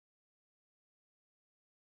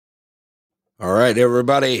All right,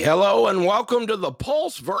 everybody. Hello and welcome to the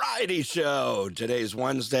Pulse Variety Show. Today's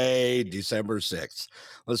Wednesday, December 6th.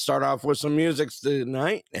 Let's start off with some music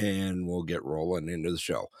tonight and we'll get rolling into the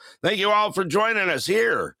show. Thank you all for joining us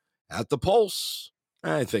here at the Pulse.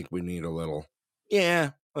 I think we need a little.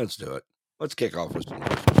 Yeah, let's do it. Let's kick off with some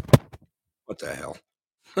music. What the hell?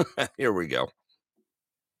 Here we go.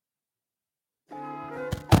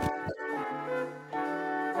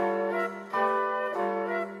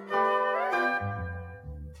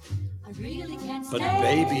 But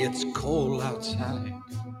baby, it's cold outside.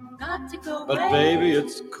 Got to go But away. baby,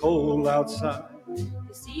 it's cold outside.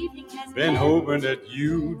 This evening has Been hoping that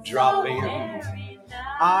you drop in. very nice.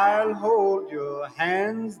 I'll hold your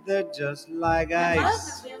hands, they're just like The ice.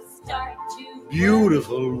 mother will start to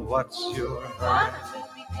Beautiful, what's your hurry? Father will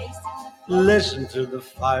be pacing the floor. Listen to the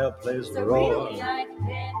fireplace So roar. really I'd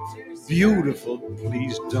better start. Beautiful,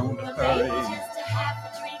 please don't Well, hurry. maybe just a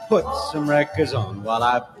half a drink Put more. some records on while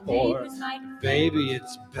I The pour. neighbors might Baby,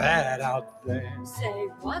 it's bad out there. say,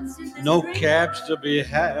 what's in this No drink? cabs to be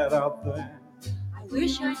had out there. I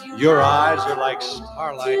wish I knew Your how eyes are like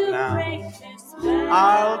starlight to now. break this spell.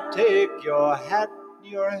 I'll take your hat,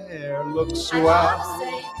 your hair looks I wanna swell.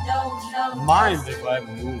 say no, Mind just if I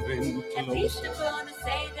move in at least closer? I'm gonna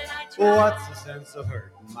say that I tried. What's the sense of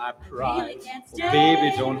hurting my pride? Really can't Oh, stay.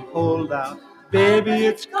 baby, don't hold out. Baby,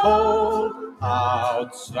 it's cold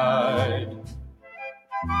outside.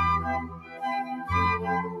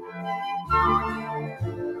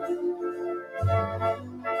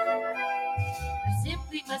 I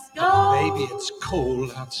simply must go. But baby, it's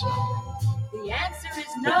cold outside. The answer is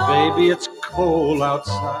But no. baby, it's cold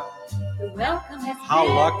outside. The welcome has How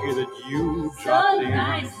been lucky that you so dropped in.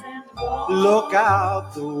 nice and warm. Look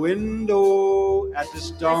out the window at the My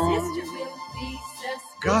storm. sister will be suspicious.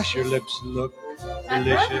 Gosh, your lips look My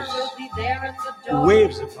delicious. brother will be there at the door.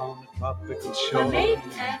 Waves upon the tropical My shore. maiden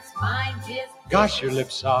aunt's mind is Gosh, your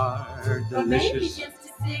lips are or maybe delicious. just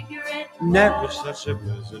a cigarette. Never more. such a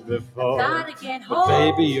blizzard before. Gotta get But home.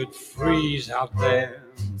 baby, you'd freeze out there.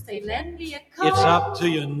 Say, lend me a coat. It's up to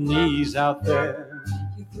your knees out there.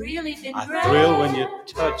 You've really been I great. thrill when you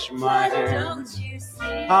touch my But hand. don't you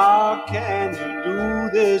see? How can you do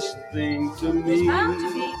this thing to There's me? bound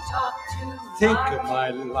to be talk tomorrow. Think of my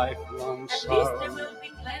lifelong At least sorrow. there will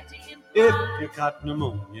be plenty in If pride. you got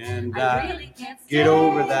pneumonia and I die, really can't get stay.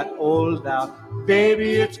 over that old doubt.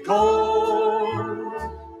 Baby, it's cold.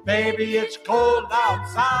 Baby, it's cold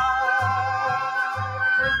outside.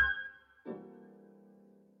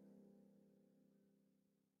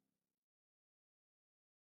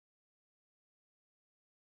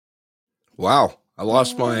 Wow, I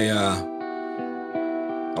lost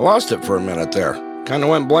it for a minute there. Kind of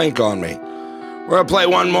went blank on me. We're gonna play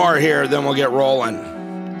one more here, then we'll get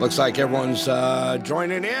rolling. Looks like everyone's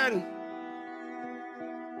joining in.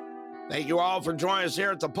 Thank you all for joining us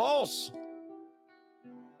here at the Pulse.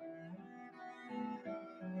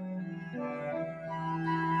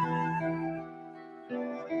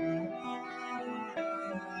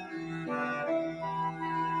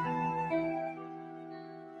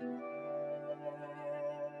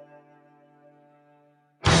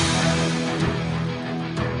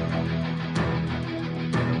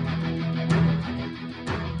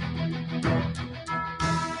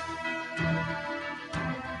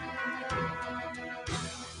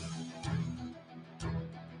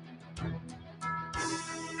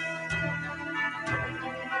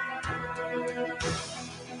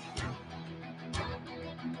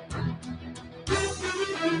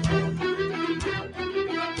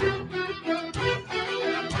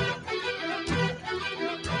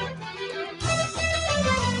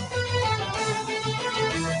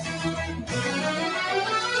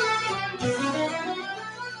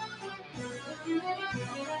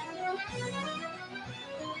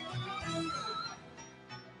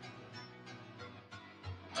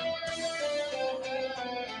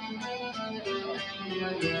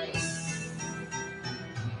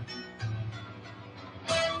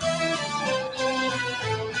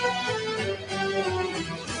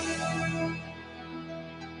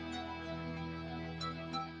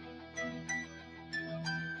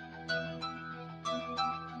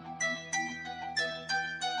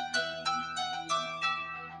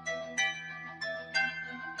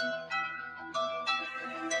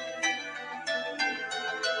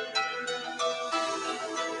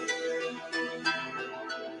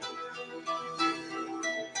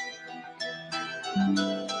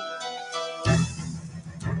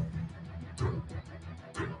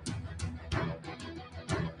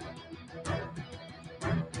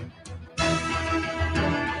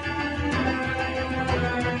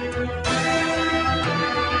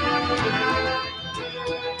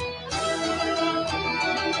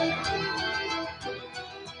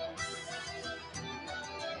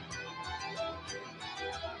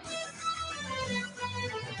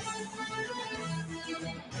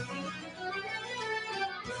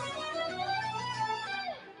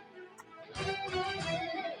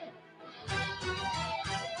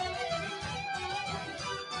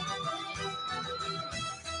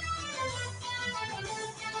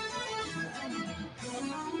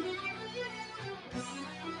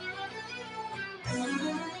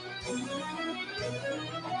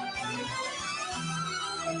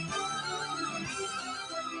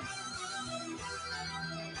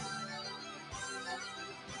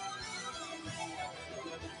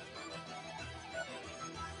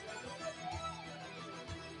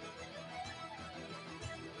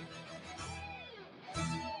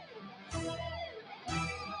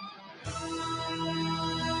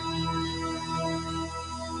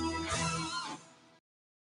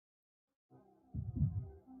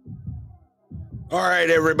 All right,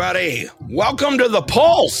 everybody. Welcome to the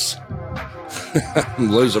Pulse.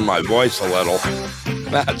 I'm losing my voice a little.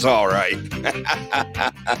 That's all right.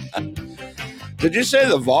 Did you say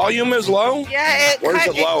the volume is low? Yeah, Where's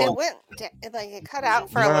it low? It went it cut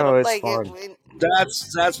out for a No, little. it's Like fine. it went,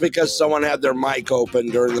 That's because someone had their mic open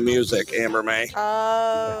during the music, Amber May.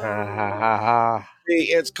 oh,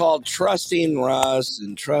 See, it's called trusting Russ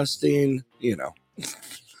and trusting,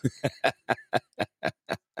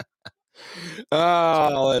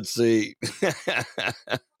 Oh, let's see.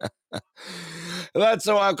 Let's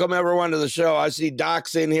welcome everyone to the show. I see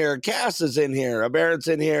Doc's in here, Cass is in here, Barrett's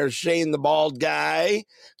in here, Shane the bald guy.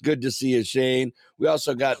 Good to see you, Shane. We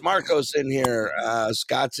also got Marcos in here,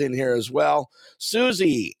 Scott's in here as well.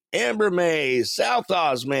 Susie, Amber May, South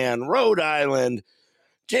Osman, Rhode Island,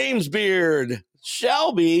 James Beard,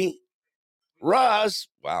 Shelby, Russ.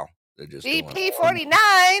 Wow, they're just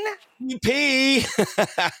VP49. VP.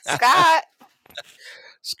 Scott.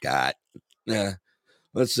 Scott. Yeah.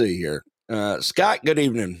 Let's see here. Scott, good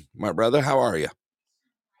evening, my brother. How are you?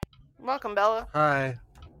 Welcome, Bella. Hi.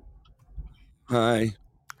 Hi.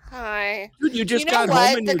 Hi. Dude, you just You know got what?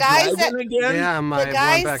 home and The you're guys driving again? Yeah, I'm The going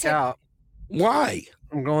guys back said- out. Why?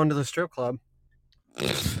 I'm going to the strip club.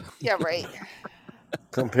 Yeah, right.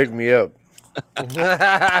 Come pick me up.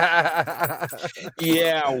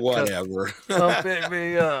 Yeah, whatever. Come pick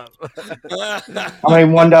me up. How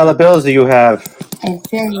many $1 bills do you have?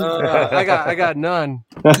 I got none.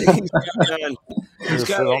 He's Just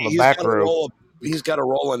got sit on the back row. He's got a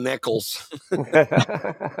roll of nickels. I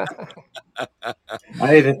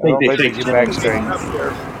didn't think Don't they let you get back straight. Up there,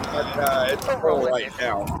 but it's full right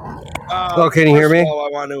now. Oh, can you hear first me? of all, I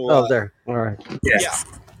want to, Oh, there. All right.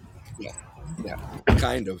 Yeah,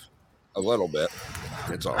 kind of, a little bit.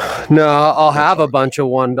 It's all right. No, I'll have a bunch of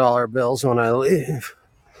 $1 bills when I leave.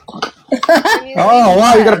 Oh,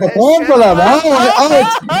 wow, you got to perform for them.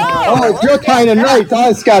 It's your kind of night,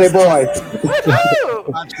 huh, Scotty boy? Woohoo!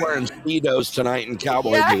 Scott's wearing Speedos tonight and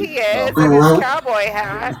cowboy Yeah, boots. he is. so- And his cowboy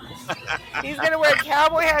hat. He's going to wear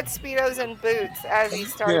cowboy hat, Speedos, and boots as he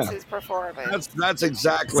starts Yeah. his performance. That's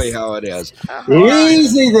exactly how it is.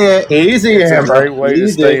 Easy there. Easy, It's a Amber. great way to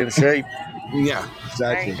Easy. stay in shape. Yeah,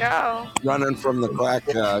 There exactly. you go. Running from the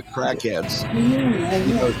crackheads.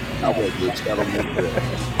 Those cowboy boots got them in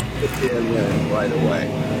right away.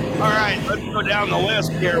 All right, let's go down the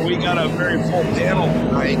list here. We got a very full panel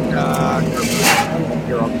tonight.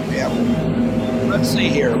 Here on the panel. Let's see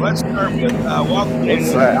here. Let's start with welcoming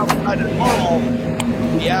What's that? outside of normal.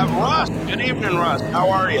 We have Russ. Good evening, Russ. How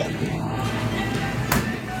are you?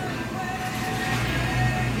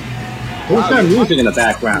 Who's that music in the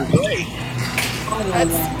background? Great.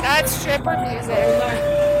 That's stripper music.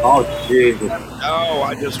 Oh, Jesus. Oh,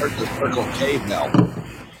 I just heard the Circle K bell.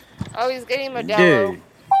 Oh, he's getting Modelo. Dude,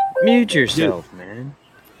 mute yourself, man.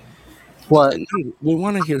 What? We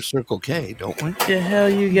want to hear Circle K, don't we? What the hell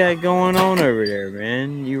you got going on over there,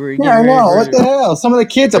 man? You were Yeah, I getting know. ready What the hell? Some of the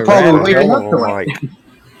kids are The probably rapper. waking up to it. Like,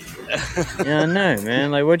 Yeah, I know,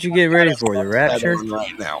 man. Like, what you get ready for? The rapture?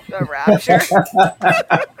 Right now. The Rapture.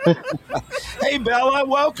 Hey, Bella,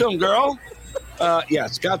 welcome, girl. Yeah,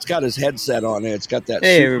 Scott's got his headset on it. It's got that.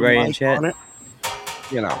 Hey, super everybody in mic chat. on it.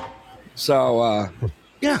 So,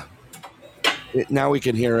 yeah. Now we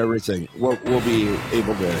can hear everything. We'll be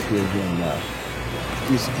able to hear him.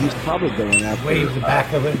 He's probably going after Wave the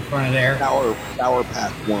back of it in front of there. Sour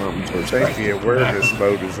Patch worms or something. safety awareness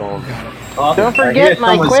mode is on. Oh, Don't I hear forget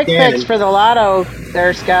my someone quick scanning. fix for the lotto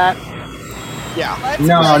there, Scott. Yeah. Let's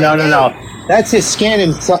No. play the game. That's his scanning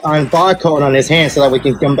on barcode on his hand so that we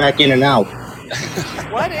can come back in and out.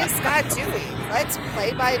 What is Scott doing? Let's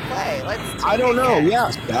play by play. Let's. I don't know. take it. Yeah,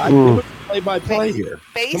 Scott. Mm. Give us play by play here.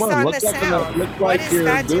 Based Come on, on look the up sound. look What like is you're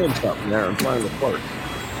Scott doing doing? something there in front of the court.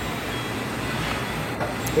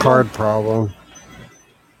 Card problem.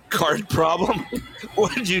 Card problem?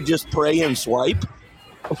 What did you just pray and swipe?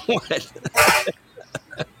 What?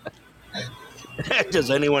 Does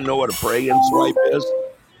anyone know what a pray and swipe is?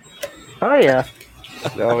 Oh yeah.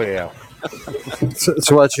 Oh, yeah.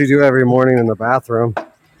 It's what you do every morning in the bathroom.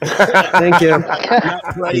 Thank you. Not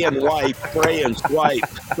pray and wipe, pray and swipe.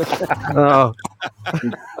 Oh,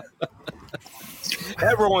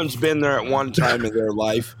 Everyone's been there at one time in their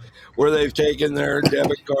life where they've taken their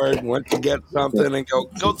debit card and went to get something and go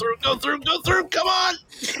through, come on.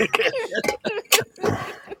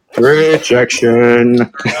 Rejection.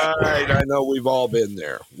 All right, I know we've all been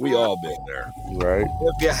there. We all been there. Right.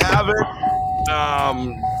 If you haven't,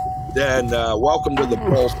 then welcome to the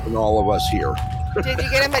Pulse and all of us here. Did you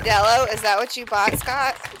get a Modelo? Is that what you bought,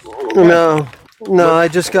 Scott? no. I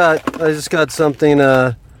just got something.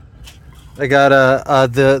 I got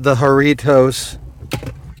the Jarritos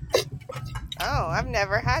I've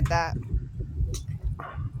never had that.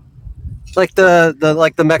 Like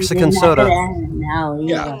the Mexican soda No,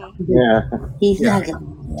 Yeah. Yeah. he's Yeah. not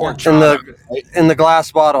gonna. in the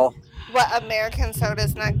glass bottle. What, American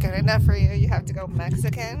soda's not good enough for you? You have to go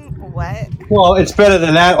Mexican? What? Well, it's better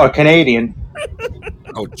than that or Canadian.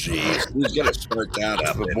 Oh, jeez. Who's going to start that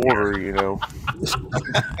up? The border, you know. It's not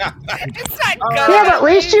good Yeah, enough but at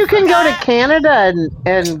least for you can go to that. Canada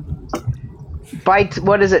and buy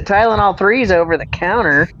what is it, Tylenol 3s over the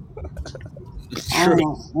counter.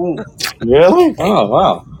 Really? Oh,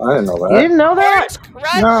 wow. I didn't know You that. didn't know that? Horse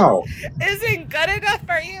Crunch No. isn't good enough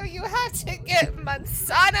for you. You have to get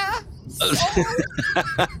Mansana.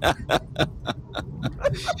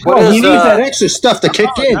 Well, he is, needs that extra stuff to kick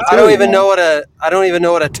in. I don't even know what a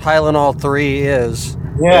Tylenol 3 is.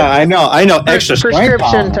 Yeah, I know. Extra strength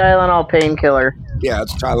Prescription power. Tylenol painkiller. Yeah,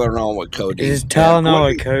 it's Tylenol with codeine. It's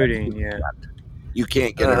Tylenol with codeine, yeah. You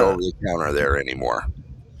can't get it over the counter there anymore.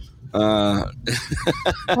 Well,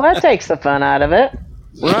 that takes the fun out of it.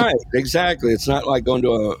 Right, exactly. It's not like going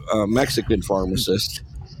to a Mexican pharmacist.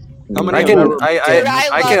 How many I have can ever-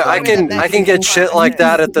 I can get shit like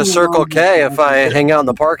that at the Circle K if I hang out in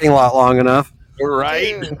the parking lot long enough.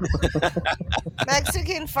 Right? Dude.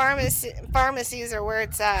 Mexican pharmacies are where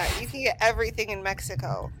it's at. You can get everything in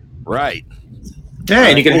Mexico. Right. Yeah,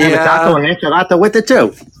 and you can have a taco and enchilada with it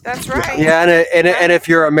too. That's right. Yeah, and if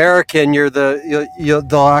you're American,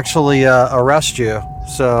 they'll actually arrest you.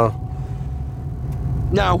 So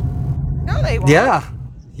No, No, they won't. yeah,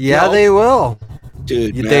 No. they will.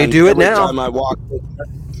 dude. They man, do it every now. Time I walk,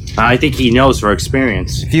 I think he knows for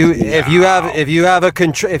experience. If you have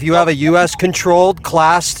a U.S. controlled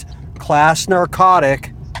class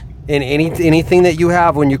narcotic in anything that you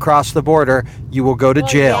have when you cross the border, you will go to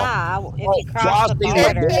jail. Yeah, if you cross the crossing the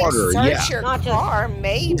border. border, Search yeah. your Not just- car,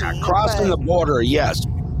 maybe. crossing the but border, yes,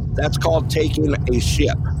 that's called taking a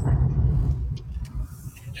ship.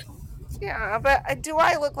 yeah, but do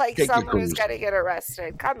I look like Take your someone who's cruise. going to get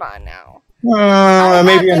arrested? Come on now.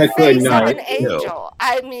 Maybe I on a have the good face of night. an angel.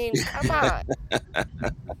 I mean, come on.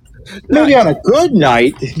 Maybe on a good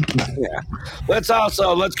night. Let's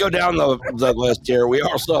go down the list here.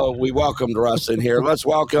 We welcomed Russ in here. Let's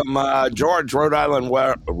welcome George, Rhode Island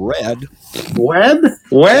Red. Webb?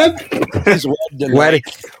 He's Wed tonight.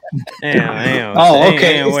 Hang on. Oh,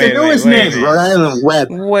 okay. It's Wait the a newest minute. name, Rhode Island Webb.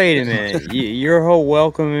 Wait a minute. Your whole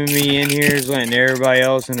welcoming me in here is letting everybody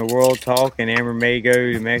else in the world talk, and Amber may go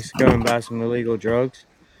to Mexico and buy some illegal drugs?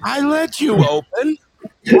 I let you open.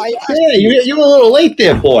 Yeah, you were a little late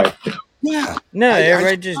there, boy. Yeah. No,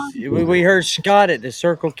 everybody we heard Scott at the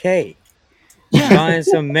Circle K buying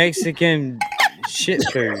some Mexican shit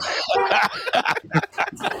food.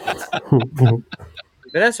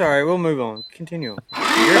 But that's all right. We'll move on. Continue.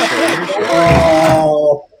 Your show.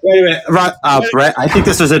 Oh, wait a minute. Brett, I think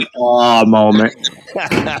this is an awe moment.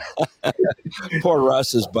 Poor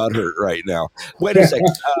Russ is butthurt right now. Wait a second.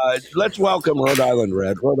 Let's welcome Rhode Island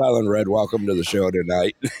Red. Rhode Island Red, welcome to the show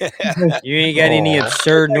tonight. You ain't got any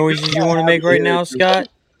absurd noises you want to make right now, Scott?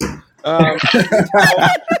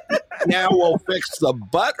 Now we'll fix the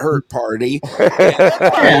butthurt party.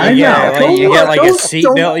 Yeah, like you got like a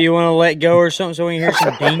seatbelt you want to let go or something so we can hear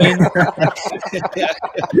some dinging.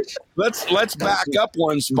 Let's back up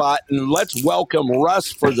one spot and let's welcome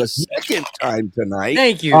Russ for the second time tonight.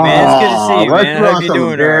 Thank you, man. It's good to see you, man. I hope you're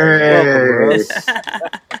doing all right. Welcome, bro.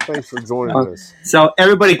 Thanks for joining us. So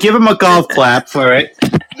everybody give him a golf clap for it.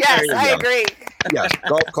 Yes, you I go. agree. Yes,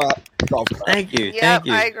 golf clap. Thank you. Yep, Thank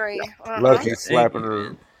you. I agree. Lucky slapping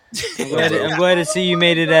her. I'm glad to see you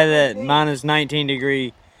made it at that minus 19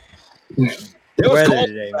 degree It was weather cold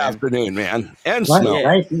today, this man. afternoon, man, and What? snow.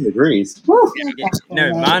 19 degrees.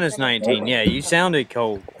 No, minus 19. Yeah, you sounded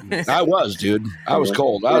cold. I was, dude. I was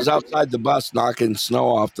cold. I was outside the bus knocking snow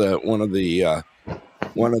off one of the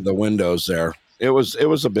windows there. It was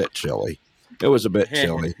a bit chilly. It was a bit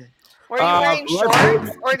chilly. Were you wearing let's shorts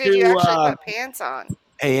move or did you to, actually put pants on?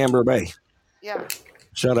 Hey, Amber May, Yeah.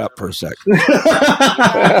 shut up for a sec. Aye,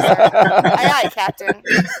 aye, Captain.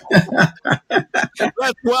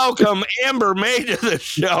 Let's welcome Amber May to the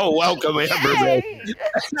show. Welcome, Amber May. Yay!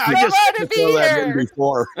 I So just glad had to to be throw that in here.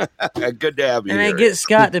 before. Good to have you And here. I get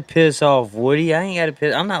Scott to piss off, Woody. I ain't got to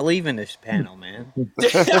piss. I'm not leaving this panel, man. Like,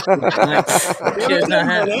 shit's not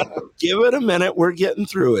happening. Give it a minute. We're getting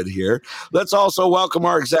through it here. Let's also welcome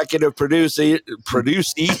our executive producer.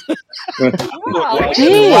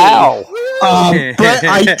 Gee. Wow.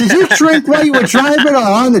 But did you drink while you were driving or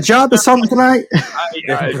on the job or something tonight? He's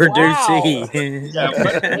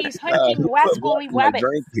hunting Wascally My Wabbit.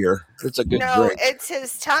 drink here. It's a good No, drink. it's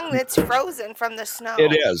his tongue that's frozen from the snow.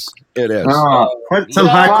 It is. It is. Put some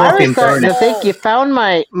Well, hot I coffee was in starting to front. think you found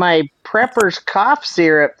my prepper's cough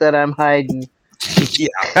syrup that I'm hiding. Susie,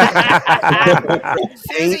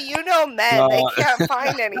 you know men, they can't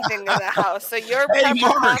find anything in the house, so your Hey, pepper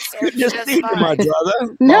Mark, cough you just just need my fine.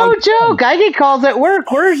 brother. No joke. I get calls at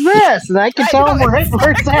work. Where's this? And I can tell them where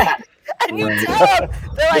it's at. And you tell them,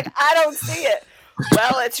 they're like, I don't see it.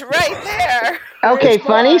 Well, it's right there. Okay,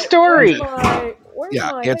 funny story.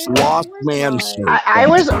 Yeah, it's Lost Man Search.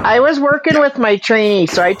 I was working with my trainee,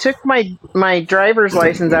 so I took my driver's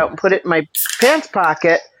license out and put it in my pants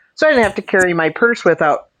pocket, so I didn't have to carry my purse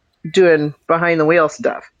without doing behind the wheel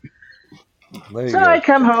stuff. So I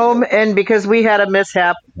come home, and because we had a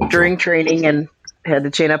mishap during training and had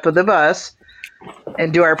to chain up with the bus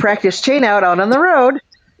and do our practice chain out on the road,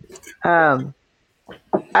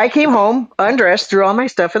 I came home, undressed, threw all my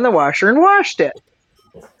stuff in the washer, and washed it.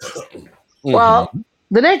 Well,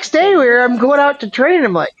 the next day I'm going out to train, and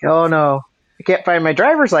I'm like, oh no, I can't find my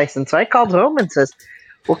driver's license. So I called home and says,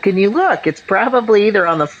 well, can you look? It's probably either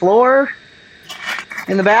on the floor,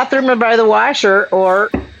 in the bathroom by the washer, or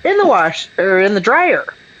in the wash or in the dryer.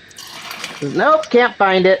 Says, nope, can't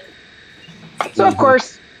find it. So of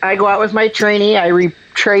course I go out with my trainee. I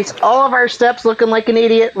retrace all of our steps, looking like an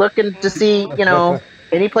idiot, looking to see,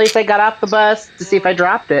 any place I got off the bus to see if I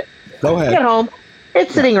dropped it. Go ahead. Get home.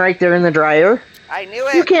 It's sitting right there in the dryer. I knew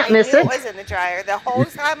it. You can't miss I knew it. it was in the dryer. The whole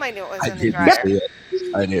time I knew it was in the Didn't dryer. see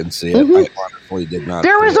it. I didn't see it. Mhm. I honestly did not.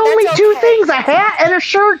 There see was it. only That's two okay. things, a hat and a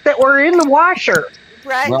shirt, that were in the washer.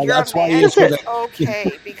 Brett, Well, you're that's a why man. you It's should-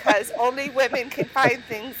 okay because only women can find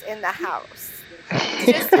things in the house. It's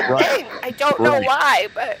just a Right. thing. I don't know Right. why,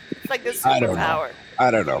 but it's like a I don't know. superpower.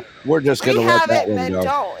 I don't know. We're just We gonna let have that it, one men go.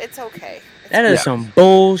 don't. It's okay. That is Yeah. some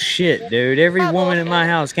bullshit, dude. Every woman in my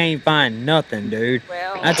house can't find nothing, dude.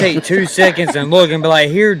 Well, I take 2 seconds and look and be like,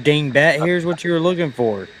 here, dingbat, here's what you were looking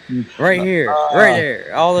for. Right here, right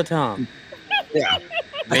there, all the time. Yeah.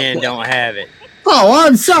 Men don't have it. Oh,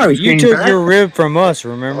 I'm sorry. You took your rib from us,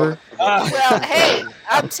 remember? well, hey,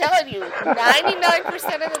 I'm telling you,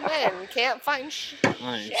 99% of the men can't find shit.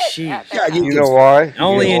 Sheesh. At their You know why?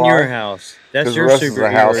 Only You in know your why? house. That's 'Cause the your rest of the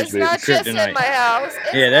house superhero is It's not just in kryptonite. my house.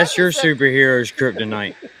 It's Yeah, that's not your just in- superhero's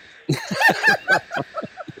kryptonite.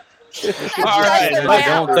 It's All just right, in my Don't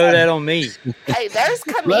house. throw that on me. Hey, there's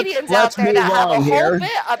comedians let's out there that move have a on whole here. bit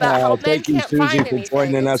about how men Thank you, can't Susie, find for anything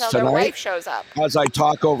joining us until their tonight. wife shows up. As I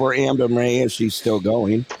talk over Amber May as she's still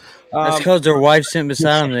going. That's because their wife sitting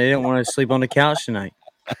beside them. They didn't want to sleep on the couch tonight.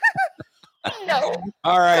 No.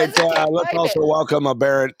 All right. Because I can't Let's find also it. welcome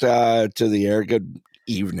Barrett to the air. Good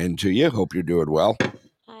evening to you. Hope you're doing well.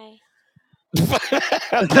 Hi.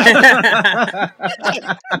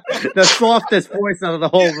 The softest voice out of the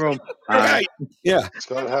whole room. Right. Yeah.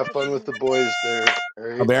 Scott, have fun with the boys there. All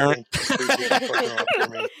right? Barrett. Appreciate you fucking off for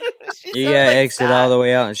me. You gotta exit all the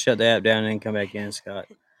way out and shut the app down and then come back in, Scott.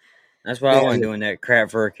 That's why I wasn't doing that crap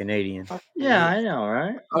for a Canadian. Yeah, I know,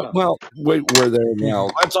 right? Well, we're there now.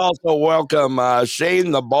 Let's also welcome Shane,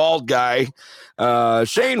 the bald guy.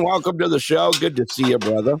 Shane, welcome to the show. Good to see you,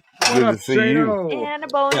 brother. Good to see you. And a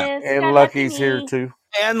bonus. And Got Lucky's Lucky here me. too.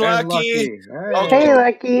 And Lucky. Hey,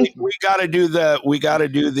 Lucky. We got to do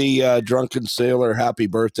the Drunken Sailor happy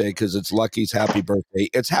birthday because it's Lucky's happy birthday.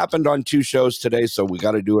 It's happened on 2 shows today, so we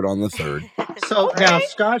got to do it on the 3rd. So now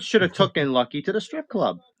Scott should have taken Lucky to the strip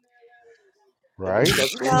club. Right?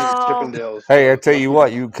 That's No. Chippendales. Hey, I tell you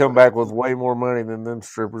what, you come back with way more money than them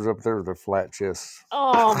strippers up there with their flat chests.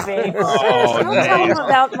 Oh, babe. Oh, Don't tell him no.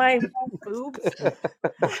 about my boobs.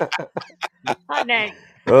 Honey.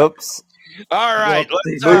 Oops. All right.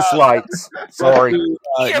 Moose lights. Sorry.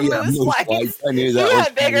 Your moose lights. I knew You that.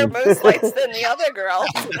 had bigger moose lights than the other girl.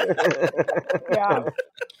 Yeah.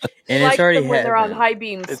 And Like it's already them when they're on happened. high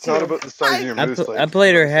beams. It's too. not about the size of your moose I lights.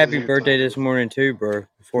 played her it's the size of happy your birthday tongue. this morning too, bro.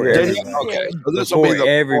 Before Yeah. everybody. Okay. So this will be Before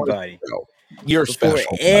the everybody. You're Before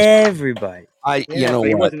special. everybody. You Yeah, know but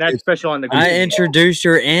he what? wasn't that special on the I group. introduced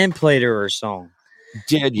her and played her a song.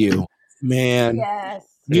 Did you, man? Yes.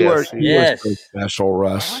 You Yes, are he Yes. so special,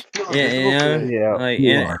 Russ. Yeah, you know, Yeah. like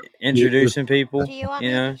You are. introducing people. Do you want You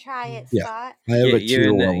me know, to try it, Yeah. Scott? I have a tear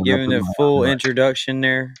giving welling up in the my full eye. introduction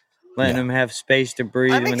there, letting Yeah. them have space to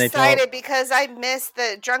breathe I'm when they talk. excited because I missed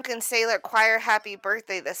the Drunken Sailor Choir happy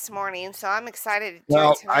birthday this morning, so I'm excited to do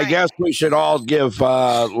Well, it tonight. I guess we should all give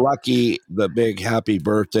Lucky the big happy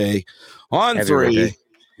birthday on Happy 3. birthday.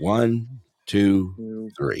 1, 2,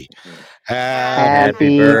 3.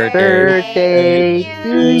 Happy birthday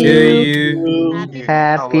to you.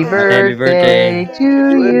 Happy birthday to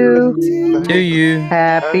you. To you.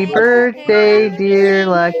 Happy birthday, dear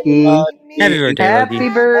Lucky. Happy birthday, Happy Lucky.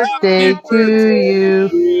 birthday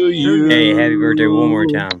to you. Hey, happy birthday one more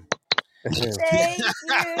time. Thank you.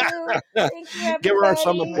 Thank you, Give her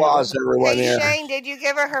some everybody. applause, everyone Hey here. Shane, did you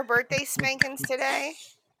give her birthday spankings today?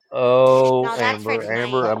 Oh, No, that's for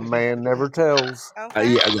Amber, a man never tells. Okay.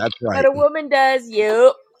 Yeah, that's But right. a woman does.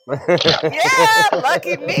 Yep. Yeah,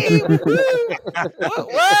 lucky me. Woo-hoo.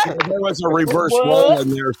 What? There was a reverse What? roll in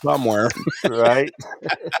there somewhere. Right?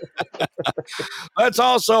 Let's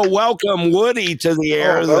also welcome Woody to the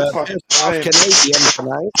air, Oh, the fuck. pissed off Canadian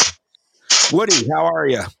tonight. Woody, how are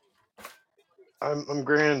you? I'm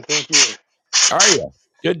grand, thank you. Are you?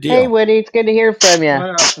 Good deal. Hey, Woody, it's good to hear from you. What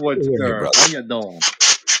up, Good to hear you, Woodster? brother. How you doing?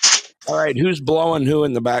 All right, who's blowing who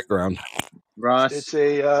in the background? Russ? It's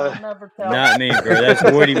a I'll never tell. Not me, bro. That's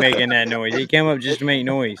Woody making that noise. He came up just to make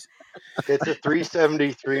noise. it's a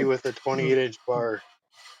 373 with a 28-inch bar.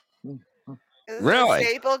 Is it Really? a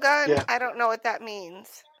staple gun? Yeah. I don't know what that means.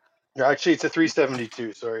 Actually, it's a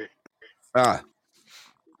 372. Sorry. Ah,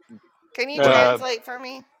 Can you Uh, translate for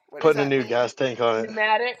me? What does Putting a that new mean? gas tank on it.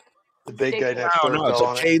 Pneumatic. The big guy Staple. next no, door no, it's fell a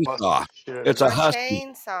on it. and busted chainsaw. the shit out It's of a it. husky.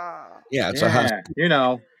 Chainsaw. Yeah, it's a husky. Yeah, you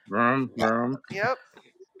know. Vroom, vroom. Yep.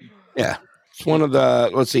 Yeah, it's one of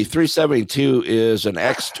the. Let's see, 372 is an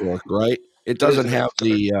X torque, right? It doesn't an have X-Torque.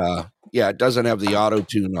 the. Yeah, it doesn't have the auto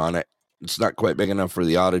tune on it. It's not quite big enough for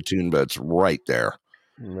the auto tune, but it's right there.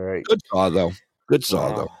 Right. Good saw though. Good saw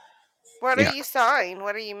Wow. though. What Yeah. are you sawing?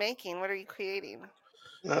 What are you making? What are you creating?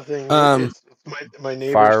 Nothing. Um, It's my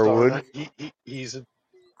neighbor's Firewood. sauna. He's a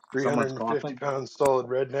Someone's 350 coughing. pound solid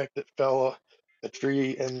redneck that fell off a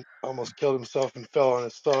tree and almost killed himself and fell on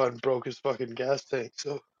his saw and broke his fucking gas tank.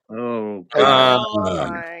 So Oh, I, God. Oh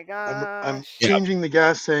my I'm gosh. Yeah. changing the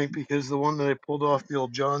gas tank because the one that I pulled off the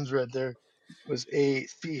old John's Red there was a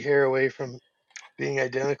C hair away from being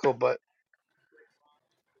identical, but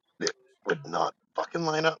it would not fucking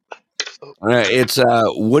line up. So It's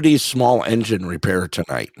Woody's small engine repair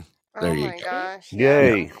tonight. There Oh you my gosh.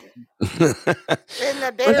 Yay. go. In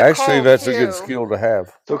the bitter Actually, cold that's too. a good skill to have,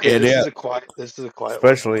 it's okay. It This is. is a quiet one.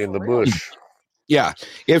 especially in the bush. Yeah.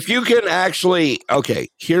 If you can actually, okay,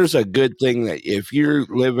 here's a good thing that if you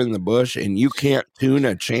live in the bush and you can't tune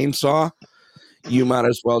a chainsaw, you might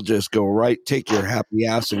as well just take your happy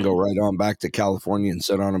ass and go right on back to California and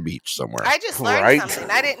sit on a beach somewhere. I just learned Right. something.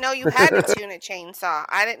 I didn't know you had to tune a chainsaw.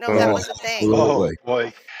 I didn't know that Oh, was a thing. Oh absolutely.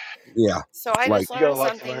 boy, Yeah. So I Like, just you got a learned lot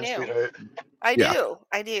to something learn, new. sweetheart. I Yeah. do.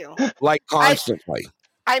 I do. like constantly.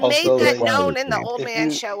 I made Also, that like, known in the if old if man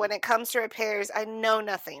you- show. When it comes to repairs, I know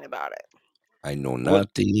nothing about it. I know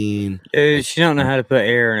nothing. Dude, she don't know how to put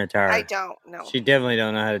air in a tire. I don't know. She definitely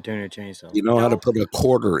don't know how to tune a chainsaw. You know how to No. put a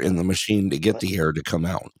quarter in the machine to get the air to come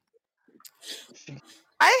out.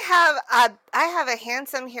 I have a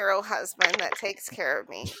handsome hero husband that takes care of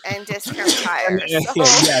me and discount tires. So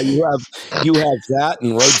Yeah, you have that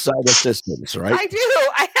and roadside assistance, right? I do.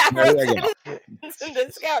 I have There you roadside go. assistance and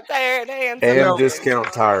discount tire and a handsome And husband.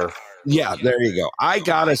 discount tire. Yeah, there you go. I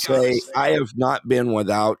gotta say, I have not been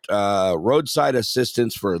without roadside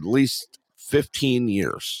assistance for at least 15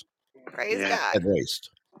 years, Praise Yeah. at God. least.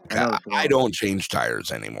 I know it's I wrong. don't change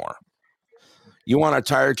tires anymore. You want a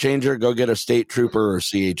tire changer? Go get a state trooper or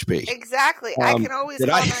CHP Exactly. I can always did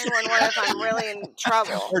call I- 911 if I'm really in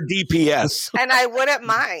trouble. or DPS. And I wouldn't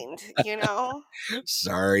mind, you know.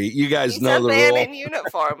 Sorry, you guys He's know a the man rule. in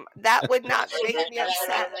uniform. That would not make me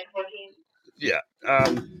upset. Yeah.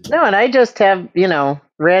 No, and I just have,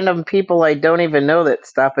 random people I don't even know that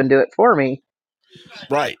stop and do it for me.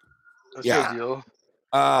 Right. That's Yeah. ideal.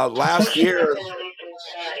 Last year.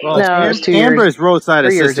 Well, No, it was 2 years. Amber's roadside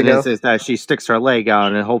 3 years assistance ago. is that she sticks her leg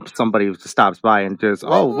out and hopes somebody stops by and goes,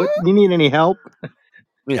 "Oh, what? You need any help?"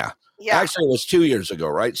 Yeah. Yeah, Actually, it was 2 years ago,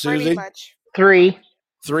 right, pretty Susie? much. 3.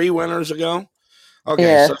 3 winters ago. Okay,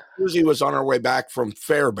 Yeah. so Susie was on her way back from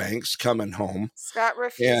Fairbanks, coming home. Scott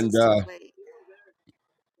refuses to wait.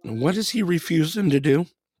 What is he refusing to do?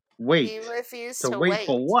 He Wait. refused To to wait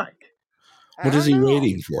for what? I What is don't he know.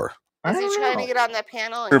 waiting for? I Is he don't trying know. to get on the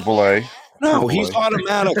panel? And AAA. No, he's AAA.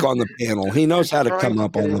 automatic on the panel. He knows how to Trying come to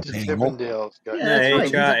up get on the into panel. Chippendale, Scott. Yeah, that's he right. He's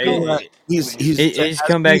a tried. cool. He's He's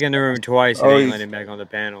come back in the room twice and Oh, ain't he's- let him back on the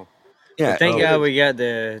panel. Yeah. But thank oh. God we got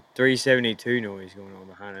the 372 noise going on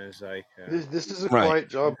behind us. Like, This is a Right. quiet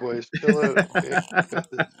job, boys. Chill out. Okay? Got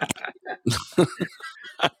this.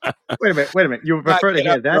 Wait a minute. You would prefer to Get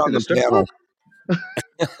hear up there that on than the the strip panel.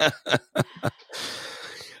 club?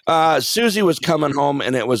 Susie was coming home,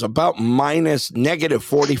 and it was about minus negative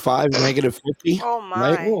 45, negative 50. Oh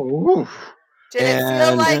my! Right? Did it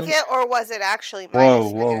feel like it, or was it actually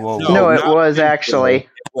minus? No, it not was physical. actually. It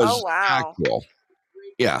was Oh wow! actual.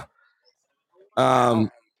 Yeah.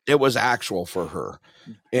 It was actual for her,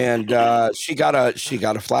 and she got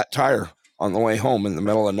a flat tire on the way home in the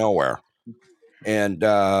middle of nowhere, and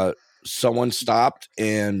someone stopped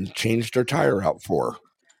and changed her tire out for her.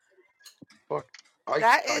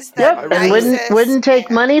 That is the Yep, and nicest. wouldn't take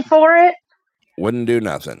money for it. Wouldn't do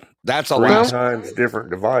nothing. That's a 3 last. times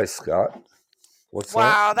different device, Scott. What's that?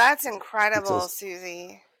 Wow, that's incredible,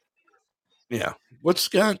 Susie. Yeah. What's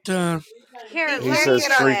got? Here, He can't says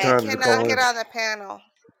get 3 on, times the cannot phone. get on the panel.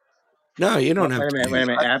 No, you don't have. Wait a minute. to Wait a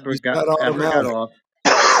minute. It's Abra got automatic.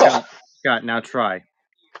 off. Scott, now try.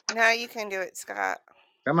 No, you can do it, Scott.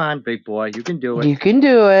 Come on, big boy. You can do it. You can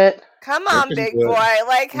do it. Come on, can big do it. boy. I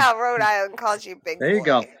like how Rhode Island calls you big boy. There you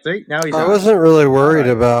go. See, now he's I on. wasn't really worried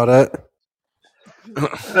about it.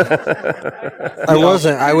 I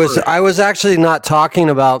wasn't. I was actually not talking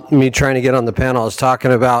about me trying to get on the panel. I was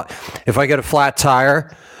talking about if I get a flat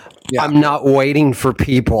tire, I'm not waiting for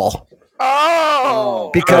people.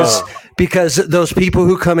 Oh. Because those people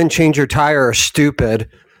who come and change your tire are stupid,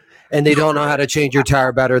 and they don't know how to change your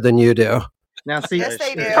tire better than you do. Now see, Yes,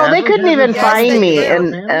 they do. Oh, they couldn't even Yes, find they me,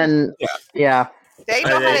 do. and yeah. They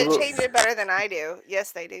know how to change it better than I do.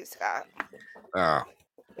 Yes, they do, Scott. Oh.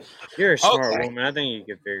 You're a smart Okay. woman. I think you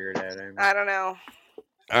could figure that out. I don't know.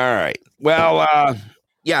 All right. Well,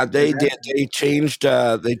 yeah, they did. They changed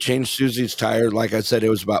Susie's tire. Like I said, it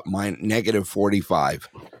was about negative 45,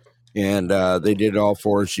 and they did it all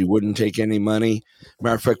for her. She wouldn't take any money.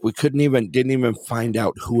 Matter of fact, we didn't even find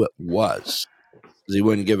out who it was. He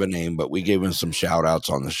wouldn't give a name, but we gave him some shout outs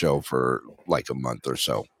on the show for like a month or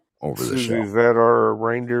so over the show. Susie's at our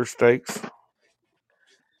reindeer steaks.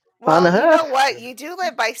 Well, the you hoof. know what? You do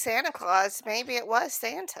live by Santa Claus. Maybe it was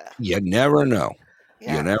Santa. You never know.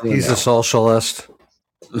 Yeah. You never He's know. a socialist.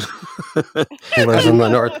 He lives in the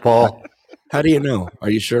North Pole. How do you know? Are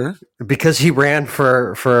you sure? Because he ran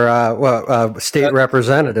for state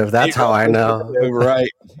representative. That's how I know.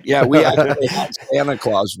 Right. Yeah, we actually had Santa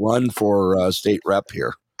Claus run for state rep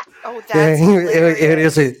here. Oh, Yeah,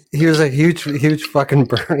 that's he was a huge fucking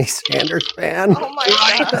Bernie Sanders fan. Oh my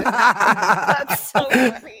god. That's so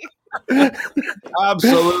funny.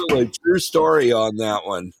 Absolutely. True story on that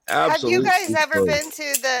one. Absolutely. Have you guys true ever story. been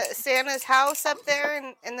to the Santa's house up there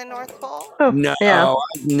in the North Pole? No, Yeah.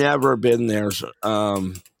 I've never been there.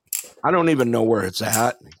 I don't even know where it's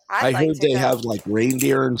at. I I'd like heard to they go. have like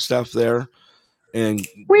reindeer and stuff there. And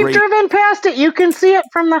We've great- driven past it. You can see it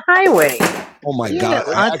from the highway. oh my Yeah,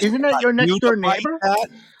 god! isn't that your next door neighbor?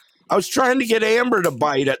 I was trying to get Amber to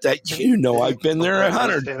bite at that. You know, I've been there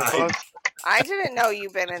 100 Santa times. Claus? I didn't know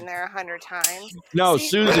you've been in there 100 times. No, See-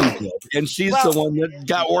 Susie did, and she's Well- the one that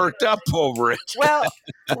got worked up over it. Well,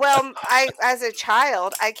 I as a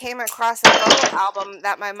child, I came across a photo album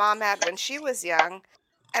that my mom had when she was young,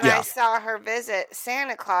 and Yeah. I saw her visit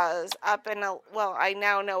Santa Claus up in I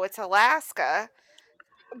now know it's Alaska,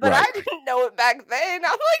 but Right. I didn't know it back then.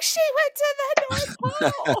 I'm like, she went to the North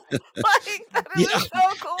Pole. Like that is Yeah.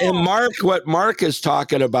 so cool. And what Mark is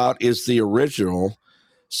talking about is the original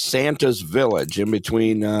Santa's Village in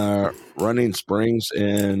between Running Springs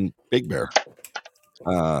and Big Bear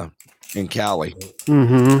in Cali.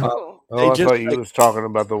 Mm-hmm. Oh, They Oh, I just, thought you like- was talking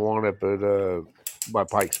about the one up at by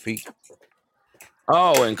Pikes Peak.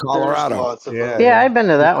 oh, in There's Colorado. lots of Yeah. them. Yeah, I've been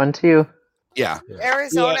to that one too. Yeah.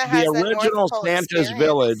 Arizona has the the original North Pole Santa's experience.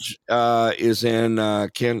 Village is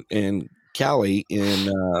in Cali,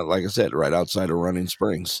 like I said, right outside of Running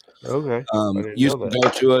Springs. Okay. I didn't Used know to that. go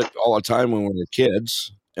to it all the time when we were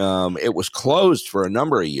kids. It was closed for a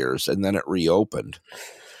number of years, and then it reopened.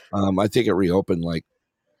 I think it reopened like,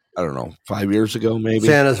 I don't know, 5 years ago, maybe.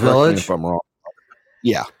 Santa's Correct me Village? if I'm wrong.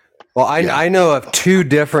 Yeah. Well, Yeah. I know of 2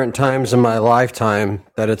 different times in my lifetime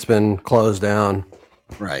that it's been closed down.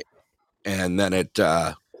 Right. And then it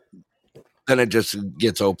just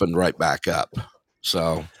gets opened right back up.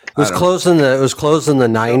 So It was closed in the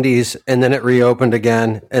 90s, and then it reopened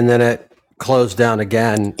again, and then it closed down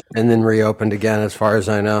again, and then reopened again. As far as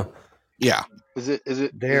I know. Yeah. Is it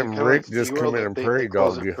Damn, kinda Rick like just SeaWorld come in that and they prairie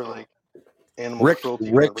close dogged it you. for, like, animal Rick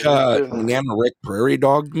cruelty, Rick but reindeer and- Nana Rick prairie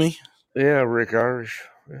dogged me. Yeah, Rick Irish.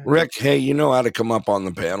 Rick, hey, you know how to come up on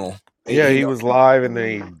the panel. Yeah, he You know- was live and then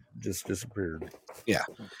he just disappeared. Yeah.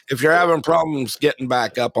 If you're having problems getting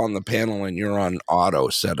back up on the panel and you're on auto,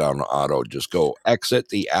 set on auto, just go exit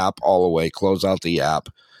the app all the way, close out the app.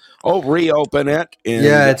 Oh, reopen it. And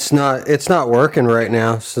Yeah, it's not working right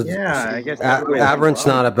now. So Yeah, I guess Aberrant's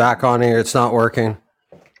not back on here. It's not working.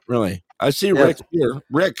 Really? I see Yeah. Rick here.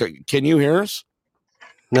 Rick, can you hear us?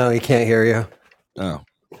 No, he can't hear you. Oh.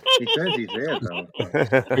 He says he's there though.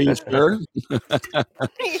 Are you sure?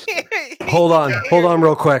 Hold on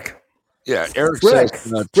real quick. Yeah, Eric Rick,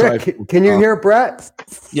 says. Try, Rick, can you hear Brett?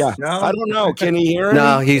 Yeah. No. I don't know. Can he hear?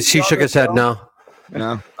 No, me? he shook his head no.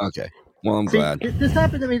 No? Okay. Well, I'm See, glad. this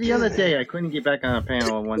happened to me the other day. I couldn't get back on a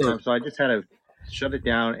panel one time, so I just had to shut it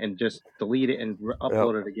down and just delete it and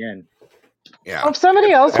upload it again. Yeah. If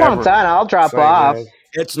somebody else wants on, I'll drop off.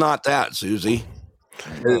 It's not that, Susie.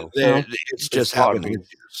 No. It's just having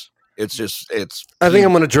issues. It's I think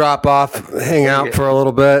I'm gonna drop off, hang out for a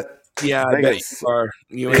little bit. Yeah, I bet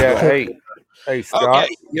you are. Hey, Scott.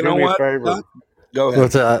 Okay, you do know me what? a favor. Go ahead.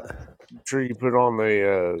 What's that? Make sure you put on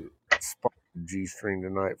the G-string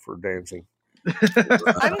tonight for dancing.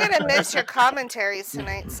 I'm gonna miss your commentaries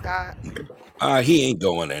tonight, Scott. He ain't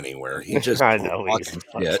going anywhere. He just I know talking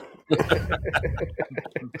shit.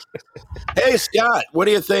 Hey, Scott, what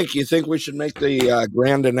do you think? You think we should make the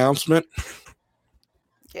grand announcement?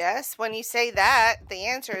 Yes, when you say that, the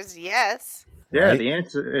answer is yes. Yeah, Right. the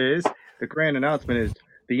answer is the grand announcement is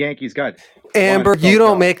the Yankees got. Amber, you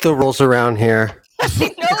don't make the rules around here. I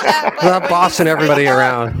know that, but Not when bossing you say everybody that,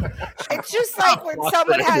 around. It's just like when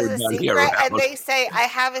someone has a everybody secret around. and they say, I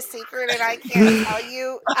have a secret and I can't tell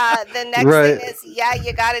you. The next Right. thing is, yeah,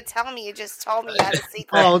 you got to tell me. You just told me you had a secret.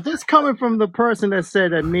 Oh, this coming from the person that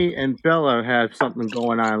said that me and Bella had something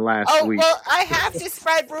going on last Oh, week. well, I have to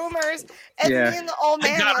spread rumors. And Yeah. me and the old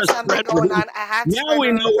man gotta have something spread going rumors. on. I have to Now spread we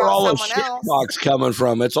rumors know where about all the someone shit else. talk's coming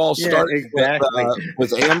from. It's all Yeah, starting exactly.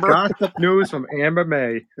 with Amber. Gossip news from Amber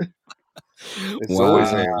May. It's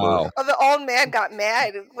always Amber. Wow. Oh, the old man got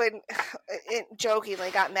mad when, jokingly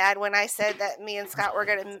got mad when I said that me and Scott were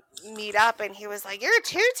going to meet up, and he was like, "You're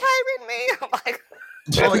two-timing me." I'm like,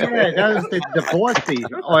 Oh yeah, that was the divorcee.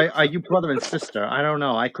 Or are you brother and sister? I don't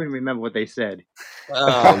know. I couldn't remember what they said.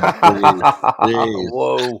 Oh,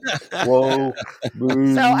 Whoa.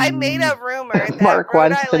 Boo. so I made a rumor that Mark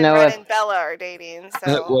Rhode wants to Island know Red if and Bella are dating.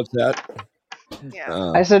 So What's that?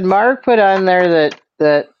 yeah, I said Mark put on there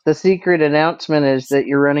that the secret announcement is that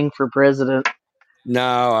you're running for president.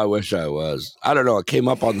 No, I wish I was. I don't know. It came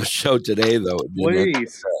up on the show today, though. It didn't.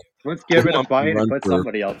 Please, let's give it a want to bite run and put for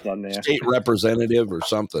somebody else on there. State representative or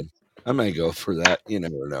something. I may go for that. You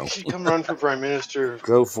never know. You should come run for prime minister.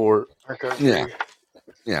 Go for it. Our country. Yeah.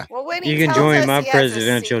 Yeah. well, when he You can tells join us my he has a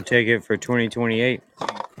presidential secret- ticket for 2028.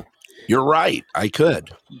 You're right. I could.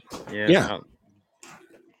 Yeah. Yeah.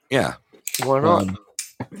 Yeah. Why not?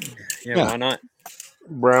 Yeah, why not?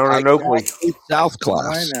 Brown and I Oakley. got South Why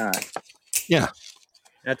class. not? Yeah.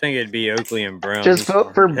 I think it'd be Oakley and Brown. Just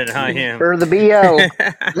vote for than I am. for the BO.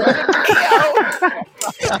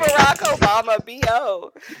 Barack Obama,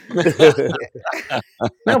 B.O.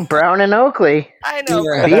 No, Brown and Oakley. I know.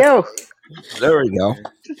 Yeah. BO. There we go.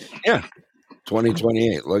 Yeah.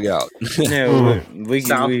 2028. Look out. No, we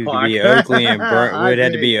South could Park. be Oakley and Brown. I We'd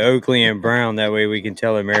have to dig. be Oakley and Brown. That way we can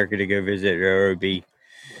tell America to go visit OB.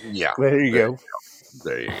 Yeah. There you go.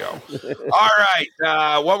 There you go. All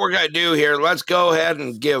right. What we're going to do here, let's go ahead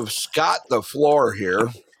and give Scott the floor here.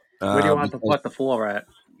 Where do you want to because- put the floor at?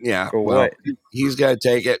 Yeah. For well, what? he's going to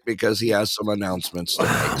take it because he has some announcements to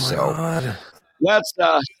make. So God. let's.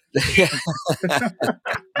 Here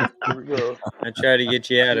we go. I try to get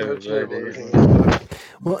you out See how of it. terrible But, everything is.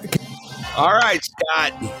 Well, All right,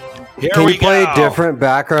 Scott. Here can we you play go. different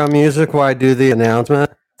background music while I do the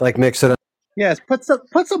announcement? Like mix it up. Yes, put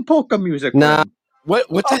some polka music. Nah. on. What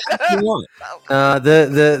the heck do you want?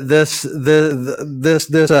 This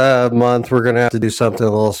month we're gonna have to do something a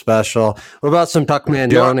little special. What about some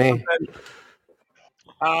Tuckman Joni?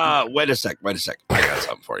 Wait a sec. I got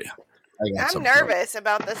something for you. I'm nervous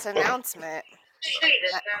about this announcement.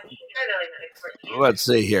 Let's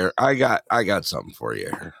see here. I got something for you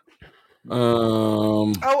here.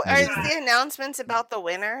 Oh, are the announcements about the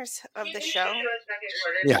winners of the show?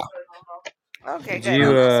 Yeah. Okay, Did good. you,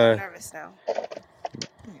 I'm not so nervous now.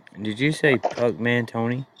 Did you say Puckman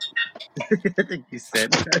Tony? I think you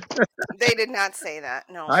said that. They did not say that.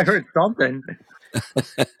 No, I heard something.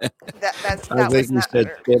 that I was think you not said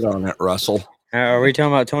uttered. spit on it, Russell. Are we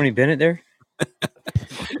talking about Tony Bennett there?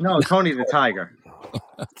 No, Tony the Tiger.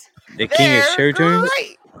 The king of show tunes?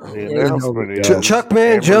 Great. The announcement is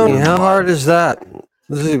Chuckman Joni. How hard is that?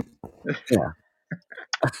 This is-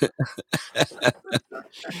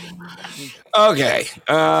 Okay.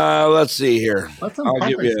 Let's see here. What's some I'll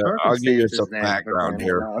give puppet you circumstances some there? background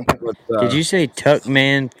here. Let's, Did you say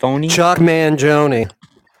Tuckman Phony? Chuckman Joni.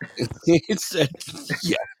 he said,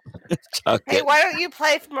 yeah. Tuck Hey, it. why don't you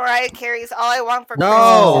play Mariah Carey's "All I Want for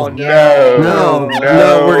No, Christmas"?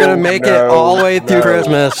 no, we're gonna make it all the way through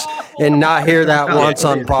Christmas and not hear that once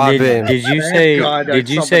on Podbean. Did you Thank say? God Did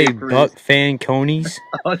you somebody say agrees. Buck Fan Conies?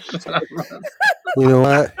 Oh, shut up, You know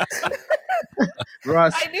what?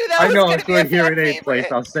 Russ. I knew that I was know gonna it's be going a to hear fan an A favorite. place.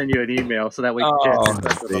 I'll send you an email so that we can Oh,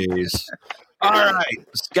 check with them. jeez. All right,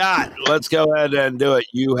 Scott, let's go ahead and do it.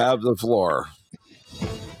 You have the floor.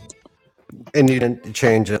 And you didn't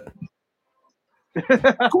change it.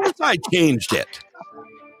 Of course I changed it.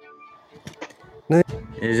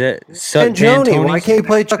 Is it Suck Mangione. Why Tantonies? can't you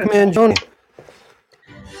play Chuck Mangione?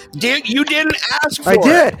 You didn't ask for I it.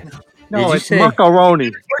 did. No, you it's say-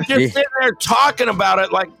 macaroni. We're just sitting there talking about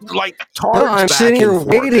it like tards. No, I'm back sitting here and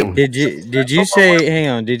forth. waiting. Did you say? Hang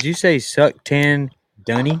on. Did you say Suck Tan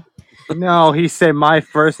Dunny? No, he said my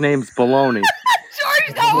first name's Baloney.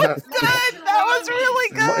 George, that was good. That was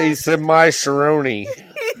really good. He said my Sharoni.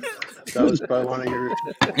 That was by one of your.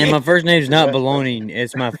 And my first name's not Baloney.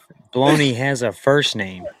 It's my Baloney has a first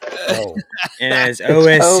name. Oh. And it's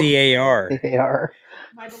OSCAR. E-R.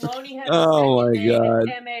 My baloney has Oh my God.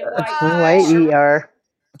 Y-E-R.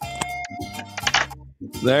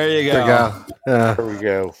 There you There you go. go. There we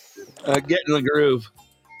go. Get in the groove.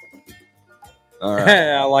 All right.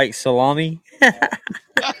 I like salami.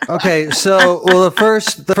 Okay, so the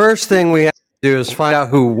first thing we have to do is find out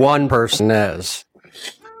who one person is.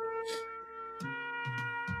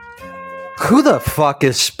 Who the fuck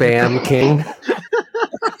is Spam King?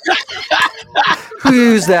 Who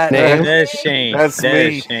used that name? That's Shane. That's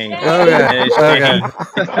me. Shane. Okay, That's okay.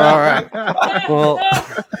 Shane. All right. Well,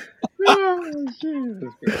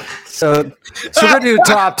 so we're gonna do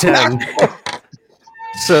top 10.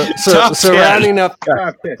 Top 10. Rounding up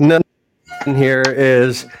none here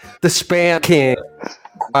is the Spam King,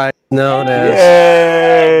 known as.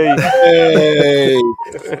 Yay! Hey.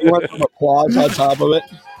 You want some applause on top of it?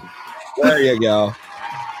 There you go.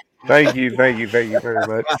 Thank you very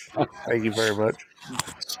much. Thank you very much.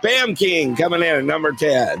 Spam King coming in at number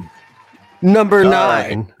 10. Number All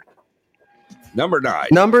 9. Number 9.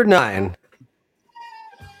 Number 9.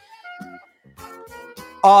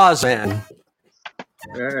 Ozman.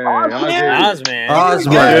 Osman.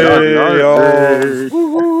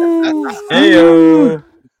 Heyo.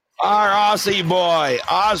 Our Aussie boy,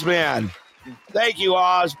 Ozman. Thank you,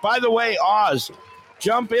 Oz. By the way, Oz,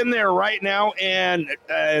 jump in there right now and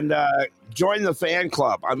join the fan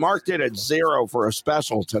club. I marked it at 0 for a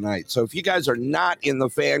special tonight. So if you guys are not in the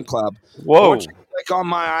fan club, I want you to click on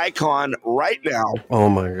my icon right now Oh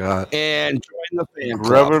my god. and join the fan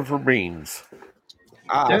club. Rubbing for beans.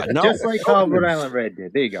 Just like how Rhode Island Red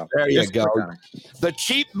did. There you go. There you Just go. click on it. The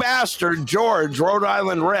cheap bastard, George, Rhode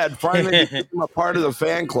Island Red, finally became a part of the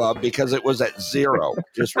fan club because it was at 0.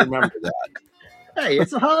 Just remember that. Hey,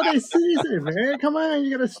 it's a holiday season, man. Come on,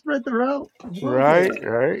 you got to spread the route. Right.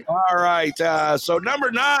 All right. So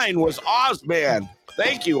number 9 was Ozman.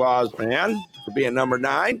 Thank you, Ozman, for being number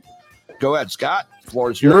 9. Go ahead, Scott.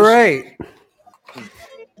 Floor's yours. You're right.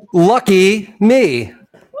 Lucky me.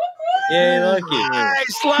 Yay, Lucky.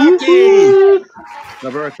 Nice, Lucky.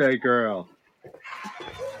 The birthday girl.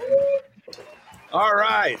 All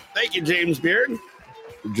right. Thank you, James Beard,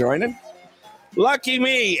 for joining. Lucky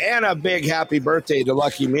me, and a big happy birthday to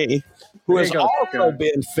Lucky me, who There has you go, also Scott.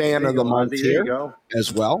 been fan There of you the go, month Ozzy. There you here go.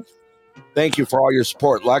 as well. Thank you for all your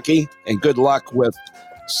support, Lucky, and good luck with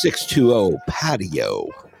 620 Patio.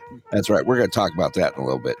 That's right. We're going to talk about that in a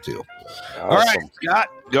little bit, too. All right, Scott,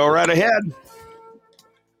 go right ahead.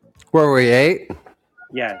 Where were we? 8?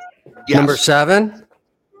 Yes. Yes. Number 7?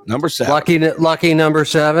 Number 7. Lucky number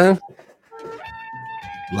 7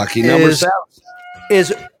 Lucky number is- 7.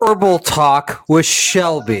 is Herbal Talk with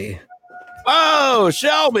Shelby. Oh,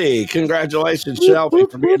 Shelby. Congratulations, Shelby,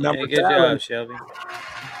 for being number Hey, good 7. job, Shelby.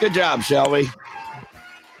 Good job, Shelby.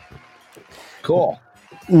 Cool.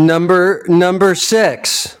 Number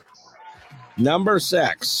 6 Number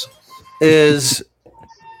 6. is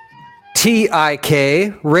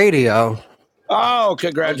TIK Radio. Oh,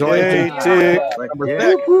 congratulations. Yay, Tick. Number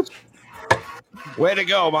 6. Way to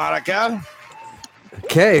go, Monica.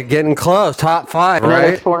 Okay, getting close. Top 5,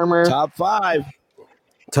 right? Former. Top 5.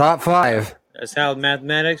 Top 5. That's how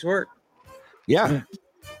mathematics work. Yeah.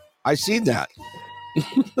 I see that.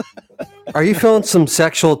 Are you feeling some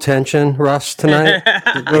sexual tension, Russ, tonight?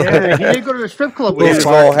 Yeah, he didn't go to the strip club We with was us.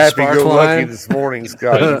 all Spark happy go lucky line. this morning,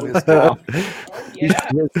 Scott. You missed out. His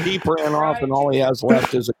sheep ran off, and all he has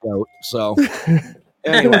left is a goat. So,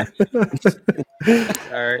 anyway,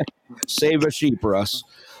 All right. save a sheep, Russ.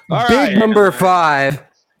 All Big right. number 5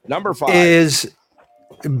 Number 5. is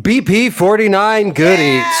BP 49 Good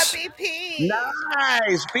Yeah, Eats. BP.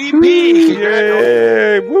 Nice, BP. Congratulations.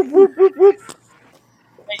 Yay! Whoop, whoop, whoop, whoop.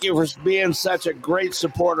 Thank you for being such a great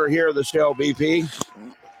supporter here of the show, BP.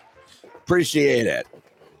 Appreciate it.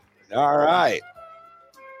 All right.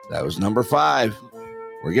 That was number 5.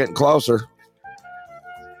 We're getting closer.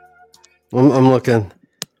 I'm looking.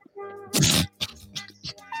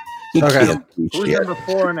 Okay. Who's number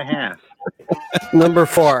 4.5? Number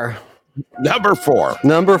 4. Number 4.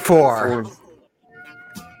 Number 4.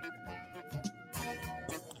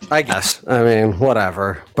 I guess. I mean,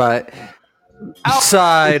 whatever. But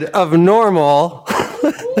outside of normal.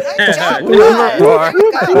 Number 4.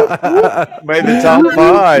 Made the top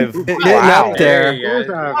 5. Getting up there. Who's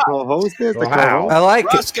our co-host? Wow. I like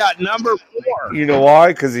it. Russ got number 4. You know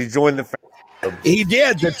why? Because he joined the. He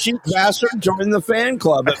did. The cheap bastard joined the fan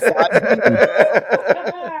club at 5.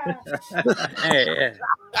 Hey,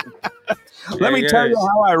 Let me tell you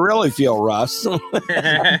how I really feel, Russ. I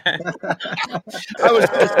was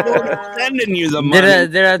just sending you the money.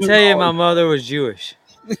 Did I tell you my mother was Jewish?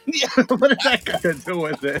 What is that got to do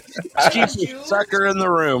with it? Cheapest sucker in the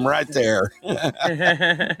room, right there. Him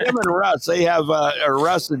and Russ, they have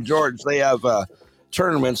Russ and George. They have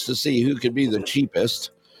tournaments to see who could be the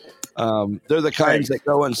cheapest. They're the kinds that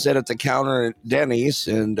go and sit at the counter at Denny's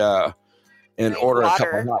and order a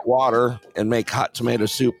cup of hot water and make hot tomato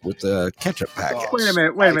soup with the ketchup packet. Wait a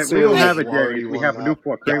minute. We don't have a Denny's. We have a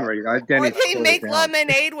Newport Creamery. Or they make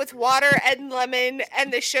lemonade with water and lemon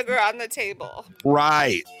and the sugar on the table.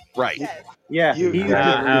 Right. Yeah, he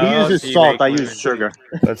uses salt. I use sugar.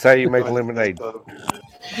 That's how you make lemonade.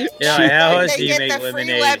 Yeah, how else They do you get make the free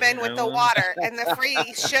lemonade? lemon with the water and the free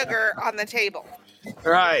sugar on the table.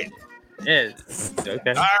 Right. Yeah.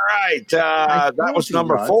 Okay. All right. That was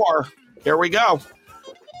number 4. Here we go.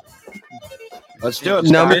 Let's do it.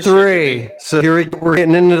 Number Scott. 3. So here we're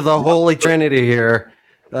getting into the Holy Trinity here.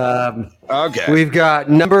 Okay. We've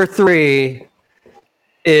got number 3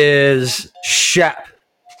 is Shep.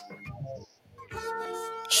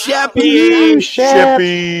 Sheppy.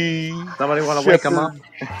 Somebody want to wake him up?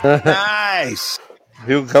 Nice.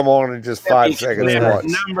 He'll come on in just 5 seconds. Watch.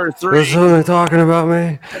 Number Was 3. someone talking about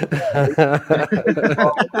me?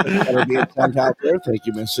 That'll be sent out there. Thank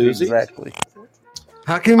you, Miss Susie. Exactly.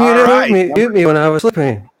 How come you didn't mute me when I was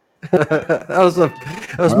sleeping? that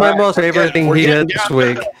was my most favorite thing he did this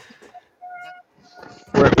week.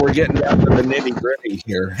 We're getting down to the nitty gritty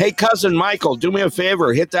here. Hey, cousin Michael, do me a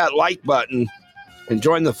favor. Hit that like button and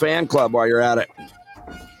join the fan club while you're at it.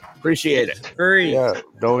 Appreciate it. Free. Yeah.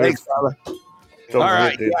 Thanks, brother. All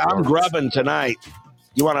right. hit Yeah, I'm it. grubbing tonight.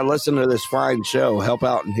 You want to listen to this fine show? Help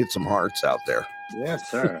out and hit some hearts out there.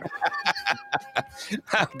 Yes, sir.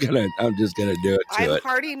 I'm just gonna do it to I'm it.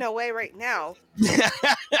 partying away right now.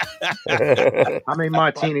 How many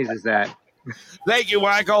martinis is that? Thank you,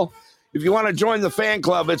 Michael. If you want to join the fan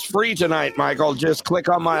club, it's free tonight, Michael. Just click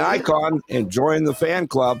on my icon and join the fan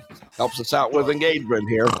club. Helps us out with engagement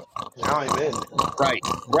here. Now I'm in. Right.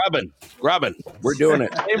 Grubbin. We're doing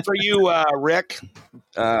it. Same for you, Rick.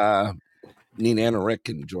 Nina and Rick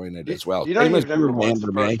can join it as well. You know, Same as you've never you, once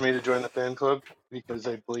Amber May. approached me to join the fan club because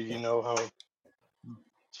I believe you know how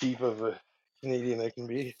cheap of a Canadian I can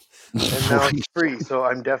be. And now it's free, so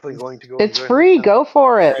I'm definitely going to go. It's free. Go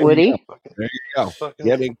for it, Woody. There you go.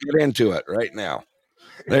 Get into it right now.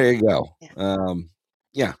 There you go.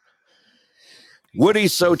 Yeah.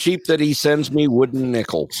 Woody's so cheap that he sends me wooden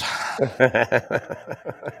nickels.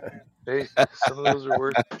 Hey, some of those are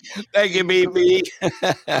worth. Thank you, BB.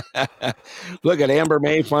 Look at Amber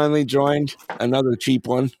May finally joined. Another cheap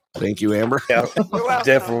one. Thank you, Amber. Yeah,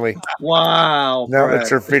 definitely. Wow. Now Brett. that's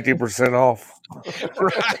her 50% off.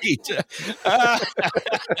 Right.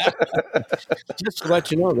 Just to let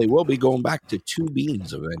you know, they will be going back to 2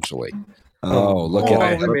 beans eventually. Oh, look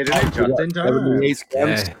at we made it just in time. 78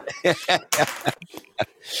 cents.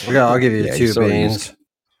 Yeah, I'll give you Yeah, 2 so beans.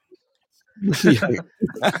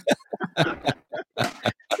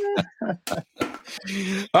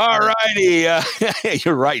 All righty.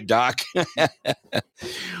 You're right, Doc.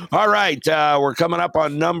 All right. We're coming up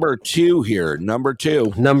on number 2 here. Number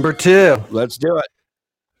 2. Number 2. Let's do it.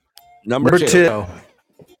 Number 2. 2.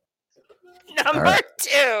 Number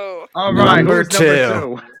 2. All right. Number who's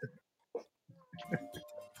 2.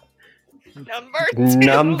 Number 2.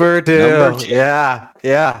 Number 2. Number 2. Yeah.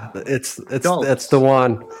 It's that's the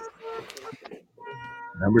one.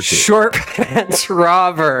 Number 2. Short Pants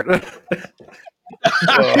Robert. Way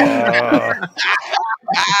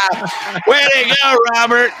to go,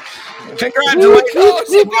 Robert. Congratulations.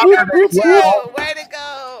 Way to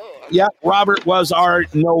go. Yeah, Robert was our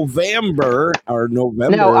November. No,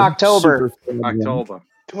 October. October.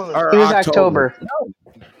 Come on. Or It was October.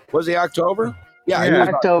 Was he October? Yeah, he Yeah, was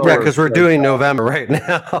October. Yeah, because we're doing November right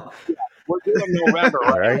now. We're doing November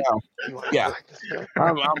right Right. now. Yeah,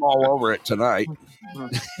 I'm all over it tonight.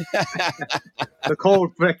 The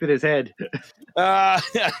cold affected his head.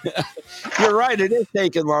 You're right. It is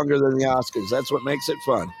taking longer than the Oscars. That's what makes it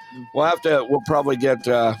fun. We'll probably get.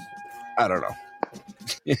 I don't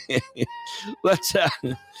know. Let's.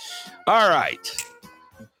 All right.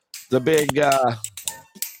 The big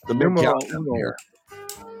Numero countdown uno. here.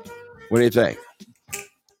 What do you think?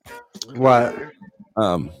 What?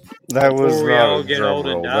 That was Before we not all a get drum old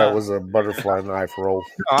and roll. die. That was a butterfly knife roll.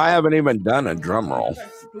 I haven't even done a drum roll.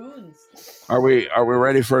 Are we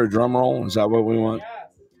ready for a drum roll? Is that what we want?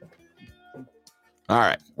 All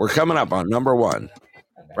right. We're coming up on number 1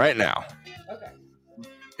 right now.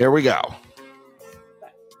 Here we go.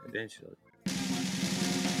 Eventually.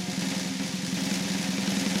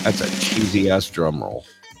 That's a cheesy ass drum roll.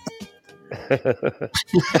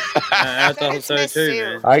 I thought so too,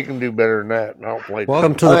 man. I can do better than that. I don't play.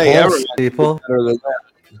 Welcome to the Hey, Pulse, everybody people. Better than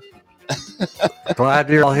that. Glad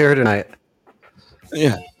you're all here tonight.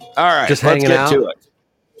 Yeah. All right. Just let's hanging get out? to it.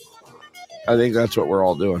 I think that's what we're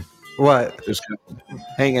all doing. What? Just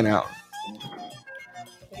hanging out.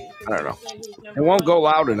 I don't know. It won't go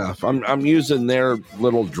loud enough. I'm using their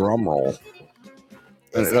little drum roll,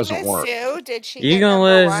 and it doesn't Miss work. Sue, did she You get gonna number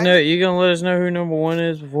let us one? know? You gonna let us know who number 1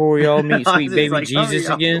 is before we all meet sweet It's baby like, Jesus hurry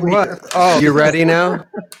up. again? What? Oh, you ready now?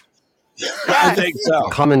 I think so.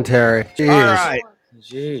 Commentary. Jeez. All right.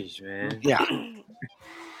 Jeez, man. Yeah. All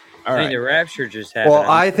I think right. the rapture just happened. Well,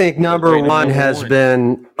 I think number Wait, one number has one.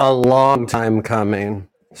 been a long time coming.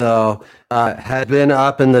 So, had been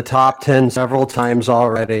up in the top 10 several times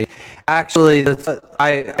already. Actually,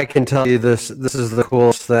 I can tell you this. This is the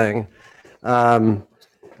coolest thing.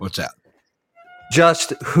 What's that?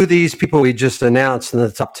 Just who these people we just announced in the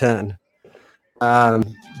top 10.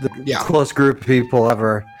 The coolest group of people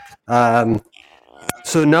ever.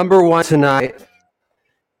 So number 1 tonight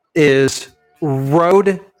is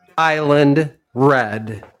Rhode Island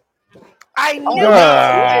Red. I knew it.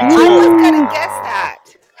 I was gonna guess that.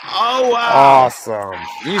 Oh wow! Awesome.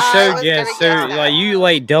 You I so was guess gonna so guess that. like you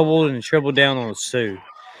like doubled and tripled down on Sue.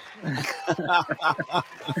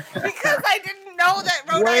 Because I didn't know that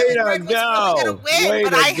Rhode Way Island to Red was really go. going to win, Way but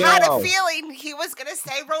to I had go. a feeling he was going to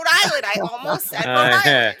say Rhode Island. I almost said Rhode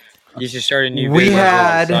Island. You should start a new We video called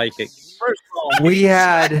had- Psychic. First of all, We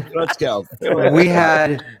had let's go. we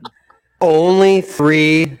had only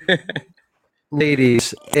 3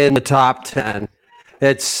 ladies in the top 10.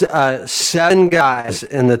 It's 7 guys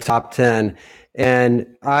in the top 10. And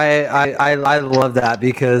I love that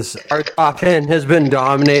because our top 10 has been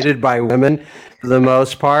dominated by women for the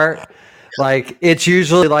most part. Like, it's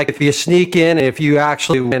usually like if you sneak in, if you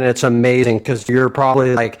actually win, it's amazing because you're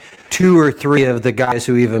probably like 2 or 3 of the guys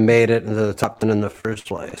who even made it into the top 10 in the first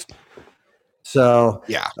place. So,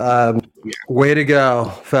 Yeah. Way to go,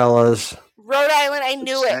 fellas. Rhode Island, I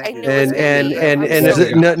knew it. I knew it. And was gonna be you. I'm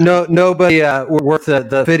is so it nobody worth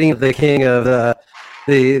the fitting of the king of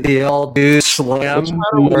the all do slam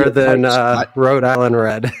more than Rhode Island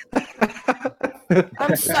Red.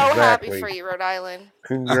 I'm so happy for you, Rhode Island.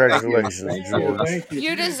 Congratulations, George.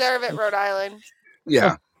 You deserve it, Rhode Island.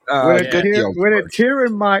 Yeah. With, Good deal. with a tear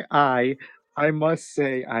in my eye, I must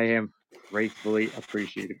say I am gratefully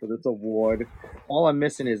appreciated for this award. All I'm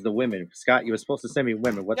missing is the women. Scott, you were supposed to send me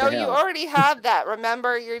women. What No, the you hell? already have that.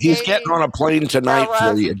 Remember, you're He's dating. getting on a plane tonight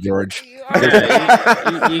Bella. for you, George. You,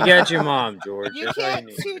 already, You got your mom, George. you That's all you can't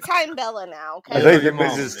need. two-time Bella now, I okay? think the Your mom,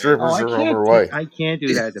 Mrs. man. Strippers I are on can't their do- way. I can't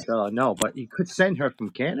do that to Bella. No, but you could send her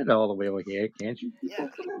from Canada all the way over here, can't you? Yeah.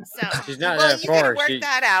 So, She's not well, that you gotta far. work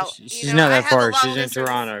that out. You She's know, not I that have a far. long She's in distance-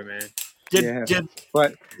 Toronto, man. Did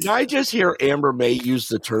But I just hear Amber May use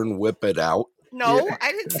the term "whip it out"? No,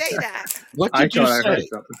 I didn't say that. What I did you thought I heard say?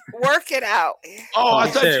 something. Work it out. Oh, I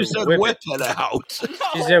She thought said you said whip "whip it out."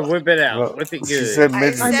 She said, "Whip it out, Well, whip it she good." said I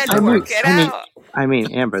Mrs. said I mean- work it I mean- out. I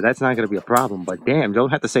mean, Amber, that's not going to be a problem. But damn, you don't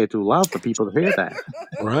have to say it too loud for people to hear that.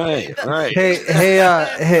 Right, right. Hey,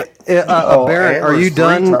 Oh, Baron, are you Amber's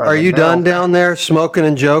done? free Are you time done now. down there smoking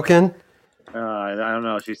and joking? I don't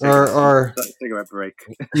know. She's Or- taking or- a cigarette break.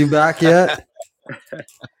 You back yet?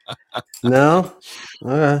 No.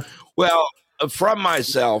 Okay. Well, from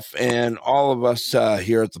myself and all of us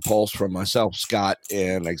here at the Pulse, from myself, Scott,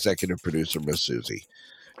 and executive producer Miss Susie,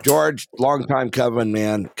 George, longtime Coven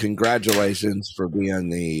man, congratulations for being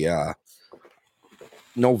the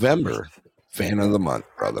November fan of the month,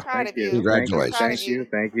 brother. Proud of you. you. Congratulations. Proud of Thank you.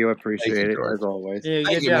 Thank you. I appreciate Thank you, it George. as always. Yeah, Thank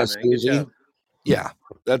good you, job, Miss man. Good Susie. job. Yeah,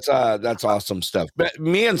 that's awesome stuff. But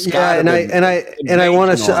me and Scott, Yeah, have and I been and I and I want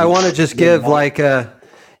to debating on just give like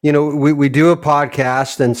we do a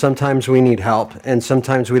podcast, and sometimes we need help, and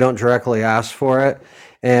sometimes we don't directly ask for it.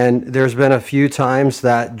 And there's been a few times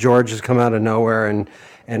that George has come out of nowhere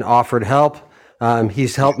and offered help.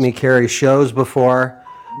 He's helped me carry shows before.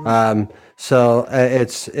 So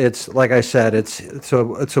it's like I said, it's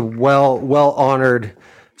a well honored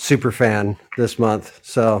super fan this month.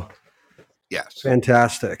 So yes,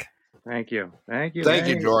 fantastic. Thank you. Thank you. Thank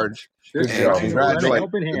you, George. Good And job. congratulations.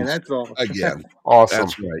 Helping hand, that's all. Again. Awesome.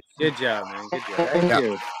 That's right. Good job, man. Good job. Thank Yeah.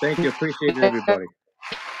 you. Thank you. Appreciate it, everybody.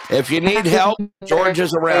 If you need help, George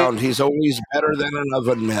is around. He's always better than an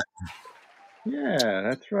oven mitt. Yeah,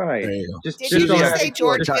 that's right. There you go. Just, Did just you don't just ask, say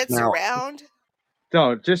George cut gets now. around?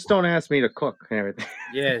 don't ask me to cook and everything.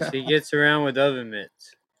 Yes, he gets around with oven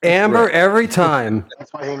mitts. Amber every time.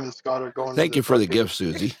 That's why him and Scott are going. Thank to you for the gift,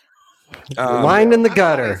 Susie. Line in the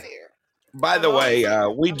gutter. By the way,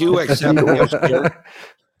 we do accept gifts here.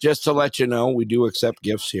 Just to let you know, we do accept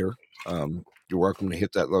gifts here. You're welcome to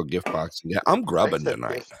hit that little gift box. Yeah, I'm grubbing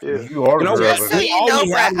tonight. You are You know, Just so grubbing. you all know,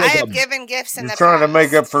 we Brett, have I was have a- given gifts in You're the trying to past.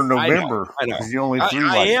 make up for I know, November I know. because you only I threw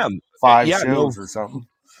like am. 5 Yeah, shows no- or something.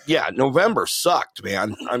 Yeah, November sucked,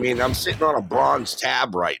 man. I mean, I'm sitting on a bronze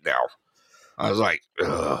tab right now. I was like,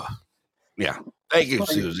 ugh. Yeah. Thank you,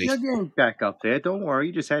 Susie. You're getting back up there. Don't worry.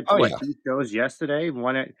 You just had Oh, yeah. 2 shows yesterday,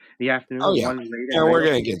 one at the afternoon, Oh, yeah. one late at Yeah, we're night.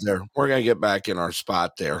 going to get there. We're going to get back in our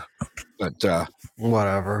spot there. But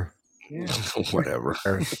Whatever. Yeah. whatever.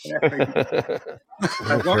 As Who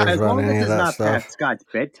long, cares as about long any as of it's that not stuff? past Scott's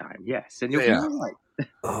bedtime, yes, and you'll Yeah. be all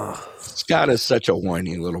right. Scott is such a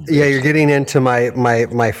whiny little bitch. Yeah, you're getting into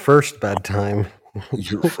my first bedtime.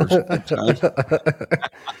 Your first bedtime.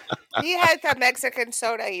 He had the Mexican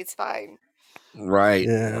soda. He's fine. Right.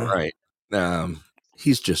 Yeah. Right.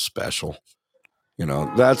 He's just special. You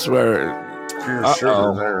know, that's where. Pure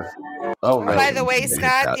sugar there. Oh no. By the way,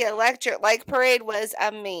 Scott, Scott. the Electric Light Parade was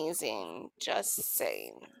amazing. Just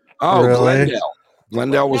saying. Oh, Really?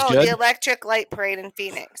 Glendale was No, good. the Electric Light Parade in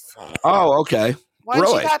Phoenix. Oh, okay. Once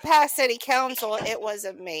Really? you got past City Council, it was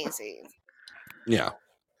amazing. Yeah.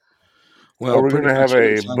 Are we pretty gonna much have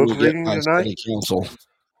a anytime you book get reading past tonight? City Council,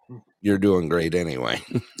 you're doing great anyway,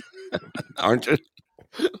 aren't you?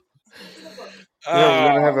 Yeah, we're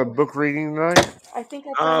gonna have a book reading tonight. I think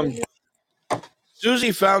I found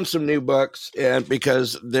Susie found some new books, and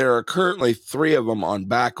because there are currently 3 of them on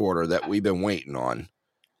back order that we've been waiting on,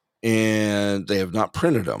 and they have not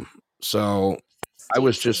printed them. So I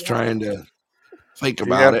was just trying to think Do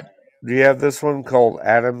you about have, it. do you have this one called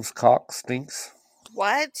Adam's Cock Stinks?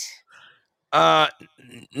 What?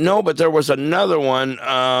 No, but there was another one.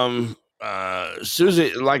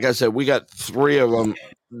 Susie, like I said, we got 3 of them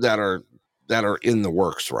that are in the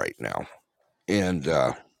works right now, and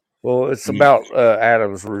Well, it's about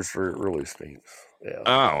Adam's rooster. It really stinks. Yeah.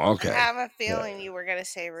 oh, I okay, have a feeling you were going to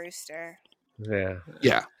say Rooster. Yeah.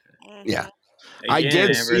 yeah, Mhm. yeah. I Again, did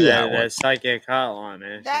Amber, see that one. that psychic hotline,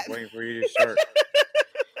 man. That- Just waiting for you to start.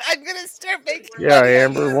 I'm going to start making Yeah, money on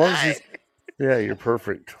Amber, the why don't you? side. Yeah, you're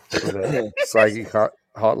perfect for that psychic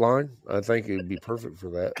hotline. I think it'd be perfect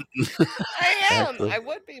for that. I am. Actually. I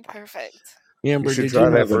would be perfect. Amber, should did try you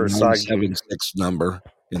that have for a a psychic. 976 number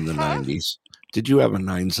in the Huh? 90s? Did you have a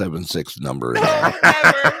 976 number? No,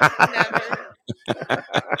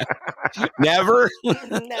 Never.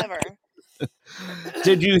 never.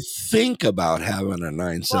 Did you think about having a Well,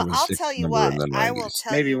 976 I'll tell you number what. in the 90s? I will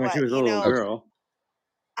tell Maybe you when what. she was a You little know, girl.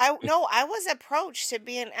 I was approached to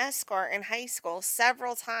be an escort in high school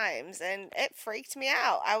several times, and it freaked me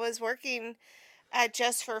out. I was working at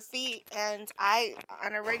Just for Feet, and I,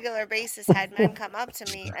 on a regular basis, had men come up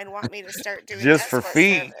to me and want me to start doing Just for escort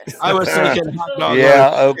feet. service. I was thinking hot dog.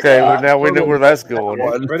 Yeah. Okay. Well, now we know where that's going.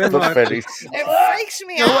 One. Pretty Foot much. fetish. It freaks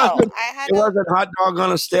me It out. wasn't- I had It to. wasn't hot dog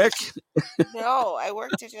on a stick. No, I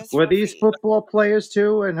worked at Just Were for these Feet. football players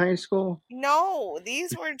too in high school? No,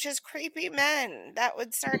 these were just creepy men that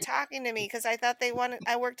would start talking to me because I thought they wanted.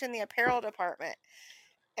 I worked in the apparel department,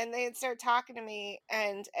 and they'd start talking to me.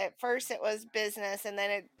 And at first, it was business, and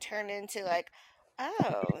then it turned into like,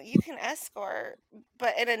 "Oh, you can escort,"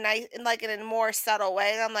 but in a nice, in a more subtle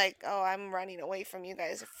way. I'm like, "Oh, I'm running away from you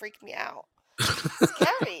guys. It freaked me out.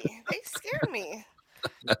 Scary. They scared me."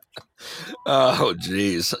 Oh,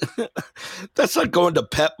 geez. That's like going to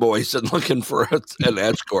Pep Boys and looking for an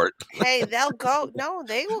escort. Hey, they'll go. No,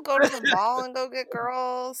 they will go to the mall and go get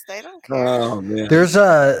girls. They don't care. Oh, man. There's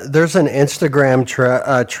an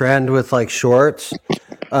Instagram trend with like shorts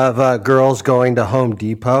of girls going to Home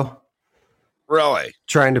Depot Really?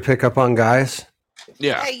 trying to pick up on guys.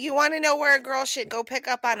 Yeah. Hey, you want to know where a girl should go pick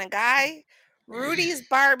up on a guy? Rudy's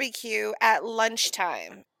Barbecue at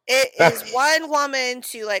lunchtime. It is one woman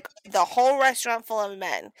to like the whole restaurant full of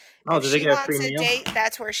men. Oh, If did they she get a wants free a meal? date,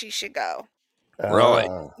 that's where she should go. Really?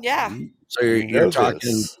 Yeah, So you're know talking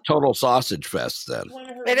this. total sausage fest then.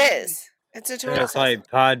 it is. It's a total. That's like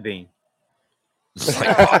Podbean. It's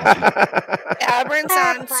like Abram's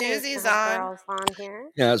Have on, plenty of Susie's nice on. girls on here.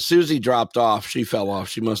 yeah, Susie dropped off. She fell off.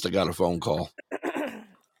 She must have got a phone call.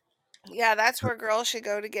 Yeah, that's where girls should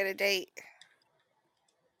go to get a date.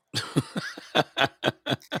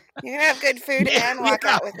 You can have good food and walk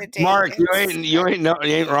out with a date. Mark, you It's-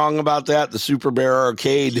 ain't wrong about that. The Super Bear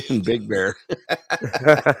Arcade in Big Bear.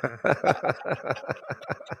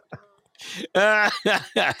 I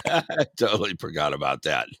totally forgot about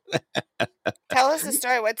that. Tell us the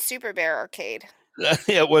story. What's Super Bear Arcade?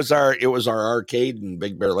 It was our arcade in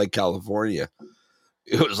Big Bear Lake, California.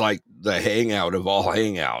 It was like the hangout of all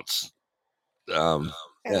hangouts. And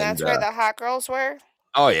that's where the hot girls were?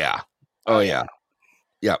 Oh yeah. Oh yeah.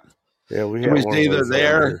 Yep. Yeah, we It had was one of either those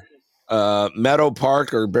there, Meadow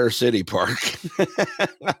Park or Bear City Park.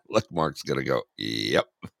 Look, Mark's gonna go. Yep.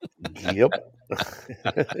 Yep.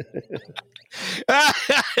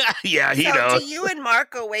 Yeah, he So knows. do you and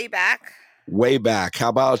Mark go way back? Way back. How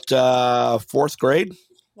about fourth grade?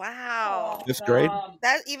 Wow. Fifth grade?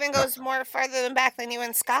 That even goes more farther than back than you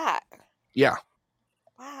and Scott. Yeah.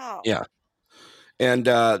 Wow. Yeah. And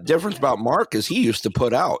difference about Mark is he used to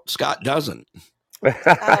put out. Scott doesn't. Oh, so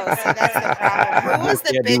that's the problem. Who was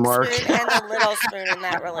the Kid big Mark. spoon and the little spoon in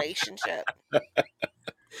that relationship?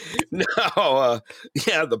 No,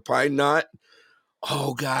 yeah, the pine knot.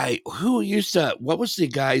 Oh, guy, what was the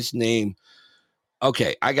guy's name?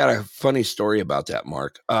 Okay, I got a funny story about that,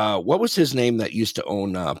 Mark. What was his name that used to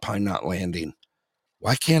own Pine Knot Landing?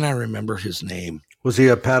 Why can't I remember his name? Was he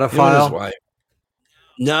a Him and his pedophile? wife.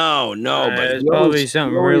 No, but It's he probably always-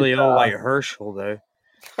 something he always, really old like Herschel, though.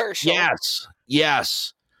 Herschel.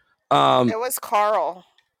 Yes. It was Carl.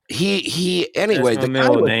 He anyway, That's the my guy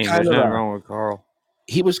middle was name. kind There's of nothing a, wrong with Carl.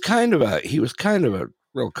 he was kind of a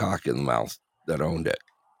real cock in the mouth that owned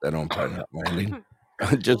Pine Knot Landing.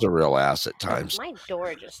 Just a real ass at times. My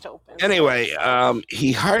door just opened. Anyway,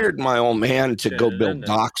 he hired my old man to go Should've build done that.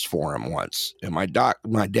 docks for him once, and my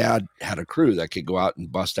dad had a crew that could go out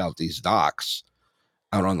and bust out these docks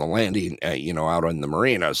out on the landing, out on the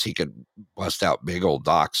marinas. He could bust out big old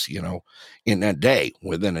docks,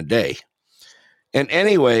 within a day. And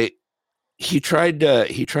anyway, he tried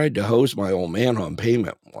to hose my old man on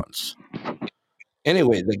payment once.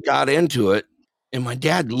 Anyway, they got into it, and my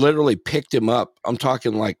dad literally picked him up. I'm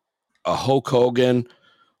talking like a Hulk Hogan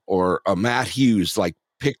or a Matt Hughes, like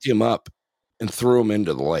picked him up and threw him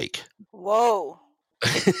into the lake. Whoa.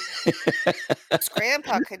 His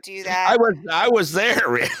grandpa could do that. I was there,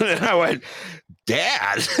 man, and I went,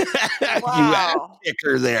 Dad, you ass Wow.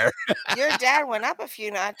 kicker there. Your dad went up a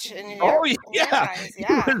few notches in Oh your yeah, eyes. he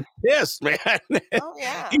Yeah. was pissed, man. Oh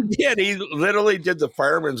yeah. He did. He literally did the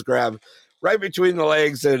fireman's grab right between the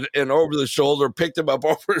legs and over the shoulder, picked him up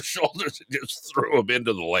over his shoulders and just threw him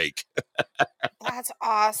into the lake. That's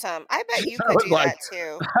awesome. I bet you I could was do like, that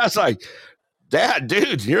too. I was like, Dad,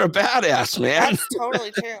 dude, you're a badass, man. That's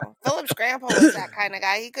totally true. Philip's grandpa was that kind of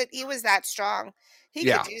guy. He was that strong. He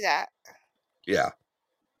Yeah. could do that. Yeah,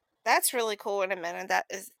 That's really cool when a man that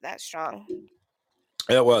is that strong.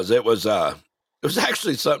 it was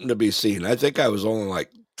actually something to be seen. I think I was only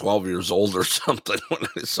like 12 years old or something when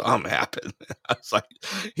I saw him happen. I was like,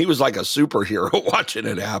 he was like a superhero watching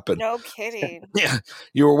it happen. No kidding. Yeah,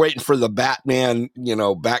 you were waiting for the Batman,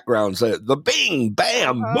 background, say the bing,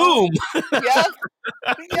 bam, Uh-huh. boom.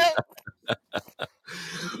 Yep.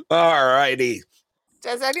 All righty.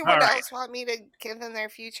 Does anyone All right. else want me to give them their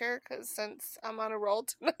future? Because since I'm on a roll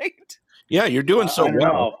tonight. Yeah, you're doing so I don't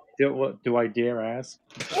well. know. Do I dare ask?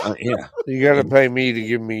 Yeah. You got to pay me to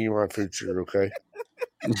give me my future, okay?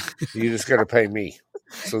 You just got to pay me.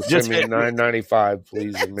 So Just send me pay me. $9.95,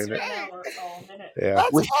 please, a minute. Yeah.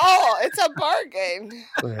 That's all. It's a bargain.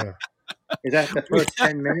 Yeah. Is that the first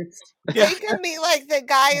 10 minutes? Yeah. You can be like the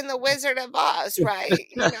guy in the Wizard of Oz, right?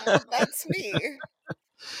 That's me.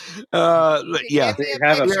 Yeah. Give me You a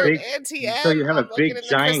have a picture of big, Auntie Em. so you have I'm a looking big in the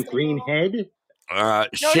giant crystal green ball. head?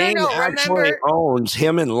 Shane no, actually remember- owns,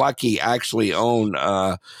 him and Lucky actually own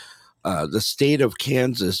the state of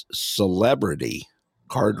Kansas celebrity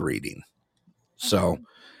card reading. So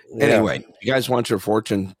Yeah. anyway, you guys want your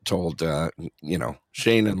fortune told,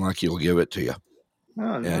 Shane and Lucky will give it to you.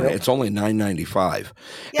 Oh, And no. it's only $9.95.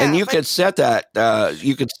 Yeah, And you but could set that,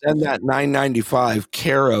 you could send that $9.95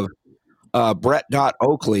 care of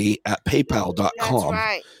Brett.Oakley at that's paypal.com.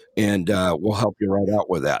 right. and we'll help you right out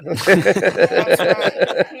with that.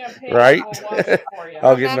 Right?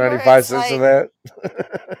 I'll get Remember, 95 it's cents of like-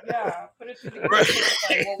 that. Yeah, put it through the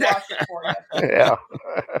kitchen and we'll wash it for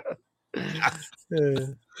you. Yeah.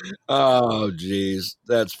 Oh, geez,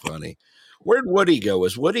 that's funny. Where'd Woody go?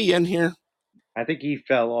 Is Woody in here? I think he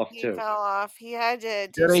fell off He too. fell off. He had to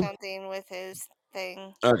do Did he? something with his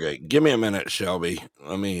thing. Okay, give me a minute, Shelby.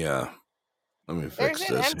 Let me There's fix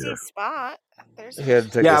an this empty here. spot. There's He had to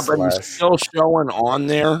take Yeah, a but he's slash. still showing on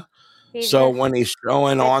there. He So just, when he's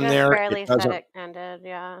showing it on just there, barely it said doesn't. it ended.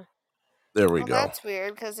 Yeah. There we Well, go. that's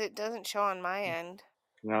weird because it doesn't show on my end.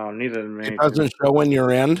 No, neither did me. It doesn't show in your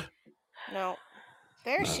end. No.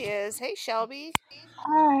 There she is. Hey, Shelby.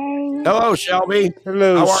 Hi. Hello, Shelby.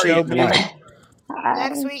 Hello, How are you Shelby. tonight?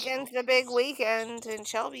 Next weekend's the big weekend in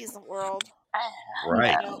Shelby's world.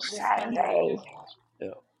 Right. Saturday.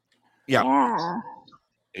 Yeah.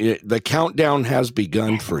 The countdown has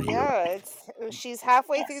begun for you. Yeah, she's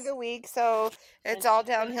halfway through the week, so it's all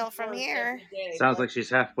downhill from here. Sounds like she's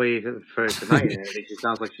halfway for tonight. And everything. She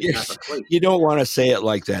sounds like she's half asleep. You don't want to say it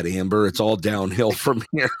like that, Amber. It's all downhill from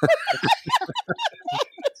here.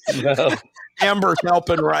 No. Amber's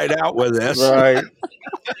helping right out with this. Right.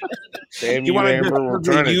 Damn you, wanna Amber. just We're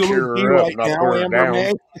do the trying to cheer eulogy her up, right not now, put her Amber down.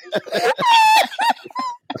 May? When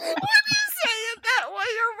you say it that way,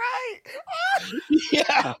 you're right.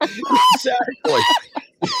 Yeah, exactly.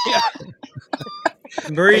 Yeah.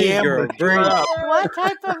 Breathe, Hey, Amber, girl. cheer Breathe. up. What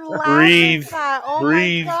type of laugh Breathe. is that? Oh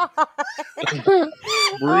Breathe. my god. Oh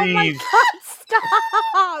my Breathe. god,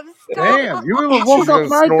 stop. Damn, you even She's woke gonna up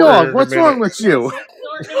my snort dog. here in a What's wrong minute. with you?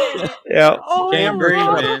 Yeah. Oh Can't my breathe,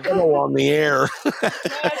 god. man. Fiddle on the air.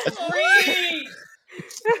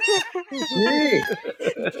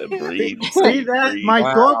 Gee, Breathe. see that? Breathe. My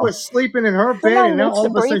Wow. dog was sleeping in her bed, and now needs all to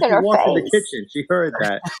of a sudden breathe in she her walked in the face. kitchen. She heard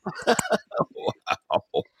that.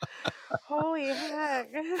 Wow. Holy heck.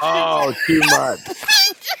 Oh, too much.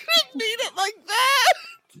 Didn't mean it like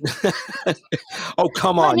that. Oh,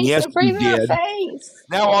 come Someone on. needs Yes, to you breathe in her did. face.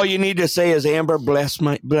 Now all you need to say is, Amber, bless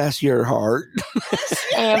your heart.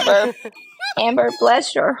 Amber, Amber,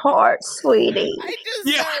 bless your heart, sweetie. I just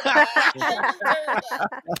Yeah. heard that. I just heard that.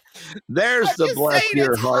 There's I'm the just bless saying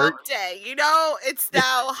your it's heart. hump day. You know, it's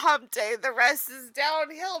now hump day. The rest is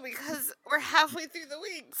downhill because we're halfway through the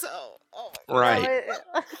week. So, oh my Right.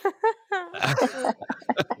 god.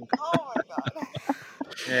 Oh my god.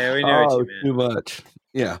 Yeah, we know what Oh, you meant. too much.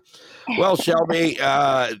 Yeah. Well, Shelby,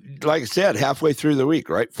 like I said, halfway through the week,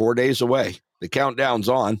 right? 4 days away. The countdown's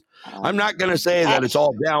on. I'm not going to say that it's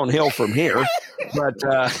all downhill from here, but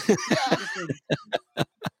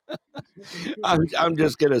I'm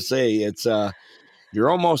just going to say it's you're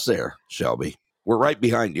almost there, Shelby. We're right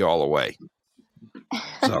behind you all the way.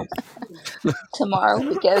 So Tomorrow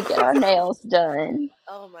we go get our nails done.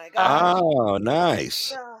 Oh my god. oh,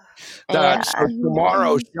 nice. And So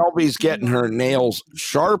tomorrow then Shelby's getting her nails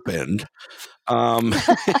sharpened. Oh man.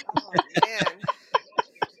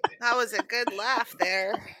 That was a good laugh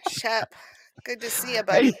there, Shep. Good to see you, Hey,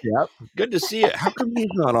 buddy. Shep, good to see you. How come he's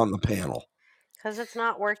not on the panel? Because it's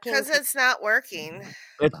not working. Because it's not working.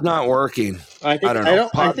 It's not working. I think don't I know.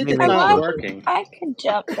 don't. I Pop think me it's in not the- working. I could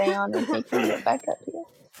jump down and he can get back up here.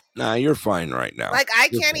 Nah, you're fine right now. Like I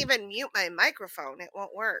You're can't fine. even mute my microphone. It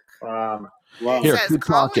won't work. Well, It Here, says keep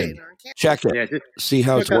calling talking. or can't. Check it. yeah, just See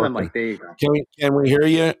how it's click on the working. mic. There you go. Can we hear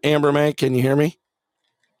you, Amber May? Can you hear me?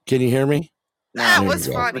 Can you hear me? That There was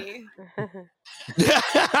you go. funny.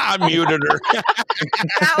 I muted her.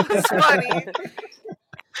 That was funny.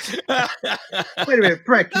 Wait a minute,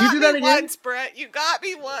 Brett. Can you Got do that me again? once, Brett. You got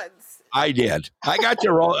me once. I did. I got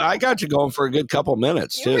you roll. I got you going for a good couple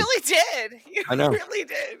minutes You too. really did. You I know. really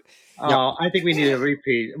did. Oh, I think we need a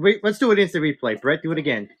repeat. Let's do an instant replay. Brett, do it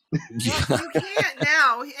again. Well, you can't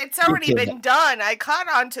now. It's already can't. been done. I caught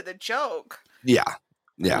on to the joke. Yeah.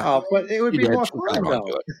 Yeah. Oh, but it would She be did. more She fun caught on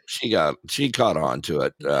to though. it. She caught on to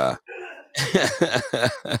it.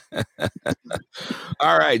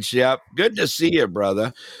 All right, Shep. Good to see you,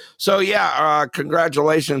 brother. So yeah,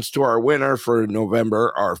 congratulations to our winner for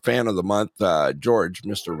November, our fan of the month, George,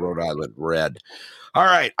 Mr. Rhode Island Red. All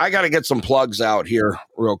right, I got to get some plugs out here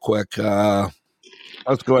real quick.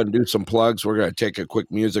 Let's go ahead and do some plugs. We're gonna take a quick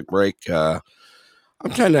music break. I'm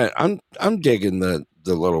digging the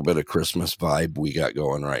little bit of Christmas vibe we got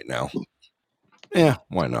going right now. Yeah,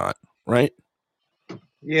 why not? Right?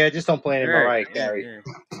 Yeah, just don't play any Right. Mariah Carey.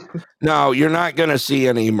 No, you're not going to see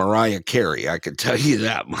any Mariah Carey. I can tell you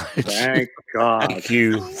that much. Thank God. Thank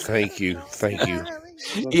you. Thank you. Thank you.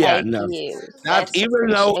 Yeah, Thank no. you. Not That's even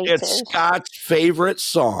though it's appreciated. Scott's favorite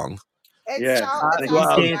song. It's Yeah, all, and it's he also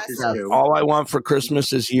love dances Russ's. to. All I Want for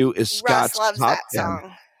Christmas Is You is Russ Scott's loves top that 10.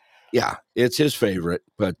 song. Yeah, it's his favorite,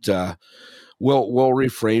 but we'll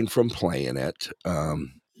refrain from playing it. I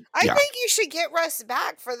Yeah. think you should get Russ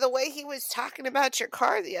back for the way he was talking about your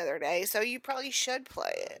car the other day. So you probably should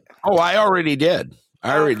play it. Oh, I already did.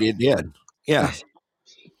 Yeah.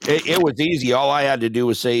 It was easy. All I had to do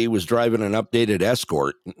was say he was driving an updated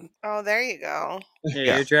Escort. Oh, there you go.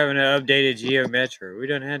 Yeah, you're driving an updated Geo Metro. We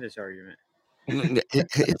done had this argument.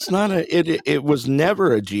 It's not it was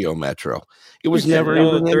never a Geo Metro. It was It's a never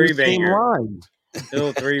little even in the same three-banger. line.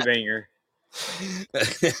 Little three-banger.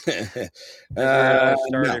 That's where it all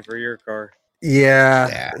started for your car.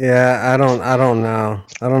 Yeah. I don't know.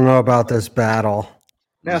 I don't know about this battle.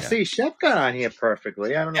 Now, see, Chef got on here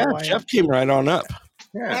perfectly. I don't know Yeah, why. Chef came right on up.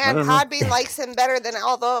 Yeah. Man, Podbean likes him better than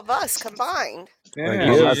all of us combined.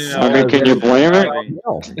 Yeah. I mean, can you blame it?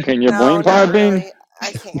 Can you blame Podbean?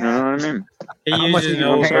 I can't. You know what I mean? He How much uses do an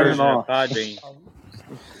you old pay him version of off? Podbean.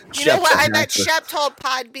 You know what? I bet Shep told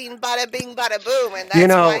Podbean bada bing bada boom, and that's You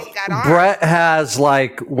know, why he got on. Brett has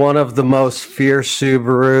like one of the most fierce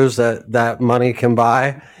Subarus that money can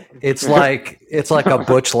buy. It's like a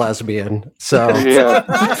butch lesbian. So Yeah.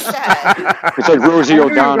 It's like Rosie I knew you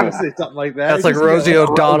were gonna O'Donnell. say something like that. that's like Rosie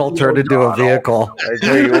O'Donnell turned into a vehicle. I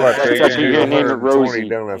tell you what, That's they what you do name it, 120 Rosie.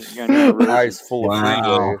 down You gotta name it a Rosie. eyes full of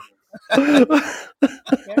Wow. freeway.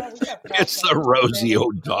 It's the Rosie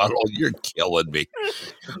O'Donnell. You're killing me.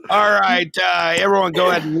 All right, everyone, go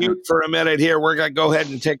ahead and mute for a minute here. We're gonna go ahead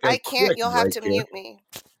and take a I can't. quick You'll have break to here. mute me.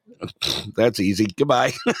 That's easy.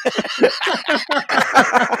 Goodbye.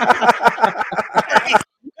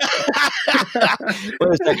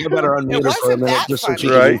 Wait a second, I better unmute her for a minute just so she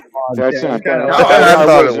can Right. respond. That's not that. I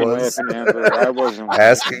thought it wasn't was. laughing at her. I wasn't.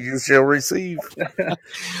 Asking you shall receive.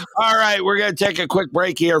 All right, we're going to take a quick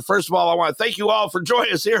break here. First of all, I want to thank you all for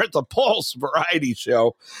joining us here at the Pulse Variety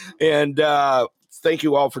Show. And thank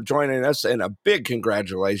you all for joining us. And a big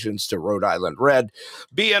congratulations to Rhode Island Red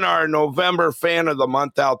being our November fan of the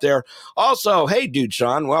month out there. Also, hey, Dude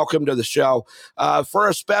Sean, welcome to the show. For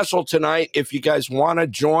a special tonight, if you guys want to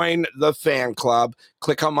join the fan club,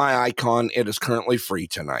 click on my icon. It is currently free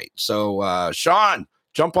tonight. So, Sean,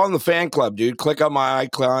 jump on the fan club, dude. Click on my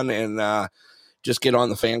icon and just get on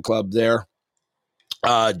the fan club there.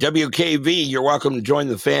 WKV, you're welcome to join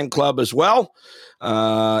the fan club as well.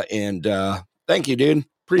 And thank you, dude.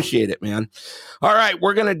 Appreciate it, man. All right,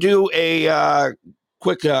 we're going to do a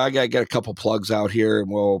quick, I got to get a couple plugs out here, and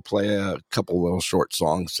we'll play a couple little short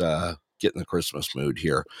songs, get in the Christmas mood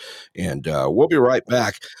here. And we'll be right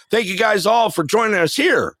back. Thank you guys all for joining us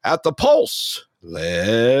here at the Pulse.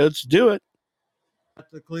 Let's do it.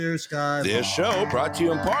 The Clear Sky. This show brought to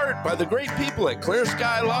you in part by the great people at Clear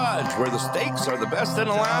Sky Lodge, where the steaks are the best in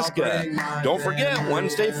Alaska. Don't forget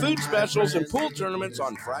Wednesday food specials and pool tournaments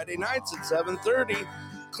on Friday nights at 7:30.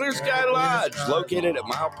 Clear Sky Lodge, located at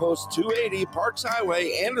milepost 280 Parks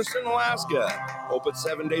Highway, Anderson, Alaska. Open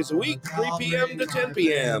 7 days a week, 3 p.m. to 10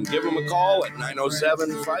 p.m. Give them a call at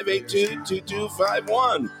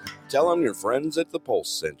 907-582-2251. Tell them your friends at the Pulse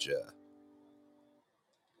sent you.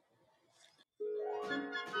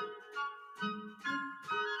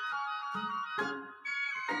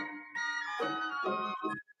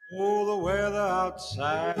 Oh, the weather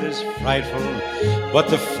outside is frightful, but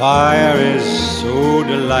the fire is so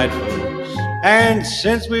delightful. And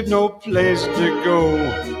since we've no place to go,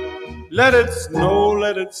 let it snow,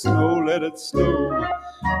 let it snow, let it snow.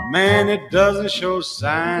 Man, it doesn't show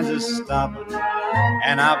signs of stopping,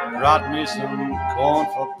 and I brought me some corn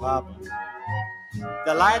for popping.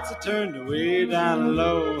 The lights are turned way down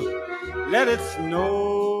low. Let it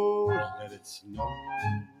snow, let it snow.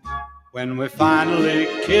 When we finally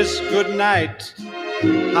kiss goodnight,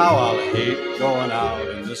 how I'll hate going out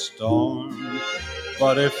in the storm.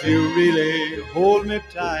 But if you really hold me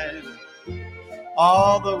tight,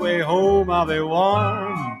 all the way home I'll be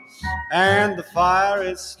warm. And the fire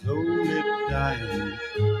is slowly dying,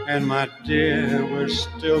 and my dear, we're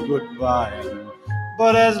still goodbye.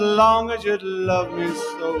 But as long as you love me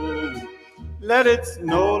so, let it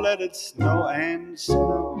snow and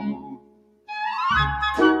snow.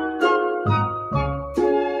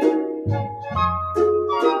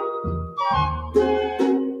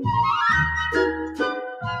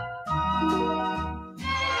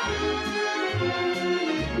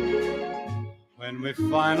 When we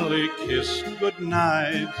finally kiss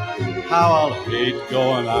goodnight, how I'll hate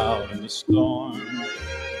going out in the storm.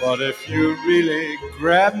 But if you really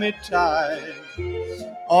grab me tight,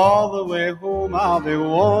 all the way home I'll be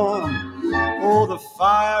warm. Oh, the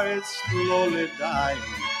fire is slowly dying,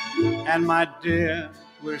 and my dear,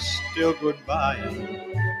 we're still goodbye.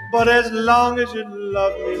 But as long as you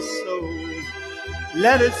love me so,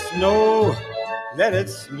 let it snow Let it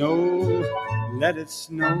snow, let it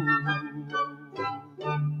snow.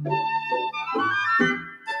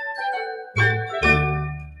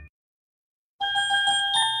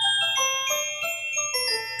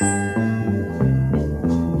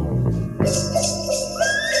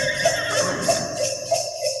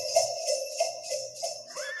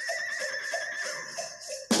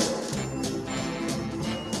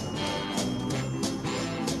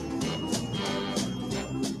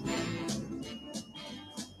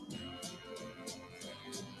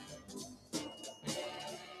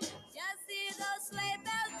 Just hear those sleigh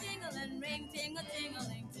bells jingle and ring,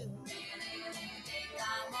 ting-a-ting-a-ling too.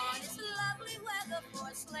 Come on, it's lovely weather for a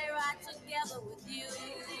sleigh ride together with you.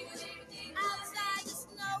 Outside the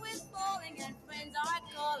snow is falling and friends are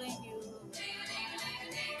calling you.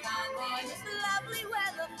 Come on, it's lovely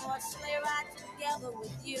weather for a sleigh ride together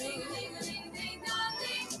with you.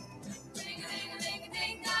 Ring-a-ling-a-ling-ding-dong-ding.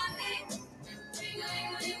 Ring-a-ling-a-ling-ding-dong-ding.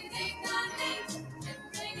 Ring-a-ling-a-ling-ding-dong-ding.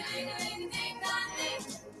 Ring-a-ling-a-ling-ding-dong-ding.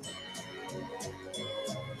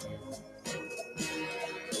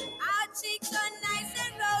 Our cheeks are nice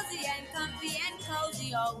and rosy and comfy and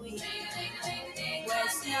cozy all week. We're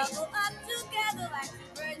snuggled up together like two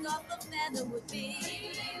birds off a feather would be.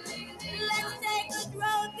 Let's take the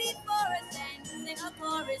road before us and sing a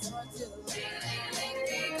chorus or two.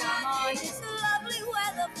 Come on, it's lovely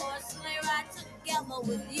weather for a sleigh ride together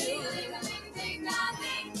with you.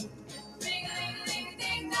 Ring-a-ling-a-ling-ding-dong-ding.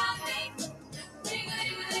 Ring-a-ling-a-ling-ding-dong-ding.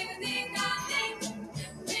 Ring-a-ling-a-ling-ding-dong-ding.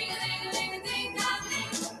 Ring-a-ling-a-ling-ding-dong-ding. Ring-a-ling-a-ling-ding-dong-ding.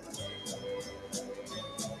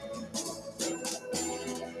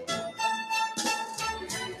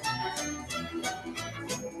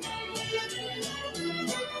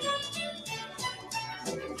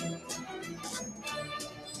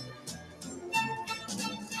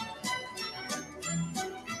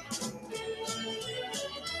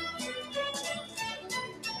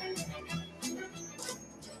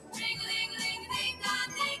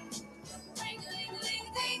 Ring-a-ling-a-ling-ding-dong-ding.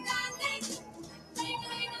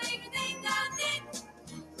 Ring-a-ling-a-ling-ding-dong-ding.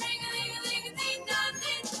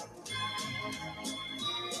 Ring-a-ling-a-ling-ding-dong-ding.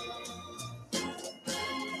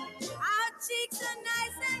 Our cheeks are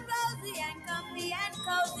nice and rosy and comfy and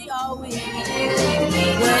cozy all week.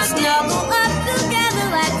 We're snuggled up together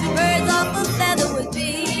like two birds off a feather would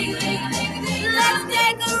be. Let's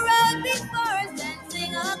take a road before us and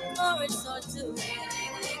sing a chorus or two.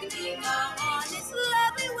 Come on, it's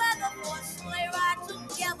lovely weather for a sleigh ride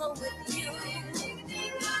together with you.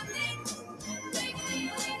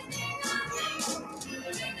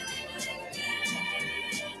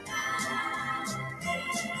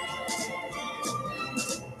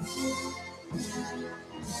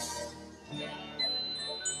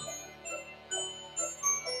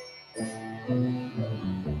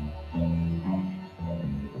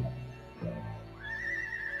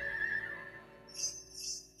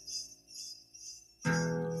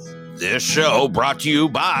 This show brought to you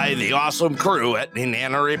by the awesome crew at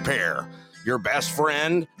Nenana Repair, your best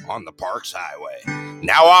friend on the Parks Highway.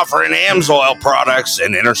 Now offering AMSOIL products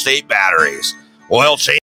and interstate batteries. Oil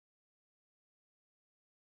change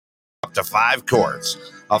up to 5 quarts.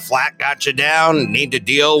 A flat got you down, need to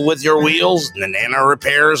deal with your wheels? Nenana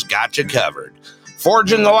Repair's got you covered.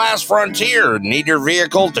 Forging the last frontier, need your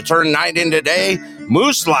vehicle to turn night into day?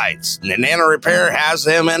 Moose lights, Nenana Repair has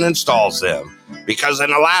them and installs them. Because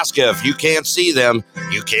in Alaska, if you can't see them,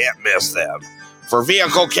 you can't miss them. For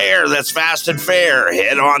vehicle care that's fast and fair,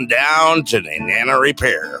 head on down to Nenana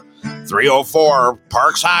Repair, 304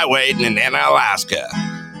 Parks Highway, Nenana, Alaska.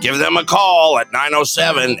 Give them a call at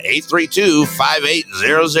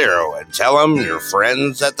 907-832-5800 and tell them your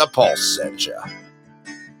friends at the Pulse sent you.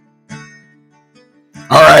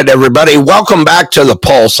 All right, everybody, welcome back to the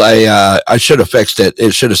Pulse. I should have fixed it.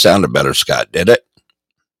 It should have sounded better, Scott. Did it?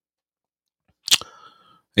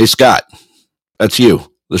 Hey, Scott, that's you,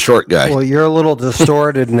 the short guy. Well, you're a little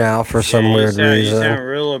distorted now for some weird You reason. sound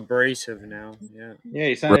real abrasive now. Yeah. Yeah,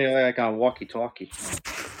 you sound like on walkie-talkie.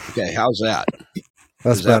 Okay, how's that?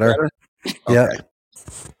 That's Is that better. Okay. Yeah.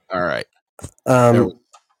 All right.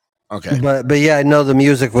 Okay. But yeah, I know the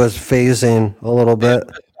music was phasing a little bit.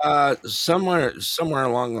 Somewhere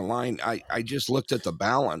along the line, I just looked at the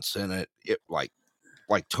balance and it like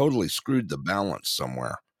totally screwed the balance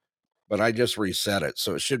somewhere. But I just reset it,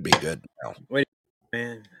 so it should be good now. Wait,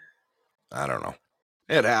 man. I don't know.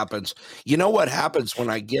 It happens. You know what happens when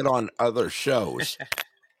I get on other shows?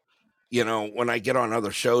 When I get on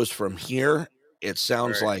other shows from here, it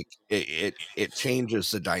sounds like it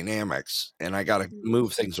changes the dynamics, and I got to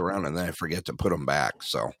move things around, and then I forget to put them back.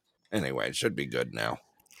 So anyway, it should be good now.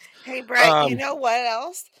 Hey, Brett, you know what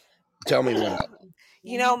else? Tell me what.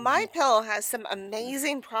 You know, My Pillow has some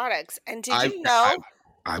amazing products. And did I you know?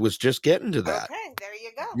 I was just getting to that. Okay, there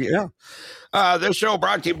you go. Yeah. This show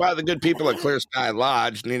brought to you by the good people at Clear Sky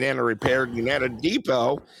Lodge, Nenana Repair, Nenana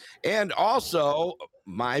Depot, and also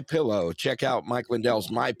My Pillow. Check out Mike Lindell's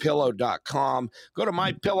mypillow.com. Go to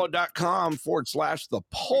mypillow.com/the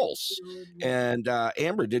pulse. And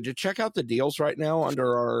Amber, did you check out the deals right now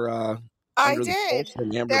under our I under the did. Pulse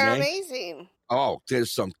and Amber They're May? amazing. Oh,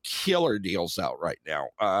 there's some killer deals out right now.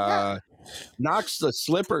 Knocks the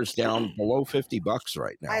slippers down below $50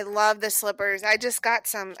 right now. I love the slippers. I just got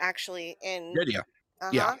some actually in. Did you? Uh-huh.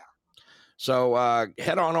 Yeah. So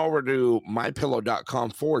head on over to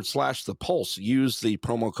mypillow.com/the pulse. Use the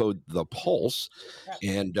promo code the pulse,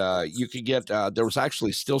 and you can get. There was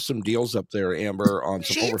actually still some deals up there, Amber, on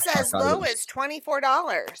some Sheets overstock as low items. as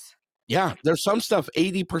 $24. Yeah, there's some stuff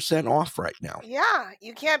 80% off right now. Yeah,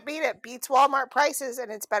 you can't beat it. Beats Walmart prices,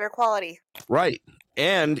 and it's better quality. Right,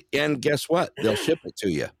 and guess what? They'll ship it to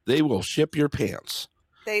you. They will ship your pants.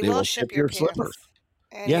 They will ship your pants. slippers.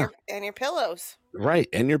 And your pillows. Right,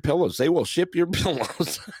 and your pillows. They will ship your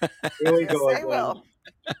pillows. Here we Yes, go they again. will.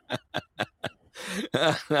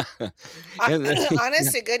 And then-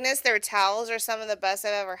 Honest to goodness, their towels are some of the best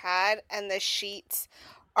I've ever had, and the sheets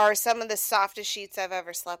are some of the softest sheets I've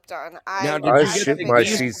ever slept on. Now, did I you get shipped the my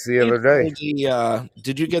Giza sheets the other day. sheets or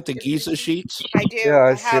did you get the Giza sheets? I do. Yeah, I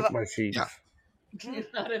I have. shipped my sheets. Yeah.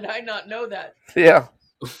 How did I not know that? Yeah.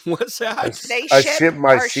 What's that? They I ship shipped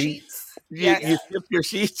my our sheets. You ship your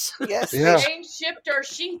sheets? Yes. Yeah. Jane shipped our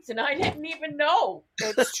sheets, and I didn't even know.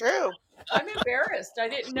 It's true. I'm embarrassed. I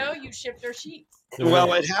didn't know you shipped our sheets.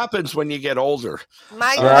 Well, it happens when you get older.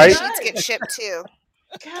 My Right? sheets get shipped too.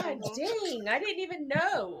 God dang, I didn't even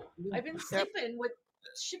know. I've been sleeping with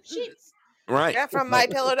shipped sheets. Right. Yeah, from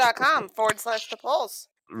mypillow.com/the pulse.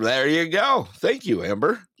 There you go. Thank you,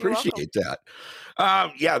 Amber. You're Appreciate that.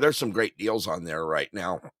 Yeah, there's some great deals on there right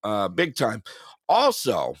now. Big time.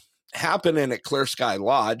 Also, happening at Clear Sky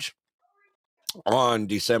Lodge on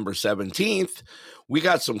December 17th, we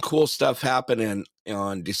got some cool stuff happening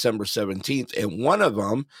on December 17th. And one of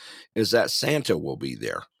them is that Santa will be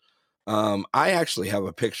there. I actually have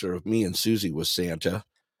a picture of me and Susie with Santa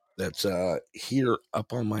that's here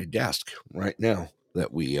up on my desk right now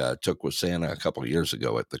that we took with Santa a couple of years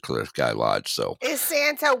ago at the Clear Sky Lodge. So Is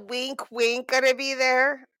Santa wink gonna be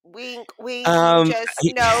there? Wink wink. Um, You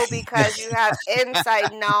just know because you have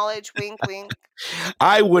inside knowledge. Wink wink.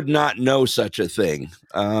 I would not know such a thing.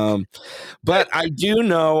 But I do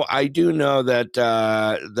know that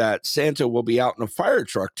that Santa will be out in a fire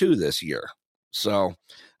truck too this year. So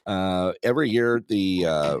every year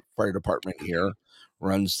the fire department here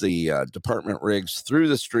runs the department rigs through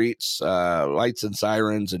the streets, lights and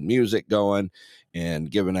sirens and music going, and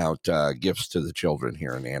giving out gifts to the children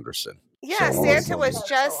here in Anderson. Yeah, So, Santa was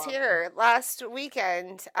just here last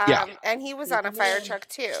weekend, Yeah. and he was on a fire truck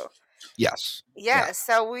too. Yes. Yeah,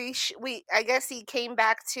 so we I guess he came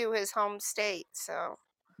back to his home state. So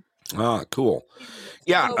Ah, cool.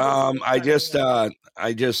 Yeah. I just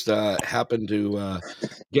happened to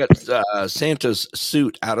get Santa's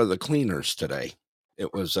suit out of the cleaners today.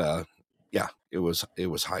 It was it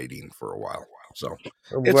was hiding for a while. So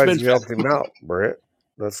I'm it's glad been you helped him out, Brett.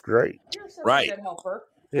 That's great. You're such Right. a good helper.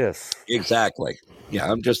 Yes. Exactly. Yeah,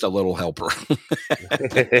 I'm just a little helper.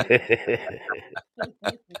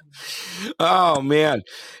 Oh man.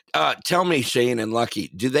 Tell me, Shane and Lucky,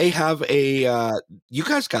 do they have a you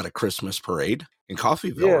guys got a Christmas parade in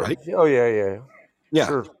Coffeyville, Yeah. right? Oh yeah. Yeah.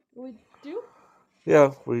 Sure. We do?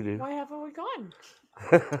 Yeah, we do. Why haven't we gone?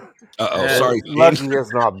 Uh-oh, sorry. Lucky has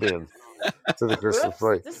not been to the Christmas Whoops,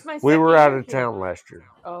 parade. this is my We were second out year of here. town last year.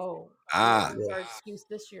 Oh. Ah. What's our excuse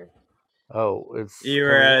this year? Oh, it's You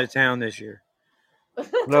were out of town this year.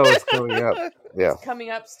 no, it's coming up. Yeah. It's coming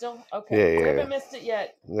up still? Okay. Yeah. I haven't missed it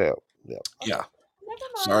yet. Yeah. Yeah.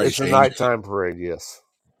 Sorry, It's a Shane. nighttime parade. Yes.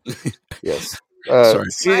 Yes. Sorry.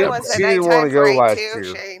 She mine didn't, was a she didn't want nighttime to go parade last too, year.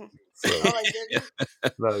 Shane. So, Oh, I didn't?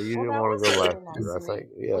 no, you didn't that want to was go very last nice year. I of me. think.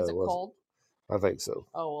 Yeah, Was it it was. cold? I think so.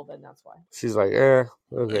 Oh, well, then that's why. She's like, okay.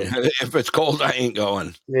 If it's cold, I ain't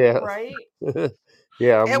going. Yeah. Right?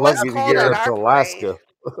 Yeah, I'm It was lucky to cold get her at to our Alaska.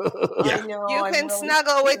 Yeah. I know. You I'm can really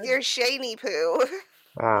snuggle with scared. your Shaney poo.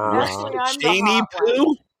 Actually, I'm the Shaney hot one.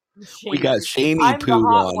 poo? We got Shaney. Shaney I'm poo the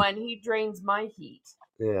hot on. one. He drains my heat.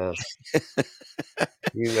 Yeah.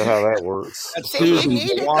 You know how that works. That's See, you Susan, need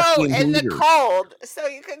the to go walking in the heater. cold so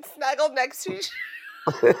you can snuggle next to each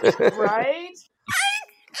Right?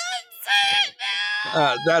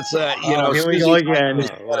 That's Here we Susie go again. just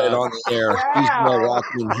said it on the air. She's my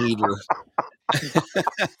walking heater.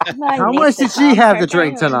 How much did she have to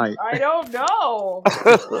drink tonight? I don't know.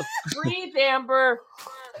 Breathe, Amber.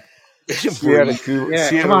 She had a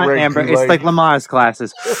Come on, Amber. It's like Lamar's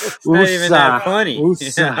classes. It's not even that funny.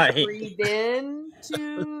 Woosah. Breathe in,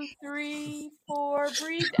 2, 3, 4.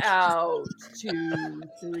 Breathe out, 2,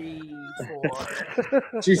 3,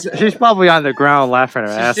 4. She's probably on the ground laughing her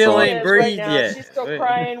ass still off. ain't breathed now. yet. She's still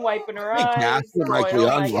crying, wiping her eyes. Catherine, like going, we oh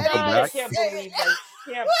my on, welcome God, I back. can't believe I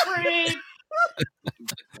can't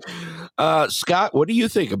breathe. Scott, what do you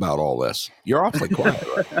think about all this? You're awfully quiet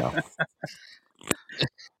right now.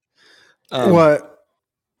 What?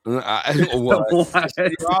 You're awfully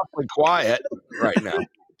quiet right now.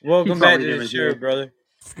 Welcome back to the show, brother.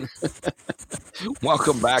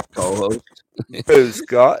 Welcome back, co-host. Who's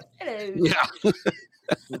Scott? Hello. Yeah.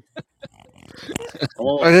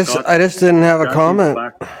 I just didn't have a comment.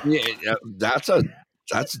 Yeah, that's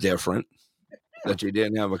different. That you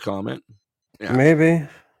didn't have a comment. Yeah. Maybe.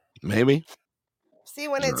 See,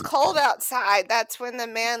 when it's cold outside, that's when the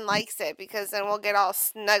man likes it because then we'll get all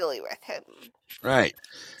snuggly with him. Right.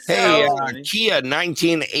 Hey, So- Kia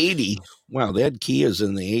 1980. Wow, they had Kias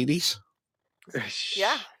in the 80s.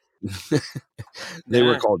 Yeah. They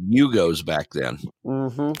were called Yugos back then.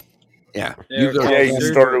 Mm-hmm. Yeah. They were Yugos. called Yeah, you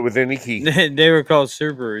Subaru. started with any key. They were called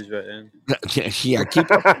Subarus back then. Yeah, keep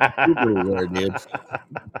up with the Subaru there, dude.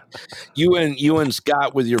 You and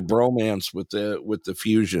Scott with your bromance with the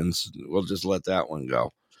fusions. We'll just let that one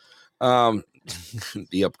go. The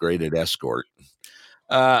upgraded Escort.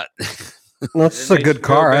 That's a good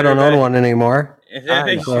car. I don't own one anymore. If that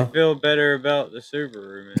makes you feel better about the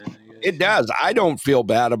Subaru, man. It does. I don't feel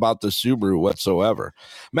bad about the Subaru whatsoever.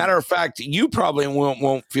 Matter of fact, you probably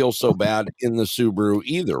won't feel so bad in the Subaru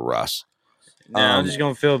either, Russ. No, I'm just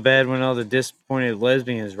gonna feel bad when all the disappointed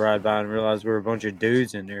lesbians ride by and realize we're a bunch of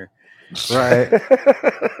dudes in there. Right.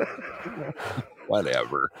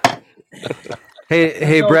 Whatever.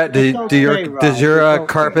 Hey, Brett. Does your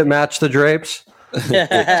carpet match the drapes?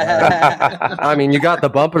 I mean, you got the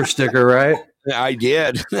bumper sticker, right? I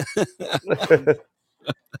did.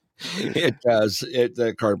 It does.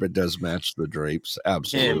 The carpet does match the drapes.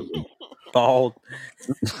 Absolutely. Bald.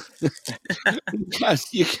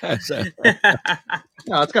 You guys. No,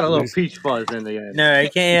 it's got a little peach fuzz in the end. No, he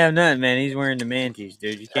can't have nothing, man. He's wearing the mantis,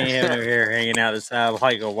 dude. You can't have no hair hanging out the side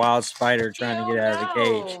like a wild spider trying to get out of the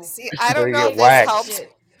cage. See, I don't know if this helps.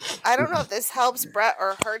 I don't know if this helps Brett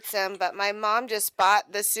or hurts him, but my mom just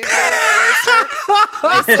bought the Subaru Forester.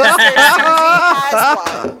 My sister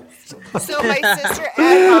has one. So my sister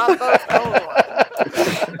and mom both own one.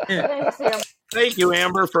 Thank you,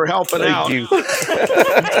 Amber, for helping out. you. That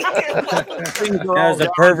was the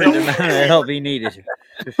perfect amount of help he needed.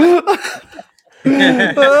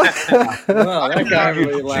 That guy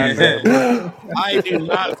really laughed. I do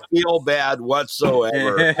not feel bad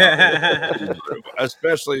whatsoever,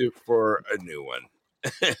 especially for a new one.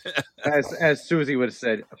 As Susie would have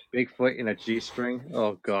said, a Bigfoot in a G-string.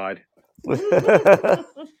 Oh God.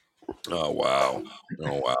 Oh wow!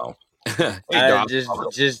 I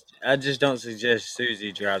just don't suggest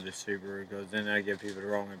Susie drive the Subaru because then I give people the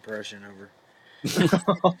wrong impression of her.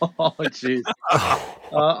 Oh jeez.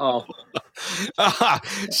 Uh-oh.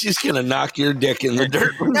 She's gonna knock your dick in the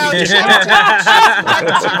dirt. No, she's much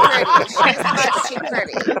too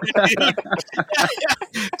pretty.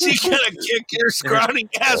 She's gonna kick your scrawny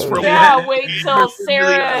ass from Yeah, wait till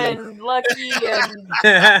Sarah and Lucky and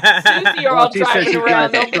Susie are all driving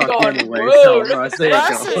around. They'll be going, anyway, whoa, so, look at Russ, there you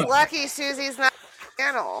Russ go. is lucky Susie's not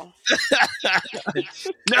channel.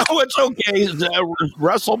 No, it's okay.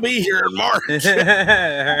 Russ will be here in March.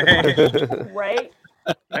 right?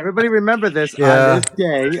 Everybody remember this Yeah. on this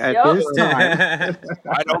day at this time.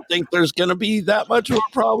 I don't think there's going to be that much of a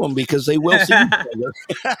problem because they will see each other.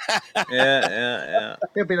 Yeah.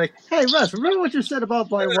 He'll be like, "Hey, Russ, remember what you said about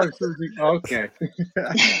my wife, Susie?" Okay.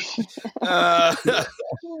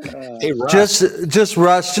 Hey, Russ. Just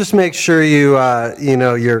Russ. Just make sure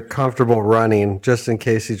you're comfortable running, just in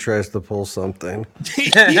case he tries to pull something.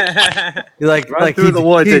 Run through the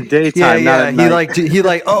woods at daytime, not at night. He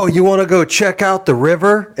oh, you want to go check out the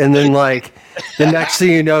river, and then the next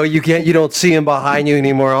thing you know, you don't see him behind you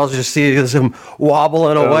anymore. All you just see is him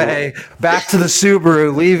wobbling away back to the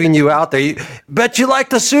Subaru, leaving you out there. Bet you like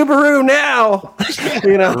the Subaru now.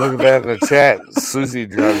 Look at that in the chat. Susie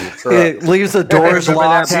drives a truck. It leaves the doors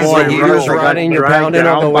locked while he's running. You're pounding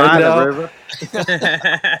on the window.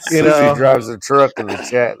 Susie drives a truck in the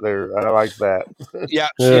chat there. I like that. Yeah,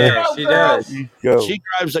 she does. She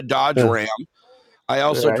drives a Dodge Ram. I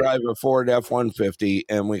also drive a Ford F-150,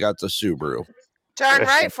 and we got the Subaru. Darn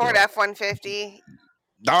right, Ford F-150.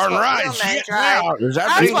 Darn what right. real men Shit, drive. yeah. Is that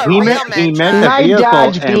That's beat? what He real meant men the drive. My vehicle,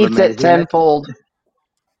 Dodge Amber beats May. it tenfold.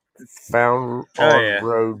 Found Oh on yeah.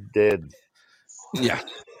 road dead. Yeah,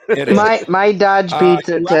 it is. My Dodge beats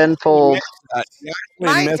it You actually tenfold. missed that. You actually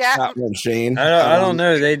My missed dad. that one, Shane. I don't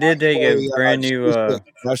know. They did take a It's brand new. a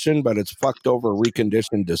concussion, but it's fucked over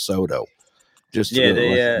reconditioned DeSoto. Just Yeah,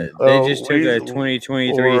 they just took a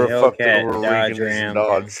 2023 or a fucked over Hellcat Dodge reconditioned Ram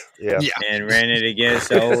Dodge. Yeah. and ran it against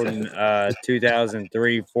the old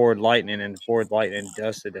 2003 Ford Lightning, and Ford Lightning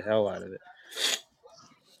dusted the hell out of it.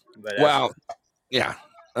 But Wow. Yeah.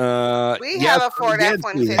 We yes, have a Ford I did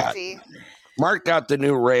see that. F-150. Mark got the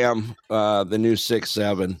new Ram, the new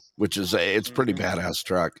 6.7, which is it's a pretty badass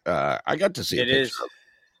truck. I got to see a it picture. is. Of it.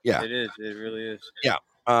 Yeah. It is. It really is. Yeah.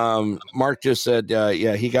 Mark just said,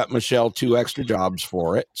 yeah, he got Michelle 2 extra jobs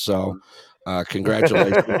for it. So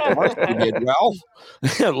congratulations, Mark. You did well.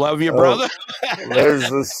 Love you, brother. There's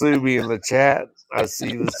the Subi in the chat. I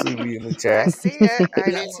see the Subi in the chat. I see it. I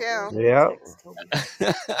do too. Yeah.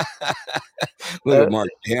 Look at Mark.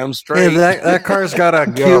 Damn straight. Hey, that car's got a You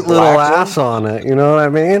got cute a little black ass on it. You know what I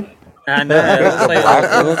mean? I know.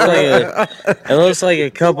 It looks like a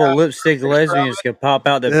couple lipstick lesbians could pop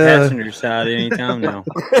out the passenger side anytime now.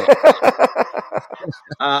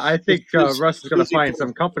 I think Russ is going to find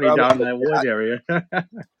some company down in that wood area.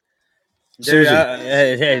 Dude,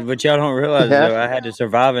 hey, but y'all don't realize though, I had to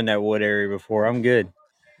survive in that wood area before. I'm good.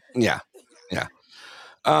 Yeah. Yeah.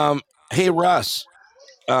 Hey, Russ,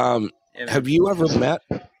 have you ever met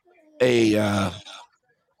an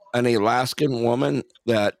Alaskan woman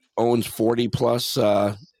that owns 40 plus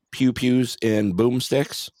pew pews and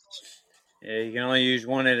boomsticks? Yeah, you can only use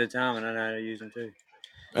one at a time, and I know how to use them too.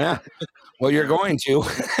 Yeah. Well, you're going to.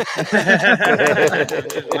 Just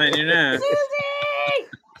letting you know.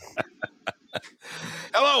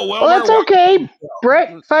 Hello, Wilmer. Well, that's okay.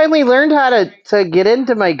 Brett finally learned how to get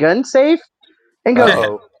into my gun safe and goes,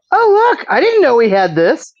 oh, look, I didn't know we had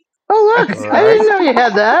this. Oh, look, I didn't know you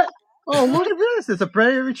had that. Oh, look at this. It's a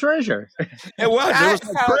buried treasure. It was. That It was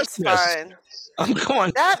like sounds Christmas. fun. I'm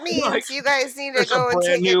going. That means you guys need to There's go a and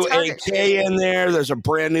brand take new a target AK shooting. in there. There's a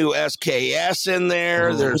brand new SKS in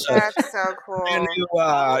there. There's a That's so cool. brand new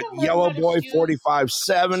Yellow Boy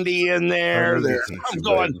 4570 in there. I'm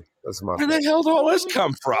going. Where the hell did all this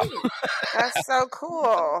come from? That's so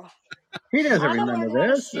cool. He doesn't remember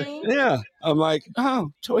this. Yeah. I'm like,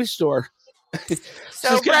 oh, toy store.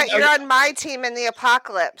 So, Brett, you're on my team in the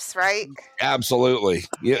apocalypse, right? Absolutely.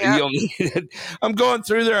 Yep. You'll need it. I'm going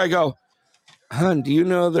through there. I go, hon, do you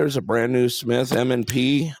know there's a brand new Smith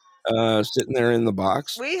M&P sitting there in the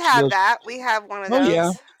box? We She have goes, that. We have one of oh, those.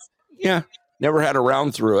 yeah. Yeah. Never had a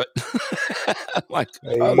round through it. I'm like,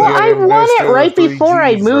 Well, I won it right before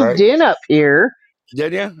I moved in up here.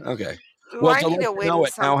 Did you? Okay. Ooh, Well, I to need let to you win know,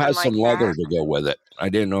 it now something has like some leather that. to go with it. I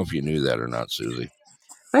didn't know if you knew that or not, Susie.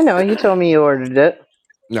 I know. You told me you ordered it.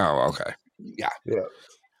 No, okay. Yeah. Yeah.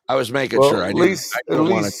 I was making Well, sure. at least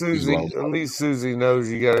Susie knows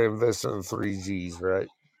you got to invest in 3Gs, right?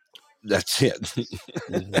 That's it.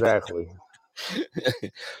 Exactly.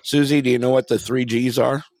 Susie, do you know what the 3Gs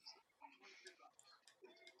are?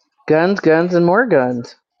 Guns, guns, and more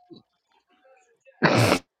guns.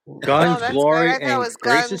 Guns, that's glory, good. I thought and it was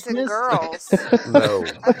guns and graciousness? girls. No.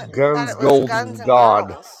 Guns, gold, guns and and God.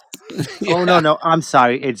 girls. Oh, no. I'm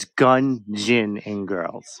sorry. It's gun, gin, and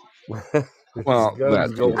girls. Well,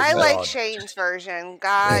 Guns, gold, I and like God. Shane's version.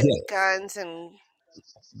 God, guns, and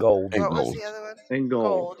Gold. what was the other one? And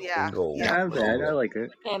gold. Yeah. And gold. Yeah, not bad. I like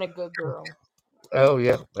it. And a good girl. Oh,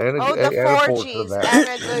 yeah. And Oh, the and a 4 portrait of Gs that. and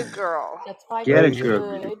a good girl. That's 5 Get a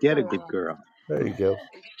good. Get a good girl. There you go.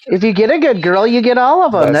 If you get a good girl, you get all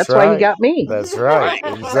of them. That's why he right. got me. That's right.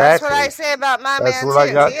 Exactly. Well, that's what I say about my That's man, what I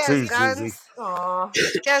too. got He has too, guns. Susie. Aw.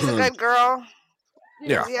 He has a good girl.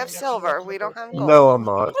 Yeah. We have silver. We don't have gold. No, I'm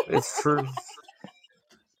not. It's true.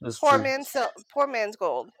 It's Poor true. man's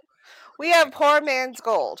gold. We have poor man's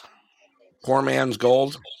gold. Poor man's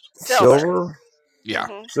gold? Silver? Yeah.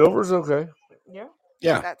 Mhm. Silver's okay. Yeah.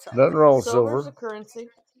 Yeah. That's all. Nothing wrong with Silver's a silver. currency.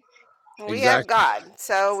 We have God,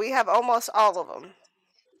 so we have almost all of them.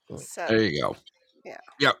 So There you go. yeah.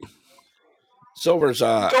 Yep. Silver's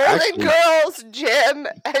Golden actually, Girls, Jim,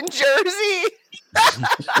 and Jersey.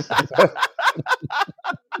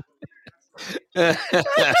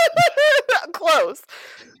 Close.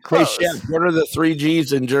 Hey, Chef, what are the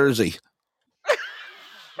 3Gs in Jersey?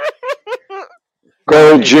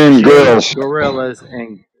 Gold gin girls. Gorillas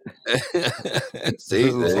and See,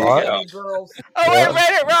 This is there you hot. go. Girls. Oh, I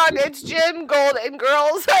read it wrong. It's Jim Golden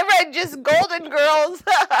Girls. I read just Golden Girls.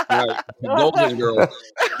 Right, the Golden Girls.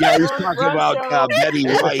 Yeah, he's talking about Betty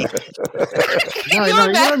White. No, you no,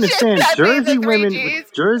 you don't understand. that being the Jersey three women,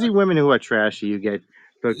 Gs? Jersey women who are trashy, you get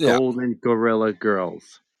the Yeah. Golden Gorilla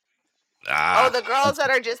Girls. Ah, Oh, the girls that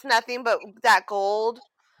are just nothing but that gold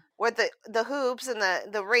with the hoops and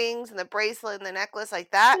the rings and the bracelet and the necklace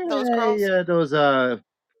like that. Those girls. Yeah, those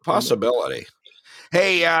possibility.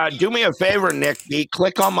 Hey, do me a favor, Nick B.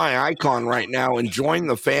 Click on my icon right now and join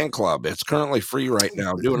the fan club. It's currently free right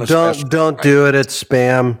now. Doing a special. Don't do it. It's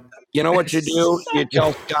spam. You know what you do? You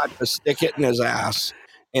tell Scott to stick it in his ass,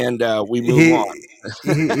 and we move on.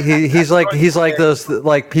 He's like those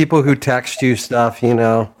like people who text you stuff. You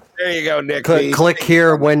know. There you go, Nick B. Click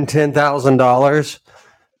here, win $10,000.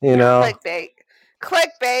 You know. Clickbait.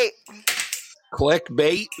 Clickbait.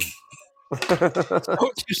 Clickbait.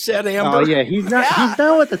 What you said, Amber? Oh yeah, he's not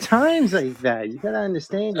with the times like that. You gotta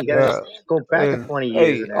understand. You gotta go back to 20 years.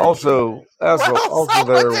 Hey, of that. also, also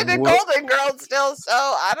Someone's into there, Golden Girls still, so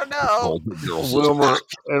I don't know. Wilmer,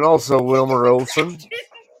 and also Wilmer Olson.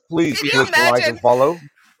 Please Can you click like imagine? and follow.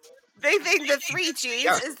 They think the three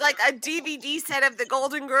Gs is like a DVD set of the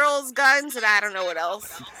Golden Girls guns, and I don't know what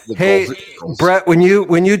else. Hey, Brett, when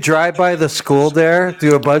you drive by the school there,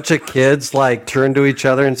 do a bunch of kids like turn to each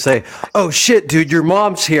other and say, "Oh shit, dude, your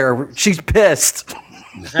mom's here. She's pissed."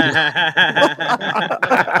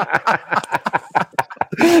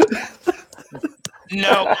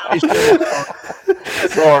 No.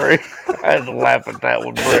 Sorry. I had to laugh at that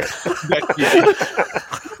one, Brett.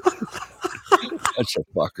 Bunch of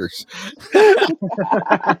fuckers.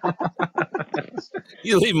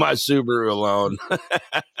 You leave my Subaru alone.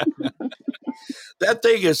 That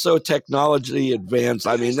thing is so technology advanced.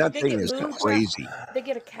 I mean, that thing is crazy. They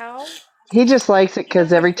get a cow. He just likes it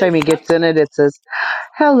because every time he gets in it, it says,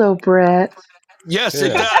 "Hello, Brett." Yes, it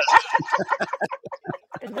does.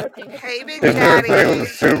 Hey, Big If Daddy. everything was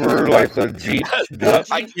Subaru like the Jeep.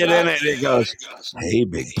 I get in it and it goes, "Hey,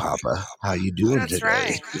 Big Papa, how you doing That's today?"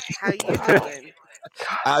 right. How you doing?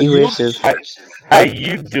 How He you wishes. How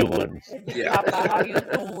you doing? Yeah. Papa, how you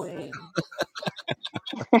doing?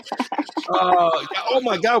 Oh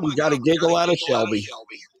my God, we got a giggle out of Shelby.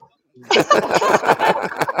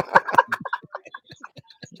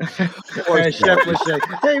 And Chef would say,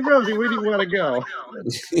 "Hey, Rosie, where do you want to go?"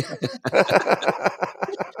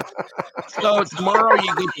 So tomorrow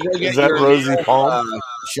you get to go get Is that your Rosie nails, Palm?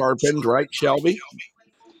 sharpened, right, Shelby?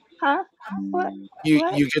 Huh? What? You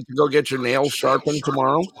What? get to go get your nails sharpened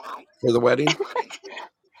tomorrow for the wedding.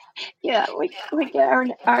 Yeah, we get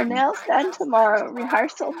our nails done tomorrow,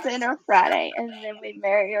 rehearsal dinner Friday, and then we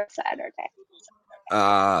marry on Saturday.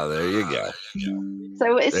 Ah, there you go.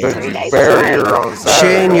 So it's There 3 you days. Barrier on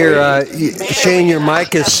Shane, your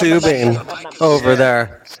mic is soothing over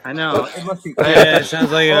there. I know. It must be. Yeah, it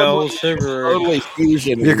sounds like an old Subaru. Totally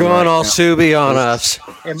fusion. You're going all Subi on us.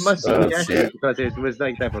 It must be Oh, Jesse shit. because it was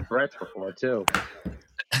like that with Brett's before too.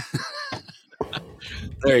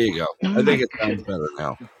 There you go. I think it sounds better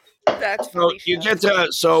now. That's So funny. you get to.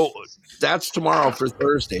 So that's tomorrow for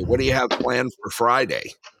Thursday. What do you have planned for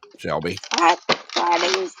Friday, Shelby? Friday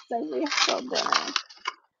is the rehearsal dinner.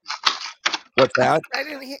 What's that? I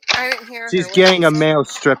didn't hear She's her. What getting did a she say? male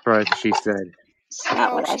stripper, she said. That's not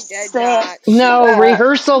No, what I she did said. not. She No, Uh,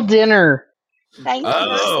 rehearsal dinner. Thank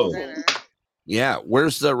Oh, you. dinner. yeah.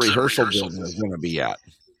 Where's the rehearsal dinner going to be at?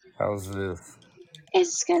 How's this?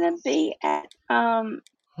 It's gonna be at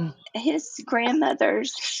his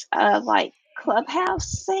grandmother's like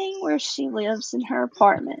clubhouse thing where she lives in her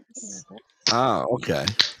apartments. Oh, okay.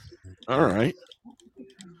 All right.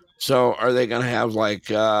 So are they going to have like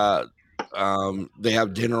they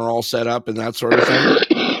have dinner all set up and that sort of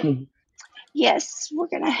thing? Yes, we're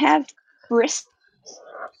gonna have brisket.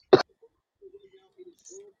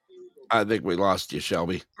 I think we lost you,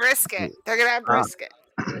 Shelby. Brisket. They're gonna have brisket.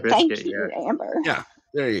 Thank you, Amber. Yeah.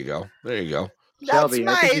 There you go. There you go. That's Shelby,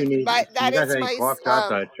 I think my, you need. my that you guys is ain't my coughed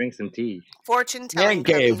up, drink some tea. fortune Man telling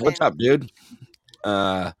Cave, coming what's in. up, dude?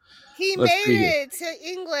 He Let's made see here. it to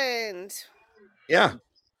England. Yeah.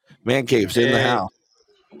 Man Cave's in the Hey. house.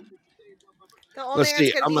 The old Let's man's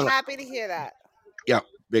see. gonna I'm be gonna happy to hear that. yeah,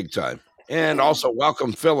 big time. And also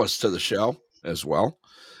welcome Phyllis to the show as well.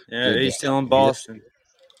 Yeah, Good he's to still in have you. Boston.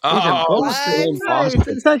 Oh, He's still in Hey, Boston.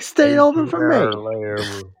 it's like staying over for me.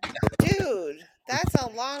 Dude, that's a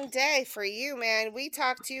long day for you, man. We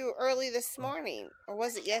talked to you early this morning. Or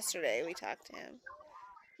was it yesterday we talked to him?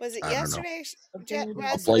 Was it I don't know. yesterday,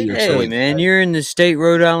 I'll play Wesley? your Hey, silly. man, you're in the state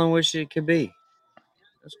Rhode Island, which it could be.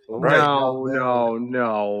 That's cool. Right.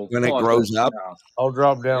 No. When it Plus, grows up. no. I'll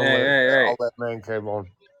drop down Right, later. right, right. I'll let man cave on.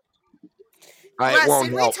 It Les, won't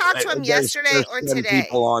did we help. talk to him yesterday There's or 10 today?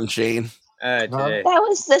 people on, Shane. Today. That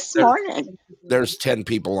was this There- morning. There's 10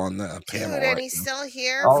 people on the Dude, panel and right he's now. still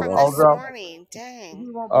here I'll- from I'll this drop- morning.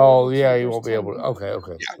 Dang. Oh yeah, you won't be able to. Okay.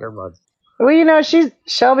 Never mind. Well, you know,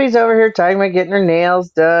 Shelby's over here talking about getting her nails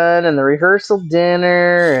done and the rehearsal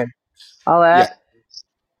dinner and all that.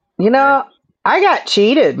 You know, I got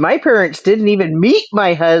cheated. My parents didn't even meet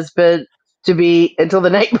my husband to be until the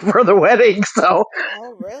night before the wedding. So,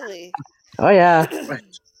 Oh, really? oh yeah,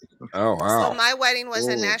 Oh, So wow. my wedding was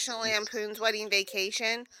a Ooh. National Lampoon's Wedding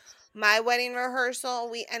Vacation. My wedding rehearsal,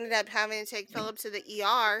 we ended up having to take Philip to the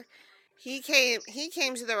ER. He came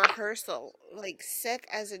to the rehearsal like sick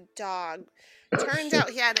as a dog. Turns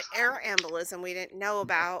out he had an air embolism we didn't know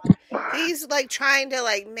about. He's like trying to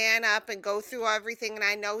like man up and go through everything, and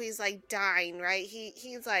I know he's like dying, right?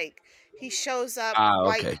 He's like he shows up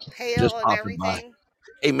white, Okay. pale, Just and popping by. everything.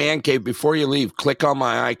 Hey, Man Cave, before you leave, click on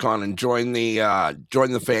my icon and join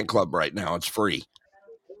the fan club right now. It's free.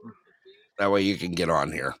 That way you can get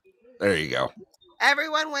on here. There you go.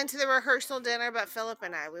 Everyone went to the rehearsal dinner, but Philip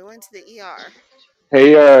and I. We went to the ER.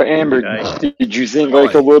 Hey, Amber, did you think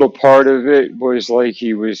like a little part of it was like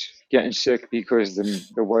he was getting sick because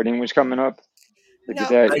the wedding was coming up? Like, No, did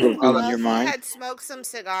that go through well, your he mind? had smoked some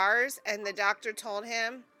cigars, and the doctor told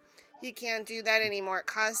him he can't do that anymore. It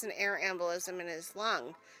caused an air embolism in his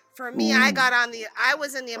lung. For me, I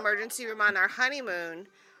was in the emergency room on our honeymoon.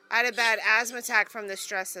 I had a bad asthma attack from the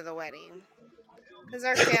stress of the wedding because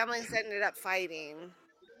our families ended up fighting.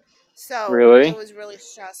 So Really? it was really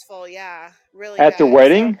stressful. Yeah, really At the bad.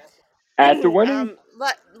 wedding? At the wedding?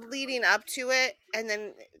 Leading up to it, and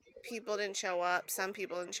then people didn't show up. Some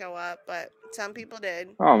people didn't show up, but some people did.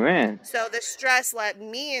 Oh man. So the stress led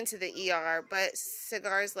me into the ER, but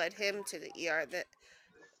cigars led him to the ER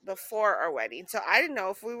before our wedding. So I didn't know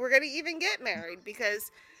if we were going to even get married because,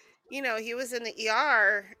 you know, he was in the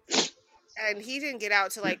ER and he didn't get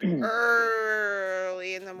out till like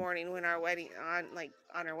early in the morning when our wedding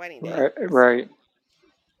on our wedding day. Right.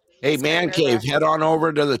 Hey, Man Cave, head on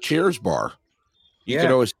over to the Cheers bar. You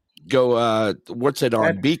could always go, what's it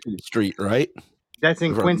on? Beacon Street, right? That's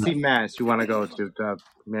in Quincy, Mass. You want to go to the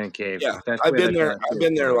Man Cave? Yeah, That's I've where been the there. I've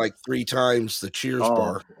been there Cheers like 3 times. The Cheers bar.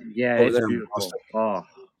 bar. Yeah, over it's there in beautiful. Boston. Oh,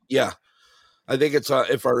 Yeah, I think it's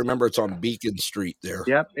if I remember, it's on Beacon Street there.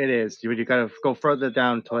 yep, it is. You got to go further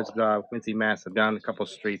down towards Quincy, Mass. Down a couple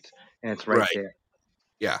streets, and it's right there.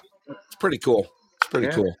 Yeah, it's pretty cool. It's pretty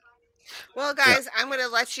cool. Well, guys, I'm going to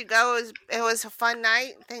let you go. It was a fun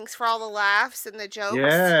night. Thanks for all the laughs and the jokes.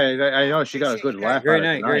 Yeah, I know she got a good laugh. Great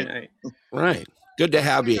out of night, tonight. great night. Right. Good to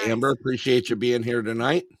have you, Amber. Appreciate you being here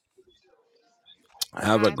tonight.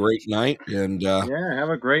 Have a great night, and Yeah, have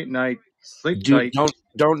a great night. Sleep tight.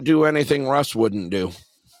 Don't do anything Russ wouldn't do.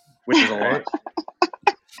 Which is a lot.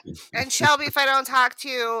 And Shelby, if I don't talk to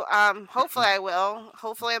you, hopefully I will.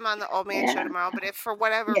 Hopefully I'm on the Old Man Show tomorrow. But if for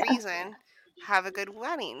whatever reason, have a good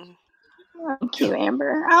wedding. Thank you,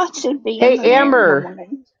 Amber. I should be. Hey, in there in the Amber.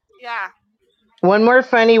 morning. Yeah. One more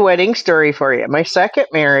funny wedding story for you. My second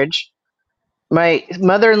marriage, my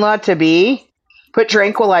mother-in-law to be put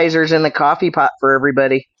tranquilizers in the coffee pot for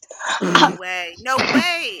everybody. No way. No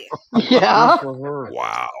way. Yeah.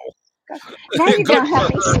 Wow. Now you're gonna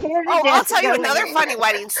have me scared to Oh, I'll death tell to you go in another there. funny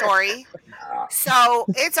wedding story. So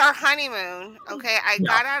it's our honeymoon. Okay, I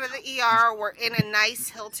got out of the ER. We're in a nice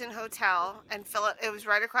Hilton hotel, and Philip. It was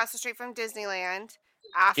right across the street from Disneyland.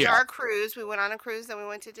 After our cruise, we went on a cruise, then we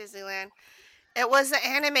went to Disneyland. It was the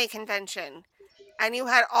anime convention, and you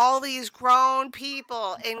had all these grown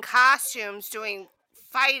people in costumes doing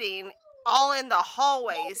fighting. All in the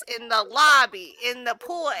hallways, in the lobby, in the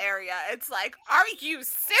pool area. It's like, are you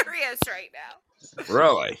serious right now?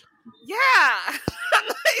 Really? Yeah.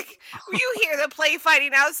 Like, you hear the play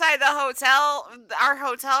fighting outside the hotel, our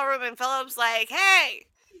hotel room, and Philip's like, hey,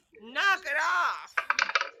 knock it off.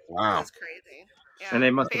 Wow. That's crazy. Yeah. And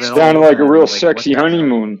they must have been Sounded all like a real like, sexy what the-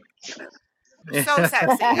 honeymoon. So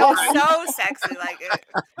sexy. It was so sexy. Like,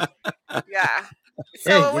 yeah.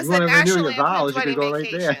 So Hey, it was if you the want to renew National your vows, Lampoon's you Wedding could go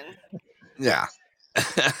right there. Vacation. Yeah.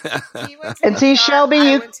 He went to And the see, ER, Shelby,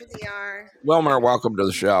 I you went to the ER. Wilmer, welcome to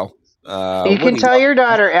the show. you what can do tell your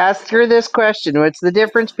daughter, ask her this question. What's the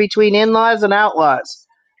difference between in-laws and outlaws?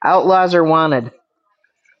 Outlaws are wanted.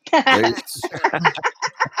 That's true.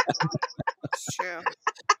 It's true.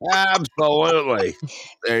 Absolutely.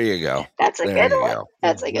 There you go. That's a There good you one. go.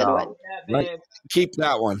 That's a good one. Right. Keep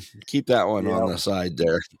that one. Keep that one on the side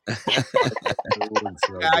there.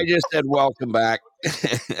 I just said welcome back.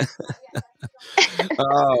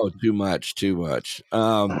 Oh, too much.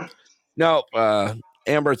 No,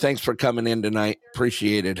 Amber, thanks for coming in tonight.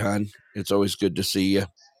 Appreciate it, hon. It's always good to see you.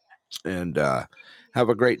 And have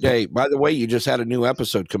a great day. By the way, you just had a new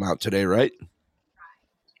episode come out today, right?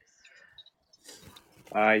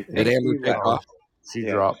 I Did Amber take off? She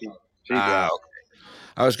dropped. She dropped. Okay.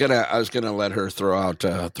 I was gonna let her throw out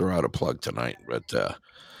a plug tonight, but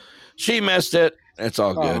she missed it. It's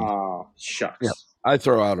all good. Oh, shucks. Yeah, I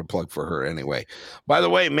throw out a plug for her anyway. By the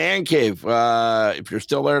way, Man Cave, if you're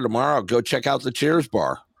still there tomorrow, go check out the Cheers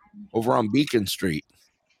Bar over on Beacon Street.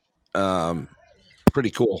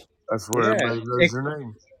 Pretty cool. That's where everybody knows your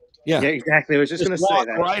name. Yeah, exactly. I was just going to say walk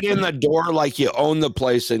that. right in the door like you own the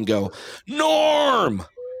place and go, Norm.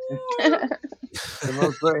 And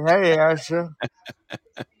they'll say, "Hey, Asha."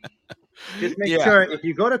 Just make sure if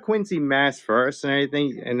you go to Quincy, Mass first and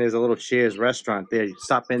everything, and there's a little Cheers restaurant there, you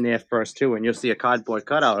stop in there first too, and you'll see a cardboard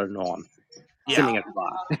cutout of Norm sitting at the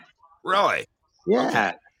bar. Really? Yeah.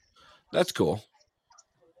 Okay. That's cool.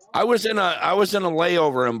 I was in a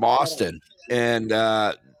layover in Boston, and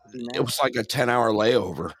it was like a 10-hour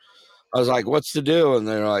layover. I was like, "What's to do?" And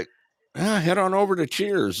they're like, "Head on over to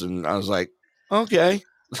Cheers." And I was like, "Okay."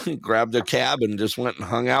 Grabbed a cab and just went and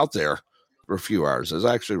hung out there for a few hours. It was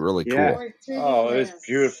actually really cool. Oh, it was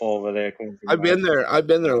beautiful over there. Quincy, I've been there. I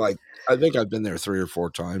think I've been there 3 or 4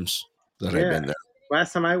 times that I've been there.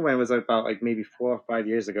 Last time I went was about maybe 4 or 5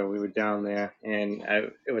 years ago. We were down there, and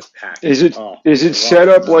it was packed. Is it set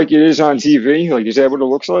up like it is on TV? Like, is that what it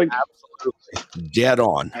looks like? Absolutely, dead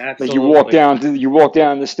on. Absolutely. Like you walk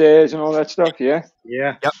down the stairs and all that stuff. Yeah.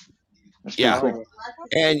 Yeah. Yep. That's Yeah. cool.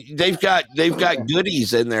 And they've got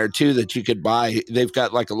goodies in there too that you could buy. They've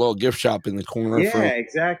got like a little gift shop in the corner for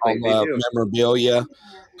exactly. all memorabilia.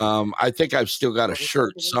 I think I've still got a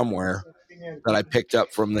shirt somewhere that I picked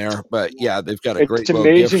up from there. But yeah, they've got a great It's little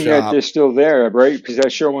gift amazing that shop. they're still there, right? Because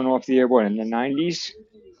that's showing off the air, in the 90s?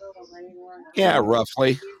 Yeah,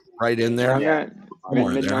 roughly right in there.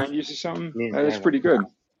 Somewhere Mid there. 90s or something. That's pretty good.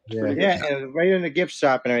 Yeah, and right in the gift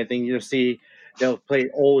shop and everything, you'll see they'll play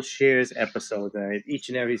old Cheers episodes, and each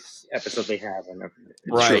and every episode they have, and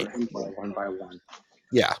Right. one by one.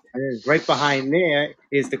 Yeah. And then right behind there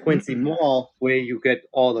is the Quincy Mall, where you get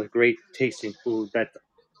all the great tasting food that's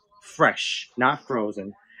fresh, not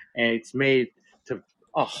frozen, and it's made to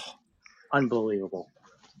unbelievable.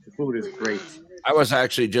 The food is great. I was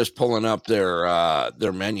actually just pulling up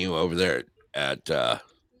their menu over there at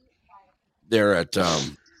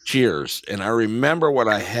Cheers, and I remember what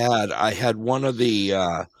I had. I had one of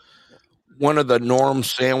the Norm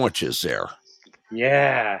sandwiches there.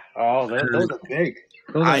 Yeah. Oh, those are big.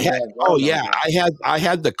 I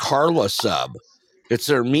had the Carla sub. It's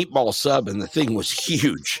their meatball sub, and the thing was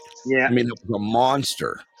huge. Yeah. I mean, it was a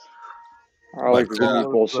monster. I like the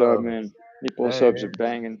meatball sub, man. Meatball subs are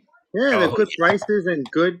banging. Yeah, they're good prices and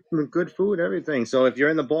good food, everything. So if you're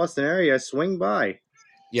in the Boston area, swing by.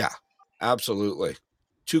 Yeah, absolutely.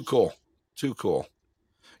 Too cool.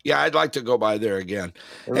 Yeah, I'd like to go by there again.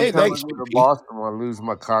 Every time thanks. I go to Boston, I lose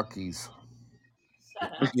my cockies.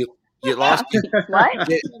 You lost What?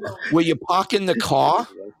 Were you parking the car?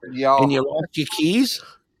 Yeah. And you lost your keys?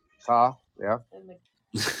 Car, yeah.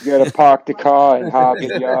 You gotta park the car and hop it.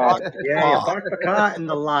 Yeah, you park the car in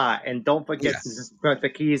the lot, and don't forget to put the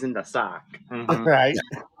keys in the sock. Mm-hmm. Right.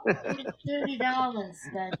 $30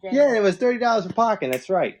 that day. Yeah, it was $30 for parking. That's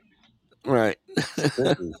right. Right.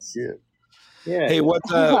 Shit. Yeah. Hey, what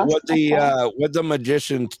the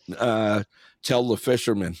magician tell the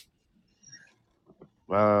fisherman?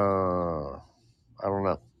 I don't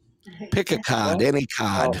know. Pick a cod, any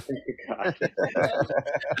cod. Oh, pick a cod.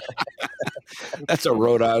 That's a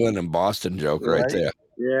Rhode Island and Boston joke right there.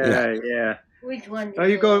 Yeah. Which one? Oh,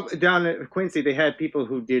 you go down to Quincy, they had people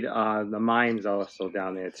who did the mines also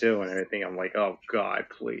down there too and everything. I'm like, oh God,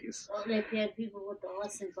 please. Oh, they had people with the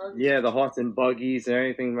horse and buggy. Yeah, the horse and buggies and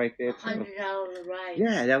everything right there too. $100 a ride.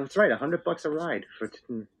 Yeah, that's right. $100 a ride for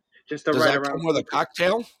just a Does ride that around. come with a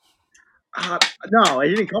cocktail? No, it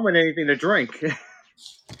didn't come with anything to drink.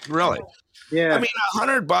 Really? Yeah. I mean,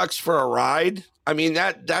 $100 for a ride. I mean,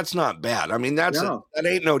 that's not bad. I mean, that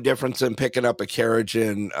ain't no difference than picking up a carriage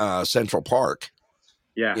in Central Park.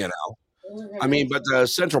 Yeah. You know, I mean, but the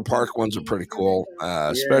Central Park ones are pretty cool,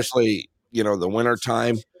 especially the winter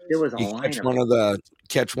time. There was a you line catch of one it. of the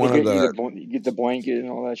You get the blanket and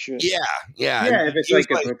all that shit. Yeah. Yeah, if it's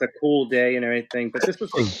it's a cool day and everything. But this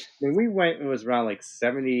was when we went, it was around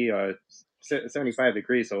 70 or 75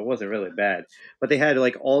 degrees, so it wasn't really bad. But they had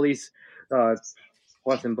all these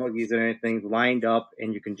horse and buggies and everything lined up,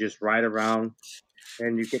 and you can just ride around,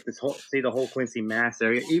 and you get see the whole Quincy, Mass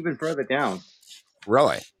area, even further down.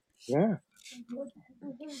 Really? Yeah.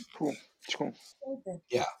 Cool. It's cool.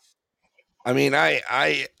 Yeah. I mean,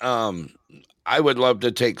 I would love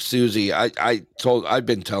to take Susie. I've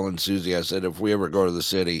been telling Susie, I said, if we ever go to the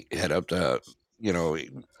city, head up to,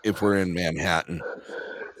 if we're in Manhattan,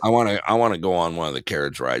 I want to go on one of the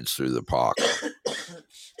carriage rides through the park,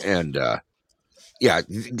 and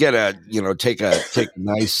get a take a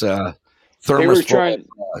nice thermos full of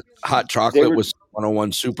hot chocolate with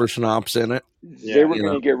 101 super schnapps in it. They were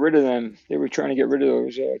going to get rid of them. They were trying to get rid of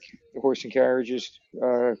those the horse and carriages.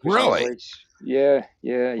 Really? Yeah.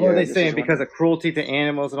 What are they saying? Because of cruelty to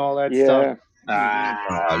animals and all that stuff?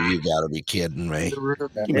 Oh, you got to be kidding me!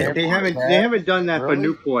 They haven't done that for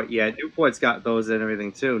Newport yet. Newport's got those and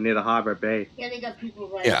everything too, near the Harbor Bay. Yeah, they got people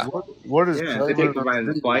right. Yeah. What is? They take them riding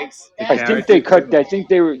the bikes. I think they cut. I think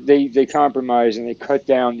they compromised and they cut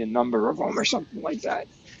down the number of them or something like that.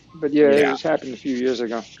 But it just happened a few years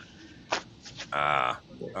ago. Okay.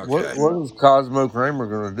 What is Cosmo Kramer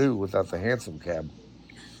going to do without the handsome cab?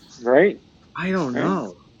 Right? I don't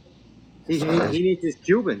know. He needs his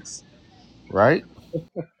Cubans. Right?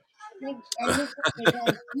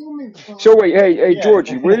 So wait, hey,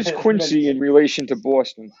 Georgie, where's Quincy in relation to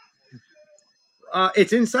Boston?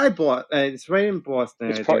 It's inside Boston. It's right in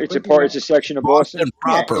Boston. It's a section of Boston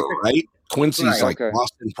proper, right? Quincy's like okay.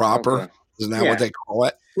 Boston proper. Okay. Isn't that what they call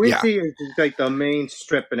it? Quincy is like the main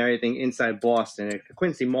strip and everything inside Boston. It's the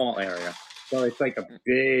Quincy Mall area. So it's like a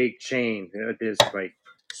big chain. There's like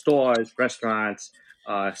stores, restaurants,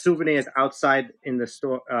 souvenirs outside in the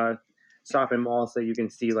store, shopping mall. So you can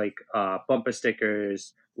see like bumper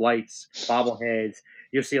stickers, lights, bobbleheads.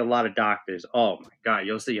 You'll see a lot of doctors. Oh my God.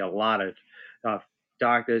 You'll see a lot of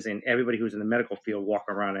doctors and everybody who's in the medical field walk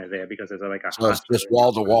around there because there's like a so it's just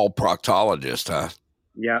wall-to-wall proctologist, huh?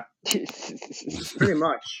 Yeah, pretty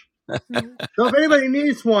much. So if anybody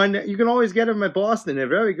needs one, you can always get them at Boston. They're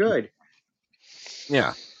very good.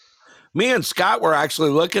 Yeah. Me and Scott were actually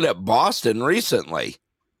looking at Boston recently.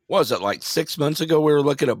 What was it, like 6 months ago we were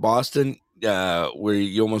looking at Boston where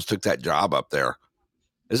you almost took that job up there?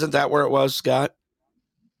 Isn't that where it was, Scott?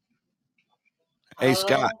 Hey,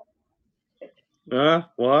 Scott.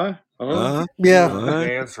 What?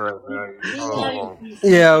 Yeah.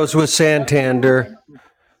 Yeah, I was with Santander.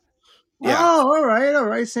 Yeah. Oh, all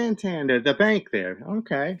right. Santander, the bank there.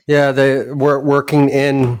 Okay. Yeah, they were working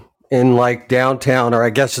in like downtown, or I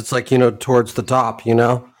guess it's like, towards the top,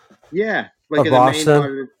 Yeah, like in Boston.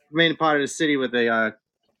 the main part of the city with the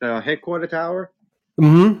headquarter tower.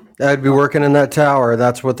 Mm-hmm. I'd be working in that tower.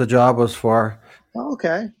 That's what the job was for. Oh,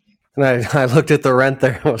 okay. And I looked at the rent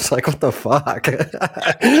there. I was like, what the fuck? Yeah,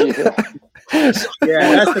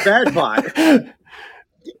 that's the bad part.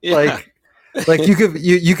 Like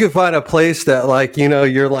you could find a place that like,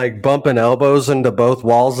 you're like bumping elbows into both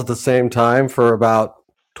walls at the same time for about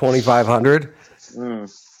 $2,500.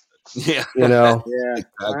 Yeah. Yeah,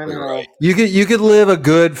 exactly right. You could live a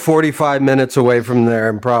good 45 minutes away from there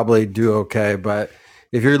and probably do okay. But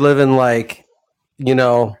if you're living like,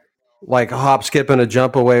 like a hop, skip, and a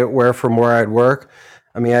jump away from where I'd work,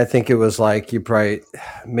 I mean, I think it was like you'd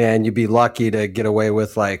be lucky to get away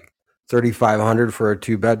with like $3,500 for a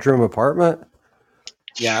 2-bedroom apartment.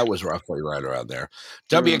 Yeah, it was roughly right around there.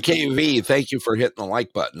 WKV, thank you for hitting the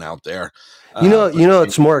like button out there.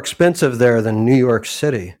 It's more expensive there than New York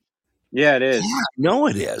City. Yeah, it is. Yeah, no,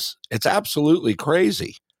 it is. It's absolutely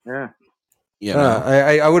crazy. Yeah.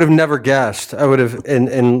 I would have never guessed. I would have,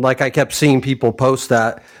 and like I kept seeing people post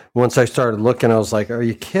that. Once I started looking, I was like, "Are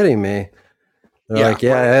you kidding me?" They're like,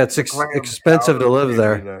 "Yeah, it's expensive to live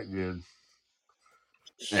there."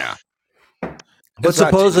 Yeah. But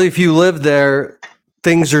supposedly, if you live there,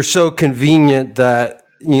 things are so convenient that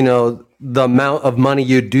the amount of money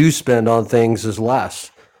you do spend on things is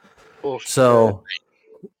less. So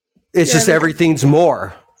it's just everything's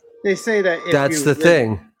more. They say that that's the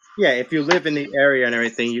thing. Yeah, if you live in the area and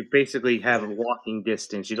everything, you basically have a walking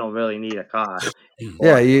distance. You don't really need a car.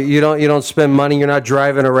 Yeah, you don't spend money. You're not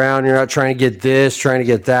driving around. You're not trying to get this, trying to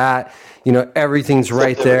get that. Everything's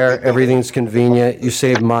right there. Everything's convenient. You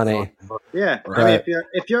save money. Yeah, I mean,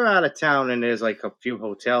 if you're out of town and there's like a few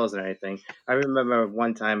hotels and everything, I remember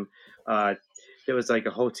one time there was like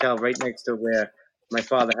a hotel right next to where my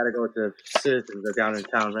father had to go to Citizens down in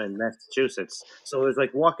town in Massachusetts. So it was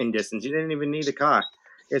like walking distance. You didn't even need a car.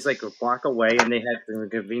 It's like a block away, and they had some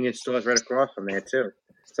convenience stores right across from there too.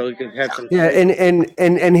 So you could have some. Yeah,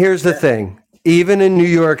 and here's the thing: even in New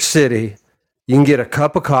York City, you can get a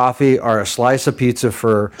cup of coffee or a slice of pizza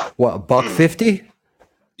for what, $1.50?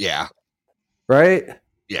 Yeah. Right.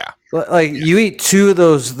 Yeah. Like you eat two of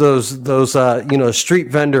those street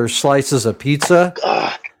vendor slices of pizza,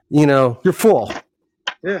 you're full.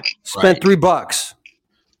 Yeah. Spent $3.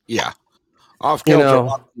 Yeah. Off You kilter. know.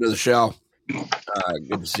 Welcome to the show.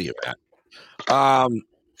 Good to see you, Matt.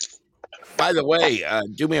 By the way,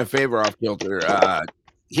 do me a favor, Off Kilter.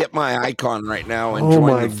 Hit my icon right now and Oh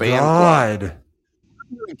join my the fan club. God.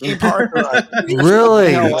 Keep harping on it.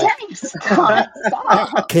 Really? Stop.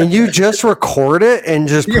 Can you just record it and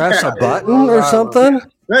just press a button or something?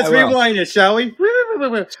 Let's I will. rewind it, shall we?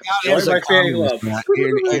 Join is a my fan club. communist, Matt.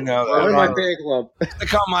 You know that. Join my fan club.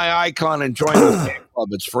 Click on my icon and join the fan club.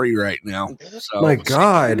 It's free right now. So My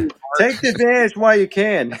God. Take the advantage while you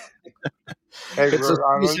can. it's a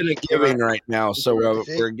season of giving right now, so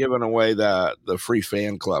we're giving away the free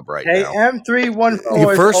fan club right Hey, now.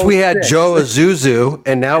 M314. First we had Joe Azuzu,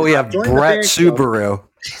 and now we have Join the Brett fan club. Subaru.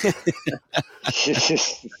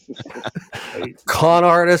 Con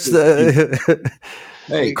artist.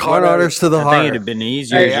 Hey, con artist to the I heart. think it'd have been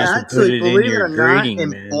easier Hey, just to put actually, it in believe it your or not, greeting, in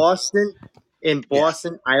man.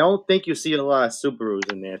 Boston, I don't think you see a lot of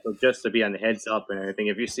Subarus in there. So just to be on the heads up and everything,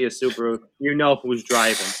 if you see a Subaru, you know who's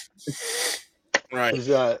driving. Right. Who's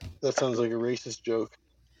that? That sounds like a racist joke.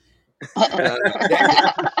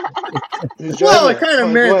 Who's Well, it driving? kind of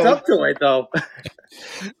Oh, mans go ahead. up to it, though.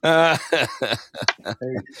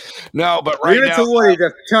 No, but right Leave it now, to Woody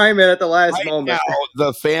to chime in at the last right moment. now,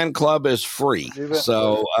 the fan club is free.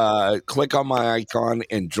 So click on my icon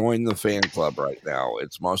and join the fan club right now.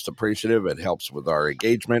 It's most appreciative. It helps with our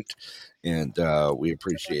engagement, and we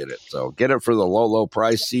appreciate it. So get it for the low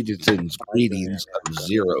price. Seaton's greetings of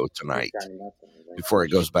 $0 tonight before it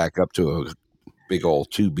goes back up to a big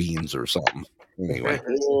old 2 beans or something. Anyway.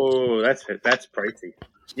 Oh, that's pricey.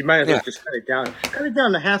 You might as well just cut it down. Cut it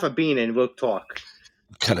down to half a bean and we'll talk.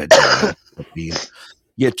 Cut it down.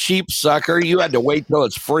 You cheap sucker. You had to wait till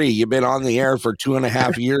it's free. You've been on the air for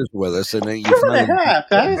 2.5 years with us, and then you 2.5?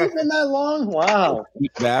 Has it been that long? Wow. You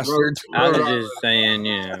bastard. I was just saying,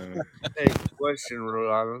 you know. Hey, question,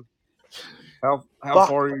 Rhode Island. How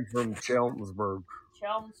far are you from Chelmsford?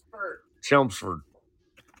 Chelmsford.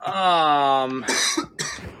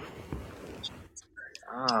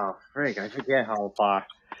 Oh, frig, I forget how far.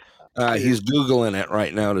 He's Googling it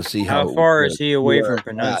right now to see How far is he away from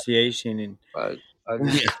pronunciation? And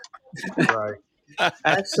Right.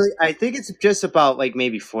 Actually, I think it's just about like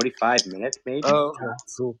maybe 45 minutes, maybe. Oh,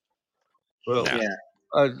 cool. Well, Yeah.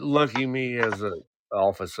 Lucky me as an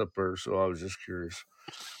office up there, so I was just curious.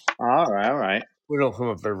 All right. We don't come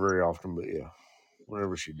up there very often, but yeah,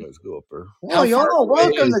 whenever she does go up there. Well, you're all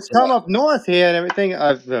welcome to come up north here and everything.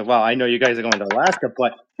 Well, I know you guys are going to Alaska,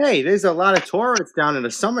 but hey, there's a lot of tourists down in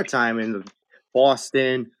the summertime in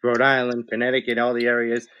Boston, Rhode Island, Connecticut, all the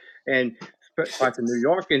areas, and parts of New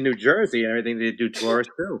York and New Jersey and everything. They do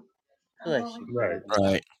tourists too.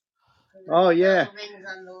 Right. Oh yeah.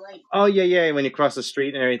 Oh yeah. When you cross the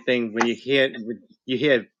street and everything, when you hear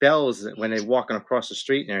bells when they're walking across the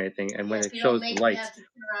street and everything, and when it shows the lights.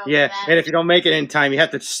 Yeah, and if you don't make it in time, you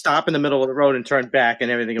have to stop in the middle of the road and turn back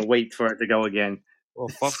and everything and wait for it to go again. Well,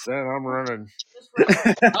 fuck that. I'm running.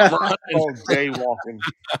 I'm running. Oh, jaywalking.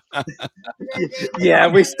 Yeah,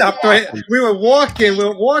 we stopped right. We were walking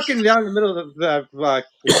down the middle of the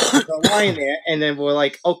line there, and then we're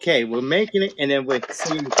like, okay, we're making it, and then we're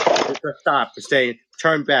seeing to stop to say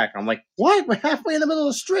turn back. I'm like, what? We're halfway in the middle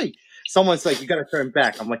of the street. Someone's like, you got to turn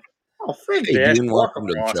back. I'm like, oh, frig, Hey, man. Dean, welcome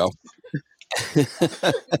to the show.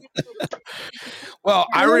 Well,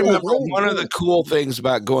 I remember one of the cool things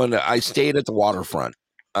about I stayed at the waterfront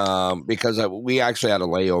because we actually had a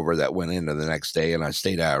layover that went into the next day, and I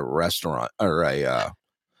stayed at a restaurant or a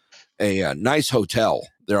nice hotel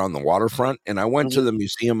there on the waterfront, and I went to the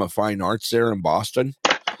Museum of Fine Arts there in Boston.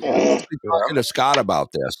 I was talking to Scott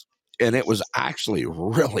about this, and it was actually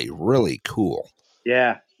really, really cool.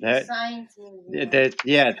 Yeah. The Science Museum.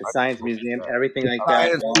 The Science Museum, everything like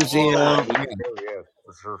that. Science Museum,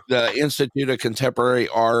 the Institute of Contemporary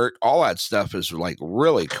Art, all that stuff is like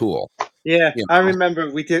really cool. Yeah, You I know? remember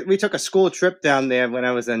we took a school trip down there when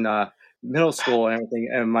I was in middle school and everything,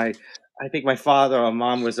 and I think my father or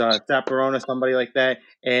mom was chaperone or somebody like that,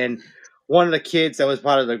 and one of the kids that was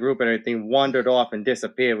part of the group and everything wandered off and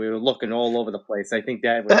disappeared. We were looking all over the place. I think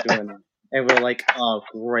Dad was doing that. And we're like, oh,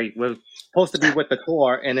 great. We're supposed to be with the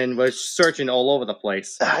tour, and then we're searching all over the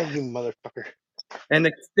place. You motherfucker. And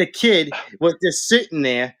the kid was just sitting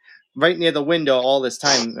there right near the window all this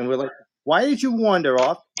time. And we're like, why did you wander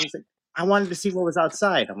off? He's like, I wanted to see what was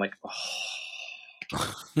outside. I'm like, oh.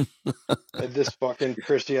 And this fucking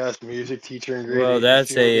prissy-ass music teacher in grade 8. Well,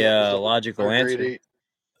 that's she was a a logical grade answer. 8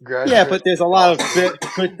 graduate. Yeah, but there's a lot of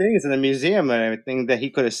good things in the museum and everything that he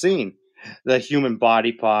could have seen. The human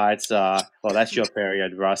body parts. Well, that's your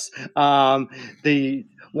period, Russ. The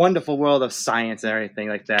wonderful world of science and everything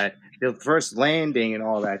like that. The first landing and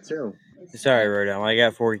all that too. Sorry, Rodon. I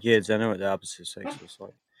got 4 kids. I know what the opposite sex was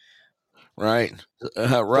like. Right.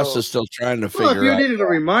 Russ So- is still trying to Well, if figure you out. needed a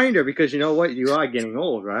reminder, because you know what, you are getting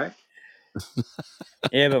old, right?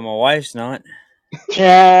 Yeah, but my wife's not.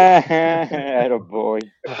 Attaboy.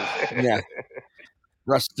 Yeah.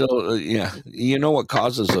 Russ still, yeah. You know what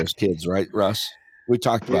causes those kids, right, Russ? We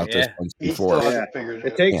talked about this Yeah. once He before. still Yeah. hasn't figured it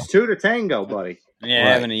It out. takes 2 to tango, buddy. Yeah,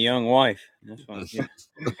 Right. having a young wife. That's fine. Yeah.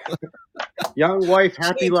 Young wife,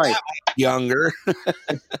 happy life. Younger.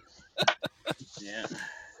 Yeah.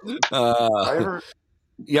 I ever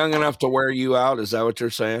Young enough to wear you out. Is that what you're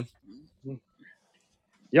saying?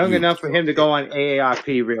 Young You- enough for him to go on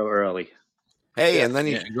AARP real early. Hey, and then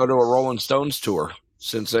you Yeah. can go to a Rolling Stones tour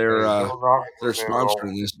since they're they're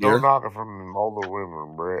sponsoring this No year. knocking from them older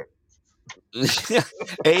women, Brett.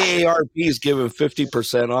 AARP is giving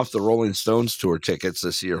 50% off the Rolling Stones tour tickets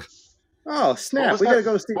this year. Oh, what snap. was We got to that?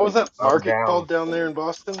 go see What was that I'm market down. called down there in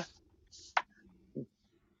Boston?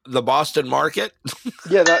 The Boston Market.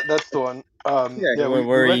 Yeah, that's the one. Yeah, we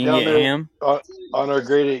Where went you down can get there ham? on our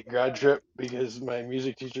grade 8 grad trip because my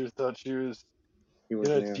music teacher thought she was He was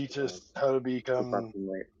gonna there. teach us how to become Fucking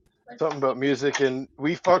late. something about music, and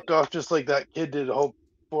we fucked off just like that kid did. A whole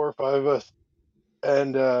 4 or 5 of us,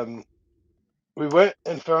 and we went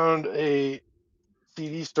and found a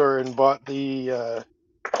CD store and bought the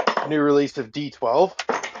new release of D12,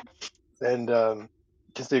 and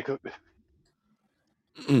because they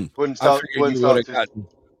wouldn't I sell figured you would have to gotten.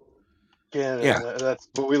 Canada. Yeah. And that's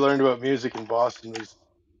what we learned about music in Boston. Was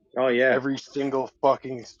Oh, yeah. every single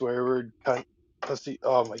fucking swear word, cunt, pussy.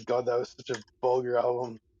 Oh my god, that was such a vulgar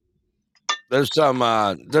album. There's some.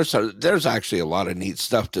 There's actually a lot of neat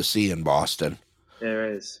stuff to see in Boston.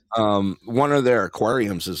 There is. One of their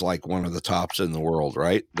aquariums is like one of the tops in the world,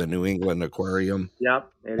 right? The New England Aquarium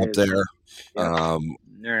Yep, it up is. there. Yeah.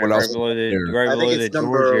 They're What right else? below the There? right I below think the it's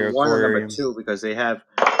number Georgia 1 or number Aquarium. 2 because they have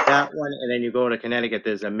that one, and then you go to Connecticut.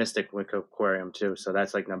 There's a Mystic Aquarium too, so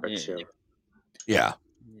that's like number Yeah. 2. Yeah,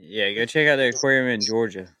 Yeah, go check out the aquarium in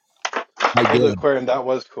Georgia. I The did. aquarium, that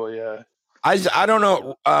was cool. Yeah. I don't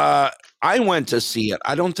know. I went to see it.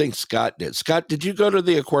 I don't think Scott did. Scott, did you go to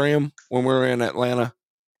the aquarium when we were in Atlanta?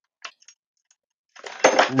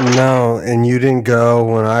 No, and you didn't go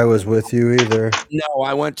when I was with you either. No,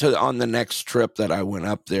 I went to on the next trip that I went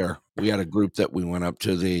up there. We had a group that we went up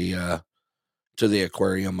to the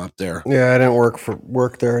aquarium up there. Yeah, I didn't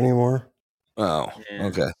work there anymore. Oh, Yeah.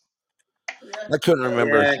 okay. I couldn't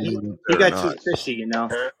remember. Yeah, if you went he there or got too not. fishy, you know.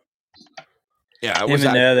 Yeah, it Him was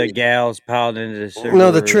and the other actually, gals piled into the super. No,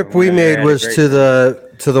 the trip we They made had a was great to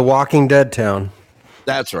time. the Walking Dead town.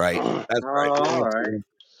 that's right. That's right. Oh, all right.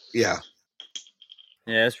 Yeah.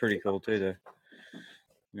 Yeah, that's pretty cool too, though.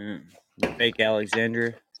 Yeah. The fake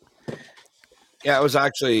Alexandria. Yeah, it was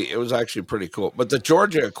actually pretty cool. But the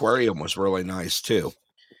Georgia Aquarium was really nice too.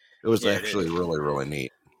 It was Yeah, it actually is. really, really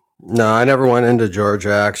neat. No, I never went into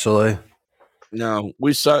Georgia actually. No,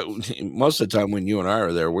 we saw most of the time when you and I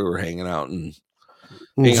were there, we were hanging out and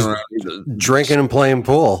hanging Just around. drinking and playing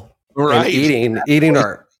pool. Right. And eating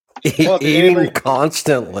Well, did eating anybody-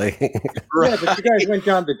 constantly. Yeah, but you guys went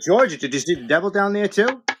down to Georgia. Did you see the devil down there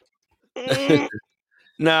too?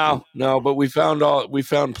 No, but we found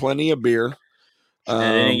plenty of beer.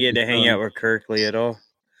 I didn't get to hang out with Kirkley at all.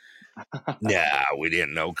 Yeah, we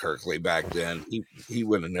didn't know Kirkley back then. He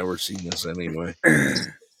would have never seen us anyway.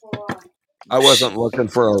 I wasn't looking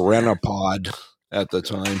for a rent-a-pod at the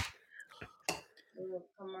time.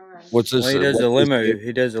 What's this? Well, he does what's the this limo. game?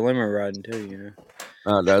 He does the limo riding too. You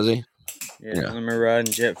know. Does he? Yeah, limo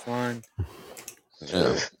riding, jet flying.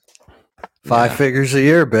 Yeah. 5 figures a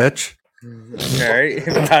year, bitch. All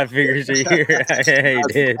right, 5 figures a year. Yeah, he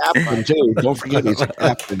did. Captain too. Don't forget he's a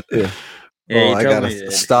captain too. Yeah, Oh, he I told gotta me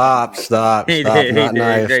that. stop. He Not did, he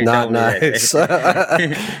nice. did. He Not told me that. nice.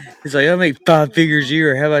 He's like, I make 5 figures a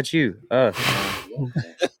year. How about you? Oh,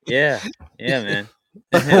 yeah, man.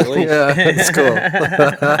 At least. Yeah, that's cool.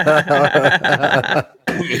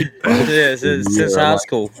 Yeah, since high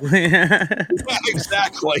school.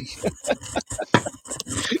 Exactly.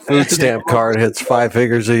 Food stamp card hits 5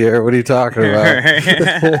 figures a year. What are you talking about?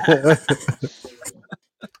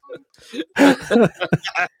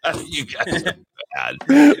 You guys are bad.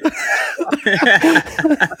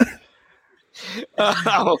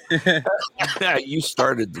 Oh, you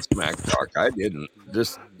started the smack talk. I didn't.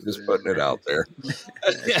 Just putting it out there.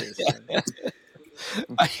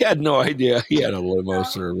 I had no idea he had a limo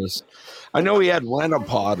service. I know he had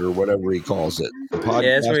Rent-a-Pod or whatever he calls it. Yeah,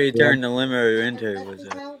 that's what he turned the limo into. Was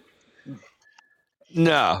it?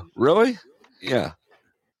 No, really? Yeah.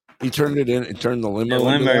 He turned it in. He turned the limo. The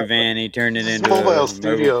into limo that? van. He turned it This is into mobile a mobile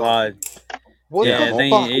studio. pod. What Yeah, I the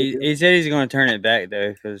think fuck? he said he's going to turn it back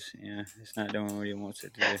though, because it's not doing what he wants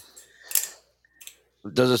it to do.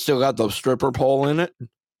 Does it still got the stripper pole in it?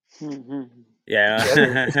 Yeah.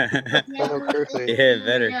 I know perfectly. Yeah,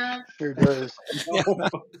 better. Sure does.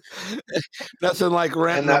 Nothing like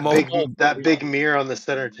renting And a that big mirror on the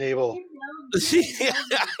center table.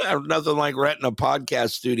 Nothing like renting a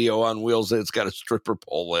podcast studio on wheels that's got a stripper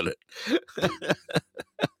pole in it.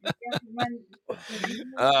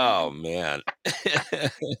 Oh man. I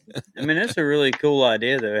mean, that's a really cool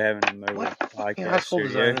idea though, having a mobile podcast Asshole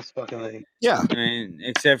design studio. this fucking thing. Yeah. I mean,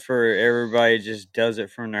 except for everybody just does it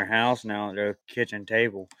from their house now at their kitchen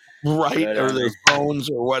table. Right, But, or their phones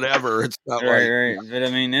or whatever. It's not like right. But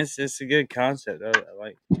I mean, it's a good concept. I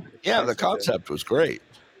like. the concept was great.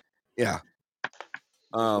 Yeah.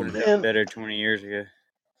 Would have been better 20 years ago.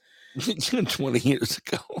 20 years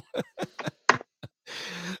ago.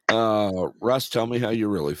 Russ, tell me how you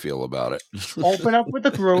really feel about it. Open up with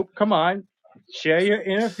the group. Come on. Share your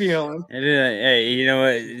inner feeling. Hey, you know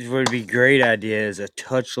what would be a great idea is a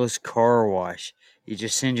touchless car wash. You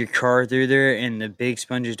just send your car through there, and the big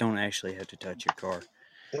sponges don't actually have to touch your car.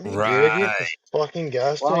 Right. Fucking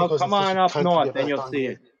gas Well, tank. come on up north, then you'll see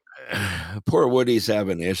it. Poor Woody's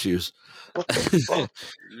having issues.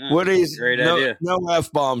 Woody's Great idea. No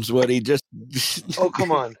F-bombs, Woody. Just oh,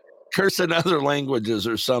 come on. Curse in other languages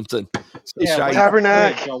or something. Yeah,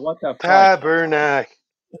 tabernacle. What the tabernacle.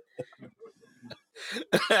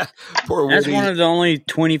 Poor That's Woody. one of the only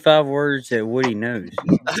 25 words that Woody knows.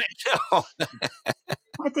 I know.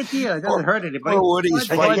 I think it doesn't hurt anybody. Poor Woody's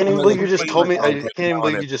I can't even believe you just told me. I fighting can't even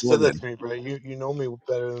believe on you it. just said that to me, bro. You know me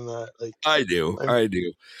better than that. Like I do.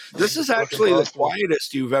 This is fucking actually the awesome.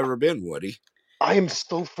 quietest you've ever been, Woody. I am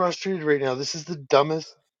so frustrated right now. This is the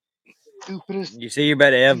dumbest, stupidest. You see, you're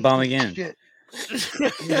about to F-bomb again. Shit.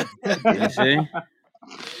 You see?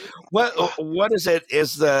 What is it?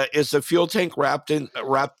 Is the fuel tank wrapped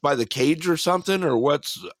by the cage or something, or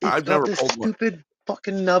what's? I've It's got never this pulled one. stupid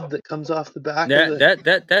fucking nub that comes off the back.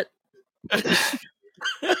 That.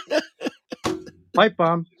 Pipe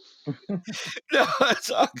bomb. No, it's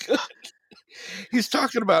all good. He's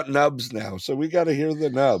talking about nubs now, so we got to hear the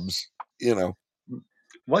nubs. You know.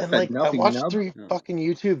 What And the like I nubby watched nub? 3 fucking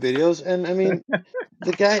YouTube videos, and I mean,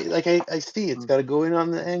 the guy, like I see it's got to go in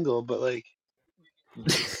on the angle, but like,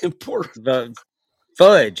 poor the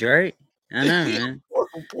fudge, right? I know, man.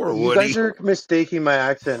 Poor you Woody. guys are mistaking my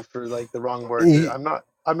accent for like the wrong word. I'm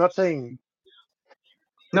not saying.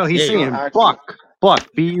 No, he's Yeah, saying you're actually- buck,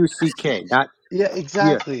 B-U-C-K, not. Yeah,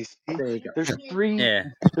 exactly. See? There you go. There's 3. Yeah.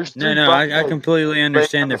 There's 3 No, bucks, I like, completely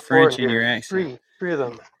understand laying the on floor French in here. your accent. 3 of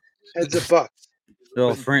them. Heads of bucks.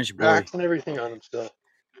 Little with French boy. racks and everything on them still.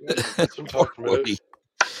 That's what I'm talking about.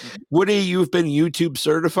 Woody, you've been YouTube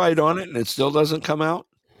certified on it, and it still doesn't come out.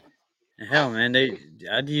 Hell, man,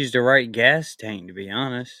 I'd use the right gas tank, to be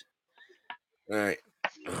honest. All right.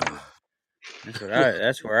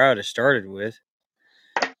 That's where I would have started with.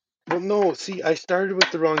 Well, no, see, I started with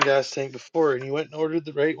the wrong gas tank before, and you went and ordered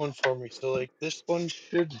the right one for me. So, like, this one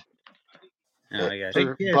should. Oh, I got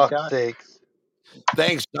you. For buck's sakes.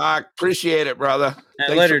 Thanks, Doc. Appreciate it, brother. Hey,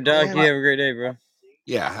 Thanks later, for Doc. calling. You have a great day, bro.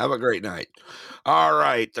 Yeah, have a great night. All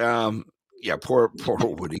right. Yeah, poor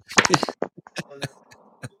Woody.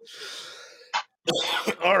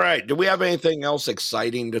 All right. Do we have anything else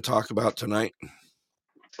exciting to talk about tonight?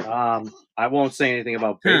 I won't say anything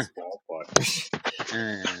about baseball, but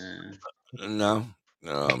No.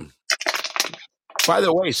 By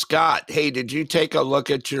the way, Scott, hey, did you take a look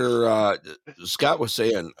at your Scott was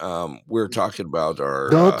saying we were talking about our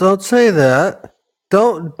Don't say that.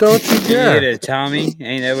 Don't you You dare. get it, Tommy?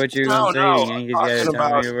 Ain't that what you're going to say? You think he's got a talking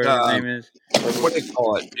Tommy or whatever about, his name is? what do you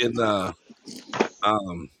call it? In the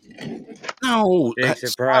no Big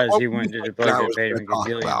surprise, Scott, he what went were to you the thinking I book and was paid him gonna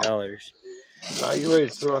talk $1 about? gazillion. You're right,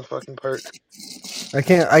 it's the wrong fucking part.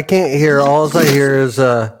 I can't hear. All I hear is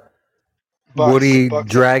Woody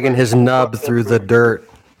dragging his nub through the dirt.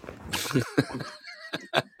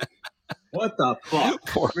 What the fuck?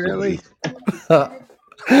 Poor Really?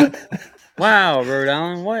 Wow, Rhode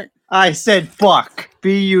Island, what? I said fuck.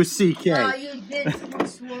 B-U-C-K. Oh, you did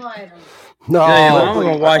swine. No, I'm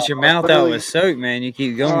going to wash your mouth out with soap, man. You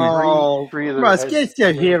keep going. Oh, Russ, get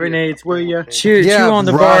your hearing aids, will you? Chew on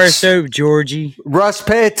the bar of soap, Georgie. Russ,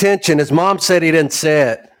 pay attention. His mom said he didn't say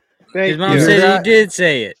it. His mom said he did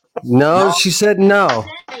say it. No, she said no.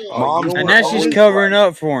 Mom, And now she's covering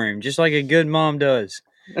up for him, just like a good mom does.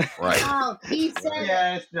 Right. Oh, he said it.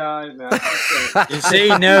 Yes, no. You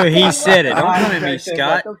see, no, he said it. Don't come at me,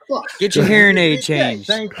 Scott. Get your hearing aid changed.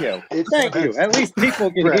 Thank you. It's Thank you. At least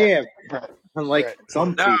people can Brett, hear. Brett, Unlike Brett,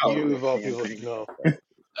 some No. people. you of all people should know.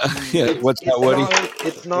 Yeah, what's that, Woody?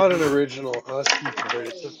 It's not an original husky, but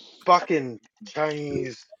it's a fucking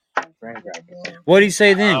Chinese. What do you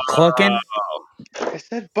say then? Clucking? I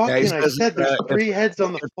said Yeah, he bucking. I says said there's it's, 3 heads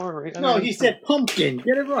on the floor right No, he underneath said pumpkin.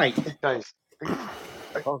 Get it right. guys.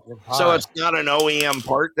 so it's not an OEM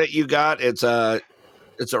part that you got. It's a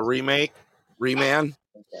remake, reman.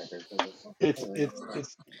 It's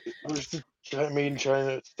made in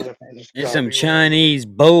China. It's some Chinese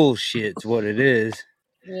bullshit's what it is.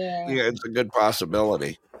 Yeah. Yeah, it's a good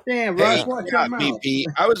possibility. Damn, Hey, Russ, watch your mouth. BP.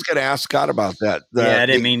 I was going to ask Scott about that. Yeah, I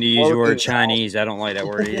didn't mean to use the word clothing house. Chinese. I don't like that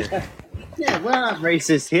word either. Yeah, we're not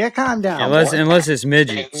racist here. Calm down. Unless it's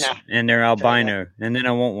midgets and they're albino, and then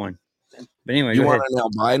I want one. But anyway, You go want ahead. an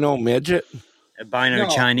albino midget? Albino No.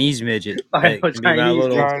 Chinese midget. Albino That can be my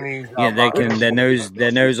Chinese little. Yeah,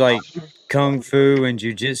 that knows like kung fu and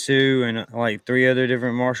jujitsu and like 3 other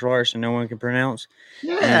different martial arts that no one can pronounce.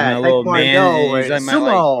 Yeah, my little man. Taekwondo He's and like my,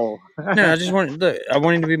 sumo. no, I just want I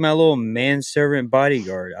want him to be my little manservant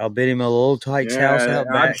bodyguard. I'll bid him a little Tyke's house out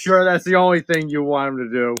I'm back. sure that's the only thing you want him to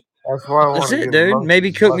do. That's why I want That's to it, get dude. a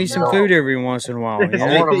Maybe cook me some dog. food every once in a while. You I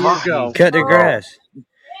know? want a monkey. go. Cut the grass.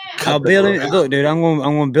 I'll the build him. grass. Look, dude, I'm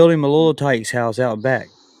gonna build him a little Tyke's house out back.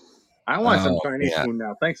 I want some Oh, Chinese yeah. food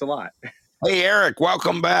now. Thanks a lot. Hey, Eric,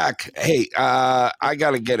 welcome back. Hey, I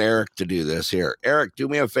got to get Eric to do this here. Eric, do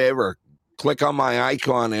me a favor. Click on my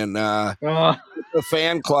icon and put the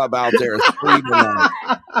fan club out there. It's free tonight.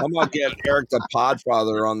 I'm gonna get Eric the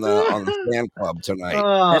Podfather on the fan club tonight.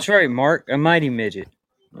 That's right, Mark, a mighty midget.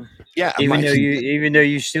 Yeah, Even though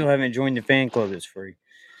you still haven't joined the fan club, it's free.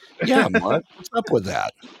 Yeah, Mark, what's up with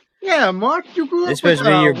that? Yeah, Mark, you grew up It's supposed to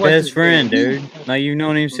be with, your what's best his friend, name? dude. Like you've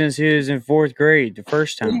known him since he was in 4th grade, the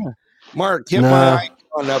first time. Yeah. Mark, hit my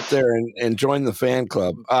icon up there and join the fan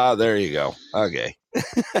club. There you go. Okay.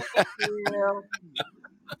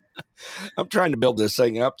 I'm trying to build this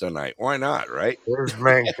thing up tonight. Why not, right? There's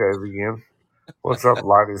Man Cave again. What's up,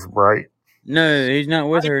 Light is Bright? No, he's not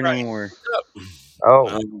with her anymore.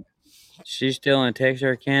 Oh. She's still in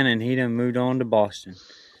Texarkana, and he done moved on to Boston.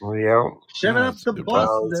 Yeah. Shut up the boss.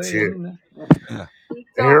 Oh, shit.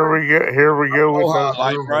 Here we go with those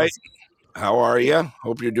Light rumors. Bright. How are you?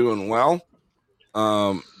 Hope you're doing well.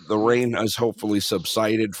 The rain has hopefully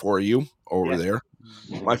subsided for you over there.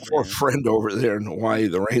 My poor friend over there in Hawaii,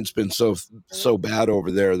 the rain's been so bad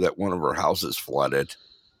over there that one of her houses flooded.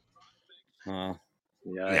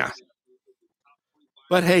 Yeah.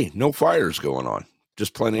 But hey, no fires going on.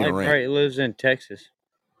 Just plenty Light of rain. Bright lives in Texas.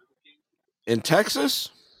 In Texas?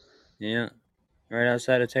 Yeah, right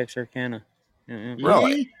outside of Texarkana. Yeah, yeah.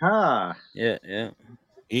 Really? Yeehaw. Yeah.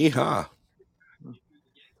 Yeehaw.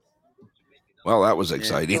 Well, that was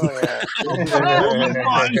exciting. It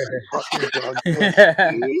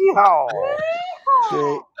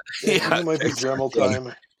might be Dremel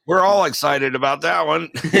time. We're all excited about that one.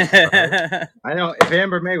 I know if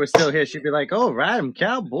Amber May was still here, she'd be like, "Oh, ride him,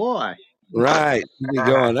 cowboy." Right. You're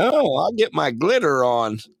going, oh, I'll get my glitter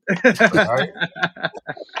on.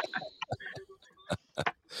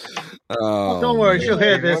 Don't worry, she'll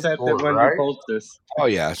hear this at the when you post this. Oh,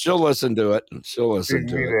 yeah. She'll listen to it. She'll listen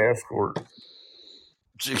to it. Escort.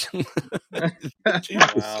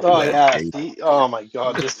 Oh, yeah. See? Oh, my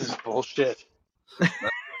God. This is bullshit.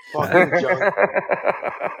 Fucking junk.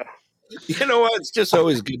 You know what? It's just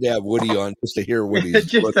always good to have Woody on just to hear what he's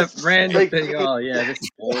Just a random thing. Oh, yeah, this is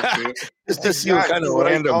bullshit. Just to see what kind of what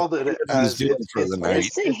I random called it he's doing for the night.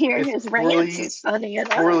 Just to hear his rants is funny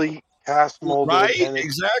enough. Poorly cast molded. Right? And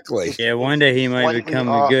Exactly. Yeah, one day he might slightly become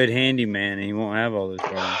a off. good handyman, and he won't have all those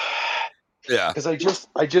problems. Yeah. Because I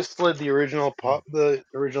just slid the original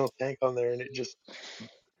tank on there, and it just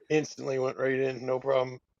instantly went right in, no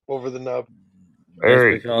problem, over the nub.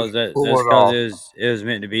 That's because it was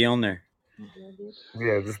meant to be on there.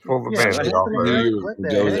 Yeah, just pull the Yeah, band-aid off I there. knew you would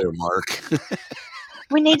go there, Mark.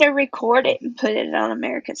 We need to record it and put it on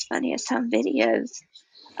America's Funniest Home Videos.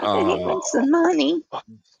 I bet he wants some money.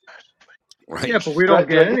 Right. Yeah, but we don't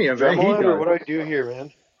get any of it. He Dremel it, or does. what do I do here,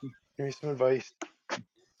 man? Give me some advice.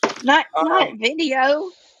 Not video.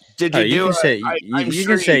 Did Oh, you you do can a- say I- you, I'm you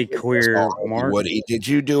sure can say did this queer, already, Mark. Woody. Did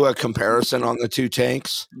you do a comparison on the two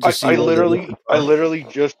tanks? To see I what the difference are? literally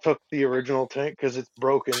just took the original tank because it's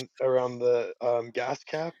broken around the gas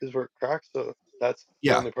cap is where it cracks. So that's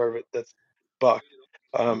Yeah. the only part of it that's bucked.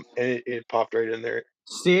 And it popped right in there.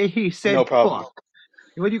 See, he said No problem. fuck.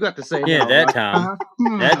 What you got to say Yeah, now, that Russ? time.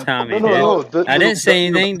 That time No, he no, did. no. I didn't say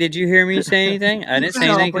anything. Did you hear me say anything? I didn't say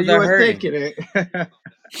No, anything but because you I were heard him. thinking it.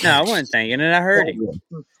 No, I wasn't thinking it. I heard him.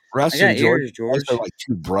 Russ I got and George, ears, you guys George. are like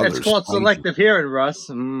two It's brothers. called fighting. selective hearing, Russ.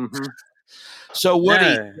 Mm-hmm. So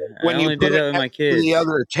Woody, No, I when you only put do it that with my next to the kids.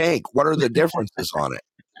 other tank, what are the differences on it?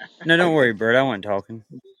 No, don't worry, Bert. I wasn't talking.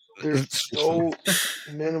 They're so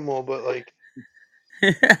minimal, but like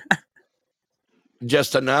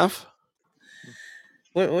Just enough?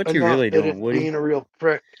 What you enough really that doing, it's Woody? being a real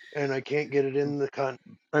prick, and I can't get it in the cunt.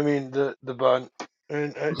 I mean the bun.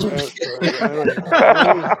 And sorry, I don't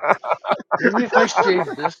know. Maybe if I shave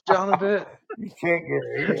this down a bit, You can't get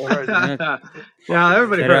it. try this. Yeah,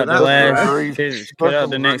 everybody Cut heard out the that one, last. right? Cut out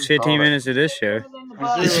the next 15 minutes of this show.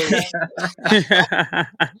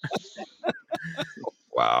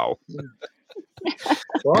 Wow.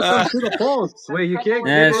 Welcome to the posts where you can't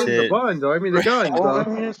get That's in the it. buns, or I mean the guns. Well, I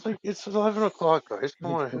mean it's 11 o'clock, guys.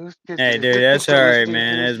 Come on, who's kids? Hey, dude, that's all right,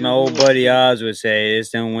 man. As my old buddy Oz would say, this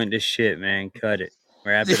done went to shit, man. Cut it.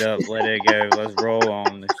 Wrap it up. Let it go. Let's roll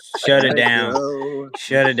on. Shut it down.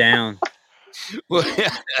 Shut it down.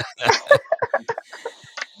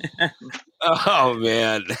 Oh,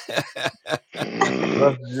 man.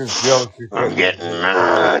 I'm getting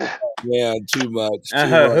mad. Yeah, too much. Too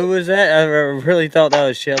Who was that? I really thought that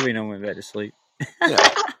was Shelby and I went back to sleep.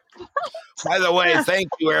 By the way, thank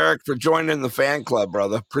you, Eric, for joining the fan club,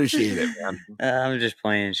 brother. Appreciate it, man. I'm just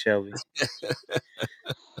playing Shelby.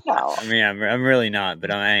 No. I mean, I'm really not, but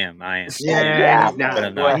I am. Yeah, but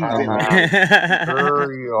I'm well, not.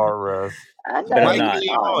 Sure you are, Russ. But I'm not.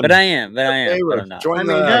 But I am. But I'm not. I mean,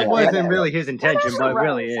 that wasn't really his intention, but it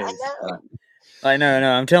really is. Like, no,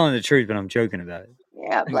 I'm telling the truth, but I'm joking about it.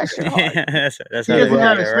 Yeah, bless your heart. that's how it is.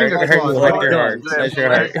 Right? Bless your heart. Bless your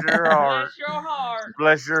heart. Bless your heart.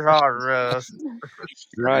 Bless your heart, Russ.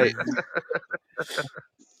 Right.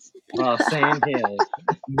 Oh, Sand Hills.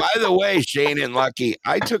 By the way, Shane and Lucky,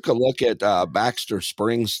 I took a look at Baxter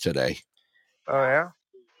Springs today. Oh, yeah?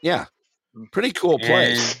 Yeah. Pretty cool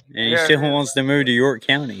place. And he still wants to move to York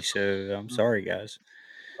County, so I'm sorry, guys.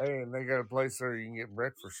 Hey, and they got a place there you can get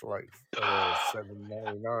breakfast for like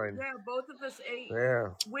 $7.99. Yeah, both of us ate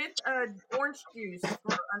with orange juice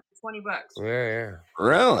for under $20. Yeah.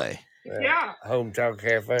 Really? Yeah. Hometown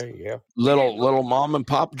Cafe, yeah. Little mom and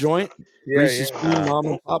pop joint? Reese's Spoon Mom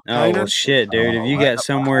and Pop Oh, well, diner? shit, dude. If you got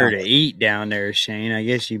somewhere to eat down there, Shane, I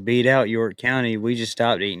guess you beat out York County. We just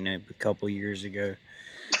stopped eating it a couple years ago.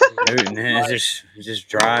 Dude, man, it's just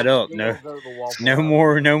dried up. No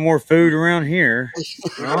more food around here.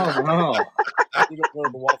 Oh, no.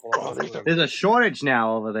 There's a shortage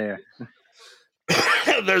now over there.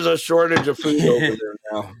 There's a shortage of food over there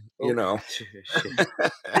now. You know.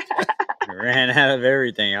 Ran out of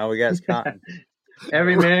everything. All we got is cotton.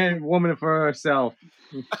 Every man, woman for herself.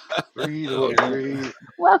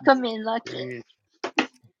 Welcome in, Lucky.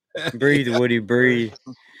 Breathe, Woody, breathe.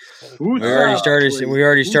 We already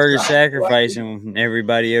started sacrificing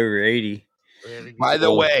everybody over 80. By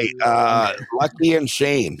the way, Lucky and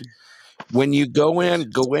Shane, when you go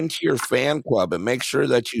into your fan club and make sure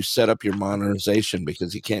that you set up your monetization,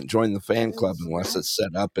 because you can't join the fan club unless it's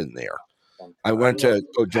set up in there. I went to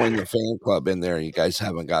go join the fan club in there. You guys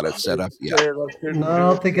haven't got it set up yet. No, I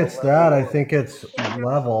don't think it's that. I think it's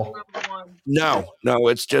level. No,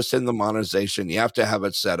 it's just in the monetization. You have to have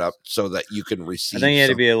it set up so that you can receive. I think you had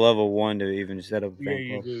to be a level 1 to even set up a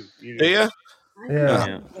fan club. Do you?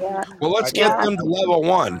 Yeah. Well, let's get them to level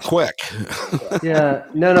 1 quick. Yeah.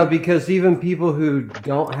 No, because even people who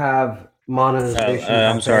don't have monetization.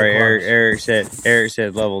 I'm have sorry, fan clubs. Eric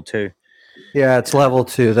said level 2. Yeah, it's level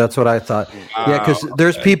 2. That's what I thought. Yeah, because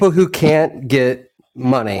there's people who can't get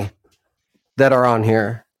money that are on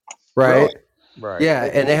here, right? Really? Right. Yeah,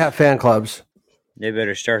 and they have fan clubs. They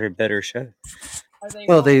better start a better show.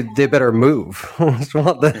 Well, they better move.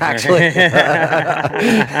 Well, actually,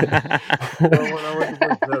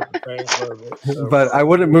 but I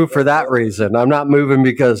wouldn't move for that reason. I'm not moving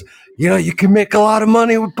because you can make a lot of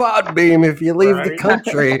money with Podbeam if you leave the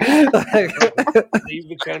country. Leave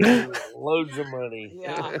the country with loads of money.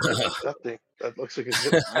 Yeah. That looks like a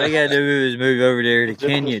good. All you gotta do is move over there to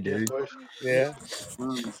Kenya, dude. Yeah.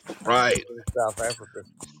 Right. South Africa.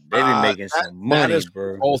 They be making some money, that is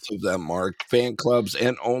bro. Both of them, Mark. Fan clubs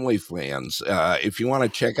and OnlyFans. If you want to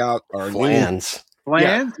check out our Flans.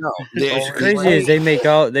 Plans? What's crazy is they make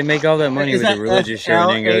all that money with the religious show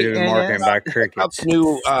and then go to the market and buy crickets.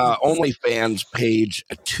 New OnlyFans page,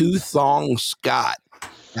 Two Thong Scott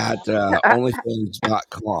at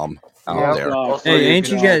OnlyFans.com out there. Hey, ain't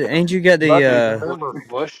you got the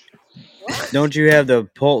don't you have the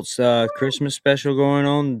Pulse Christmas special going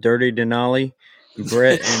on, Dirty Denali?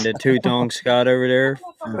 Brett and the two thong Scott over there.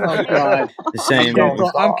 Oh God! The same.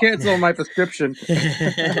 I'm canceling my prescription. Do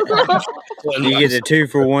you get the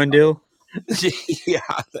 2-for-1 deal? Yeah,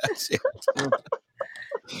 that's it.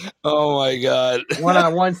 Oh my God! One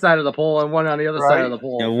on one side of the pole and one on the other side of the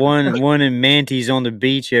pole. Yeah, one in Mantis on the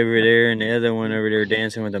beach over there, and the other one over there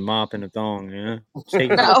dancing with a mop and a thong. Yeah.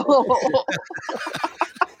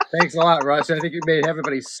 Thanks a lot, Russ. I think you made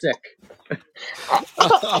everybody sick.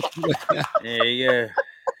 There you go.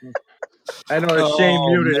 I know that Shane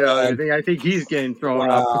muted everything. I think he's getting thrown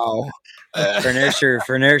up. For an extra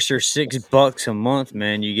 $6 a month,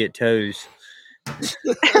 man, you get toes.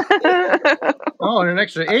 Oh, and an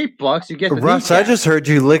extra $8, you get the Russ, I just heard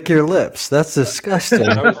you lick your lips. That's disgusting.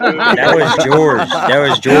 That was George. That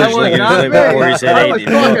was George licking his lip before he said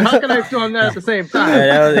 $8. How can I have done that at the same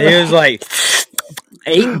time? He was like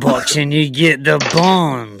 $8 and you get the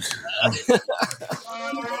bombs.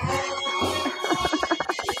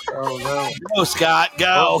 Oh no! Go, Scott.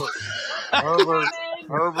 Go.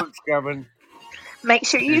 Herbert's coming. Make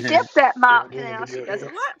sure you dip that mop now. She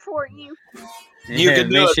doesn't work for you. You can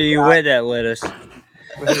make sure you wet that lettuce.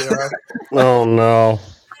 Oh no!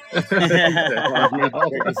 Take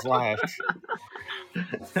a flash.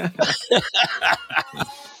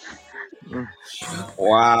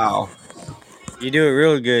 Wow. You do it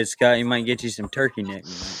real good, Scott. You might get you some turkey neck.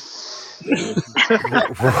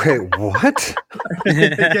 Wait, what?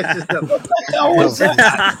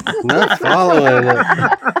 Not following it.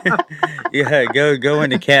 Yeah, go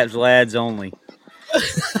into Caps Lads only.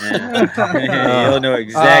 Yeah. You'll know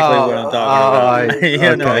exactly what I'm talking about.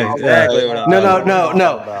 You'll know exactly what I'm talking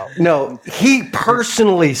about. No. He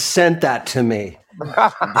personally sent that to me.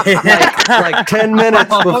 like 10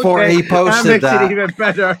 minutes before he posted that. Makes it even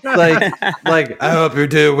better. like I hope you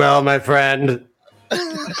do well, my friend.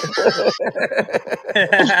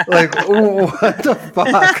 Like, what the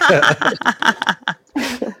fuck?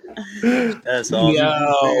 That's awesome.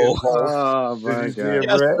 No. Oh my God.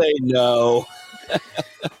 Just say no.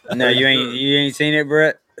 No, you ain't seen it,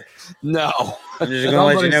 Brett? No. I'm just gonna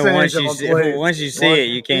let you know once you see it,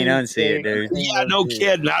 you can't unsee it, dude. Yeah, no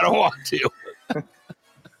kidding. I don't want to.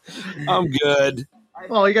 I'm good.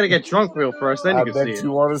 Well, you got to get drunk real first, then you can see it. I bet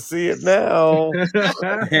you want to see it now.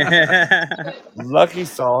 Lucky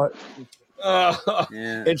saw it.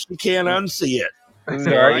 And she can't unsee it. So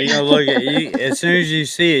you gonna look at you as soon as you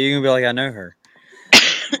see it, you're gonna be like, I know her.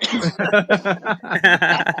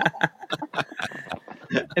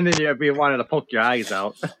 And then you'll be wanting to poke your eyes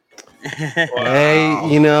out.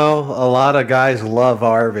 Hey, a lot of guys love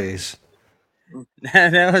Arby's.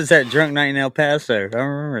 That was that drunk night in El Paso. I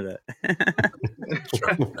remember that.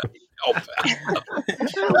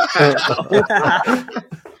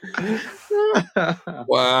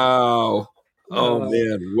 Wow. Oh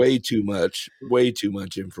man, way too much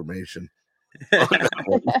information. Maddie,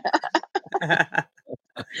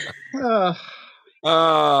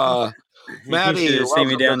 you should have seen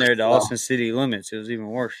me down there at the Austin city limits. It was even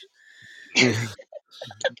worse.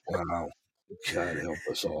 Wow. God help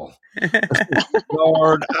us all.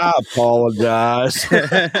 Lord, I apologize.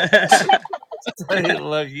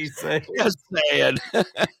 Lucky say. Just saying.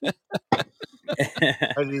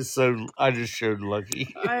 I just showed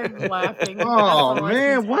Lucky. I'm laughing. Oh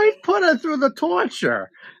man, why put her through the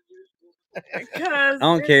torture? Because I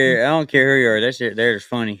don't care who you are. They're just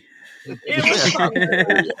funny. It was funny.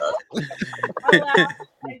 I laughed.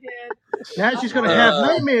 I did. Now she's gonna have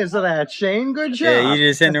nightmares of that, Shane. Good job. Yeah, you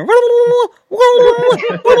just sitting there.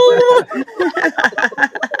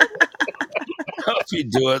 How's he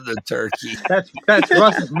doing the turkey? That's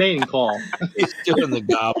Russ's mating call. He's doing the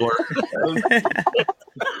gobbler.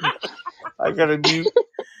 I gotta mute.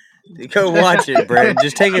 Go watch it, Brett.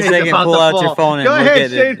 Just take a second, pull out your phone, and Go look ahead,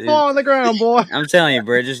 at Shane, it. fall on the ground, boy. I'm telling you,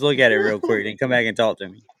 Brett. Just look at it real quick, then come back and talk to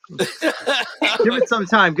me. Give it some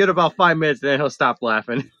time. Give it about 5 minutes, and then he'll stop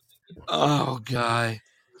laughing. Oh, guy.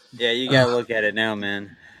 Yeah, you gotta look at it now,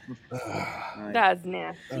 man. That's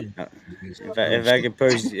nasty. If I could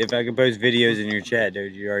post videos in your chat,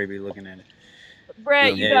 dude, you'd already be looking at it.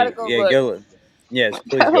 Brett, you gotta go look. Go look. Yes,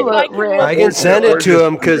 please. I can send it to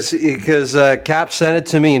him because Cap sent it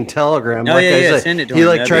to me in Telegram. Oh, send it to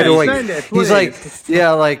him. He tried to he's like,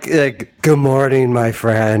 good morning, my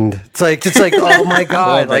friend. It's like, oh my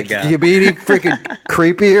god, you be any freaking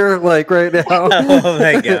creepier right now. Oh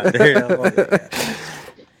my god, dude. Oh my god.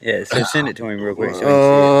 Yeah, so send it to him real quick.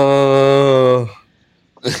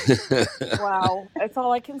 Wow, that's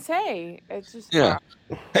all I can say. It's just Wow.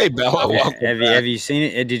 Hey Bella, welcome. Have you seen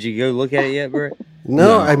it? Did you go look at it yet, Brett?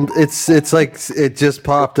 No, it's like it just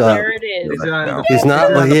popped up. There it is. He's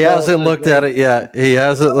not. He hasn't looked at it yet.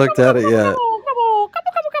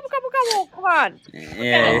 on.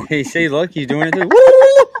 Yeah, you see, look, he's doing it too.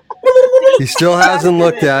 He still hasn't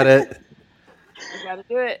looked at it. You gotta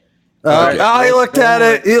do it. Oh, he looked at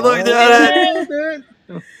it. He looked at it.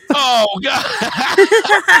 Oh God!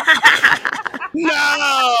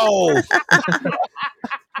 No!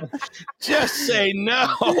 Just say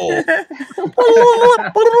no. Come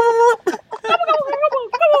on.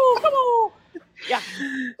 Yeah.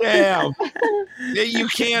 Damn. You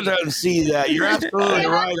can't unsee that. You're absolutely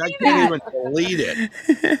right. I can't even delete it.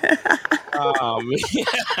 Oh man.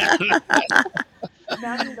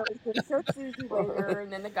 Now you know he's gonna show Susie later,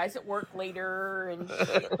 and then the guys at work later, and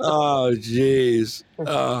Oh jeez.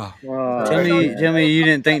 Oh. Tell me you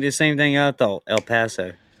didn't think the same thing I thought. El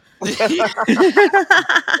Paso.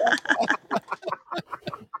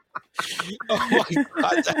 Oh my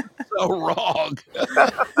God, that's so wrong.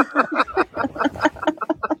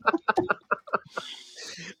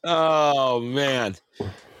 Oh man.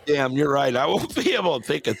 Damn, you're right. I won't be able to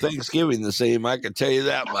think of Thanksgiving the same. I can tell you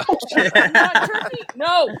that much. not turkey.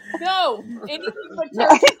 No, anything but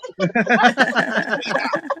turkey.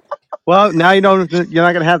 Well, now you know you're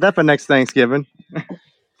not gonna have that for next Thanksgiving.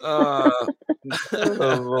 Oh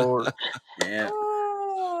Lord. Yeah.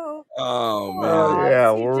 Oh man.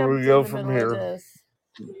 Yeah, where do we go from here?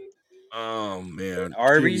 Oh man.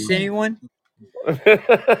 Arby's, anyone?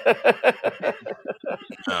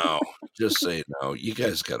 No, just say no. You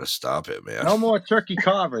guys got to stop it, man. No more turkey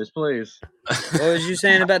carvers, please. What was you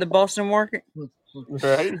saying about the Boston market?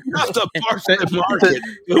 Right? Not the Boston market.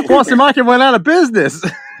 The Boston market went out of business.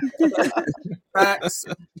 Facts.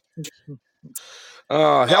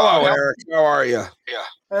 Hello, Eric. How are you? Yeah.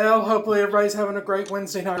 Well, hopefully everybody's having a great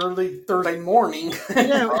Wednesday night, early Thursday morning.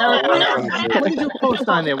 Yeah, what did you post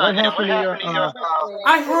on there? What happened to your?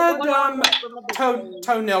 I had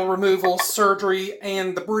toenail removal surgery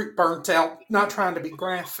and the root burnt out. Not trying to be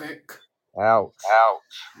graphic. Ouch.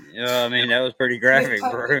 Yeah, I mean that was pretty graphic,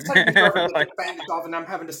 bro. It's taking forever to get the bandage off, and I'm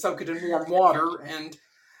having to soak it in warm water. And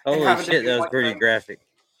Holy having shit, to that was pretty graphic.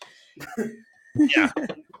 Yeah.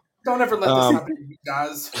 Don't ever let this happen to you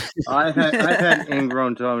guys. I've had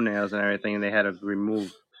ingrown toenails and everything, and they had to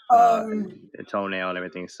remove a toenail and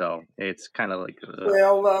everything. So it's kind of like.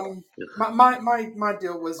 My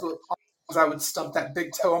deal was I would stump that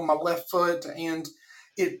big toe on my left foot, and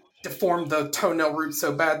it deformed the toenail root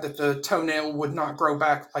so bad that the toenail would not grow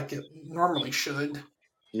back like it normally should.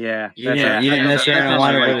 Yeah. You didn't mess around and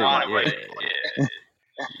wind up with it.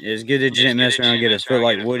 It's good that you didn't mess around and get a foot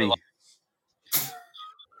like Woody.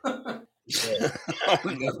 Oh,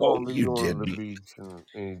 No, you to the didn't. beach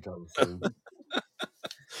anytime soon.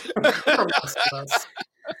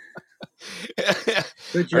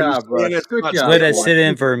 Good job, bro. Good job. Let it sit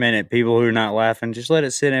in for a minute. People who are not laughing, just let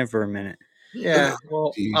it sit in for a minute. Yeah.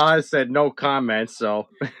 Well, I said no comments, so.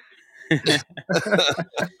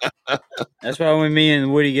 That's why when me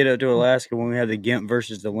and Woody get up to Alaska, when we have the Gimp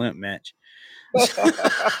versus the Limp match.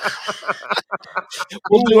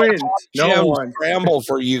 We'll do wins? a No one. scramble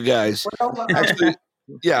for you guys. Actually,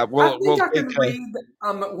 yeah, I we'll think I can take read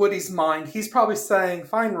Woody's mind. He's probably saying,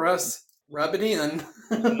 "Fine, Russ, rub it in."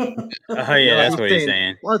 Oh yeah, that's what he's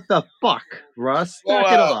saying. What the fuck, Russ?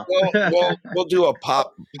 Knock it off. We'll do a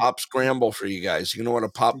pop scramble for you guys. You know what a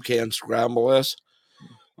pop can scramble is?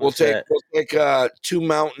 We'll take 2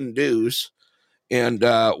 Mountain Dews, and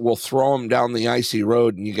we'll throw them down the icy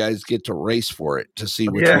road, and you guys get to race for it to see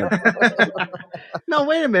which one. No,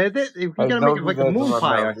 wait a minute. We gotta don't make it do like that a to moon my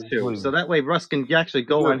pie or mountain, two, please. so that way Russ can actually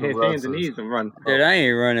go on his hands and knees and run. Dude, I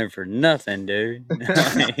ain't running for nothing, dude.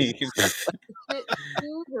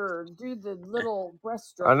 Or do the little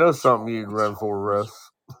breaststroke. I know something you'd run for, Russ.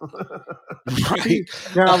 Right.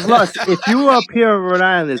 Now, Russ, if you were up here in Rhode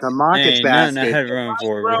Island, there's a market Ain't nothing basket. I'd run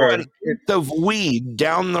for, bro. Throwing the weed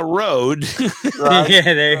down the road. Yeah,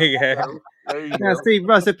 there you go. Now, Steve,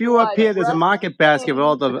 Russ, if you were up here, there's a market basket with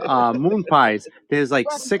all the moon pies. There's like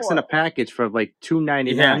 6 in a package for like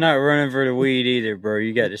 $2.99. Yeah, I'm not running for the weed either, bro.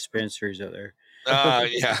 You got dispensaries up there.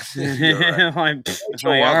 Yeah. I'm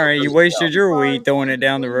like, all right, you wasted your weed throwing it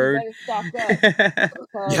down the road.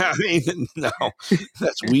 Yeah, I mean, no,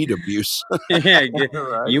 that's weed abuse. Yeah,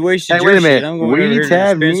 you wasted Hey, your wait a shit. minute. I'm going over here Weeds to the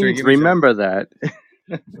have dispensary. needs. Give me some. Remember that.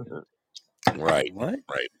 Right. What?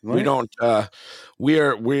 Right. What? We don't.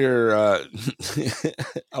 We're. What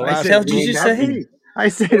the hell did you say? I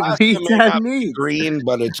said Alaska weeds may have not be needs. green,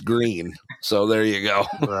 but it's green. So there you go.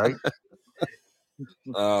 Right.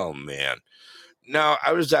 Oh man. No,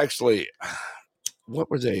 I was actually. What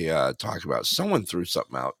were they talking about? Someone threw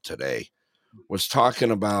something out today. Was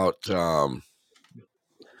talking about. Whitey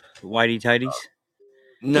tighties?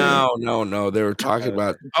 No. They were talking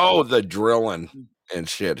about the drilling and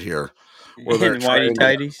shit here. where they're And whitey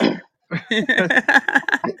trying tighties.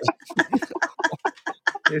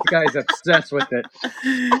 This guy's obsessed with it.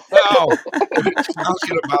 Oh, we're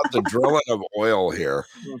talking about the drilling of oil here.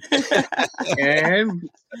 And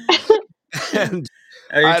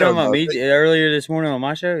Are you I talking don't about know. me earlier this morning on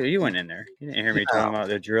my show? You went in there. You didn't hear me talking about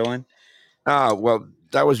the drilling. Well,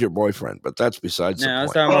 that was your boyfriend, but that's besides No, the I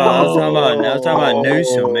was point. talking about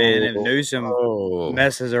Newsom, man. If Newsom Oh.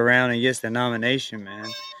 messes around and gets the nomination, man.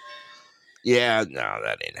 Yeah, no,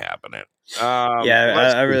 that ain't happening.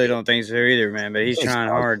 Yeah, I really don't think so either, man. But he's trying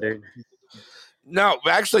hard, dude. No,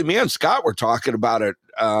 actually, me and Scott were talking about it.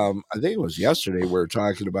 I think it was yesterday. We were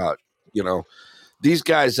talking about, these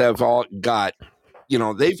guys have all got,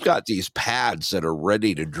 they've got these pads that are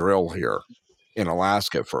ready to drill here in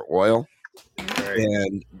Alaska for oil. Right.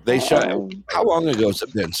 And they how long ago has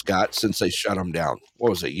it been, Scott, since they shut them down? What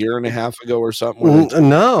was it, a year and a half ago or something?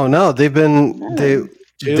 No, they've been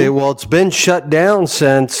it's been shut down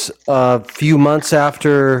since a few months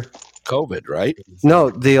after COVID, right? No,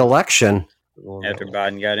 the election. After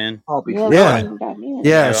Biden got in.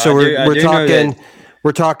 Yeah. So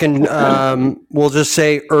we're talking. We'll just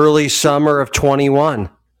say early summer of 21.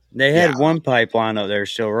 They had one pipeline up there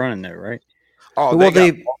still running there, right? Oh, well,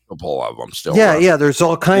 they got multiple of them still. Yeah, running. yeah. There's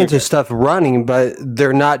all kinds of stuff running, but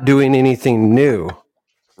they're not doing anything new.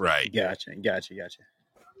 Right. Gotcha.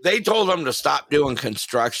 They told them to stop doing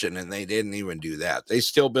construction, and they didn't even do that. They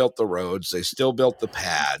still built the roads. They still built the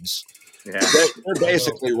pads. Yeah. They're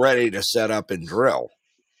basically ready to set up and drill.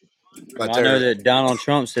 But Well, I know that Donald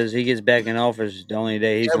Trump says he gets back in office, the only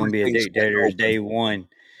day he's going to be a Everything's dictator is open. day one.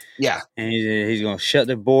 Yeah. And he's going to shut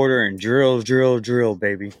the border and drill,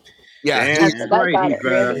 baby. Yeah. That's what I got it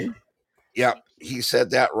ready. Yeah, he said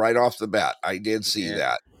that right off the bat. I did see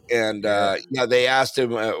that. And they asked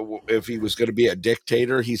him if he was going to be a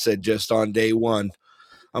dictator. He said just on day one,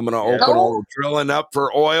 I'm going to open all the drilling up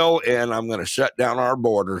for oil, and I'm going to shut down our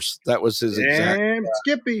borders. That was his exact. And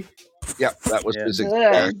Skippy. Yep, that was his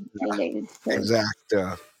Good. exact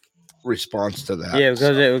response to that. Yeah,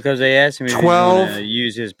 because they asked him if he was 12 going to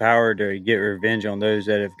use his power to get revenge on those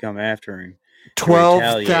that have come after him.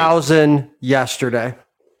 12,000 yesterday.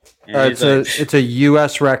 And It's a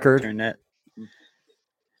U.S. record. Turn that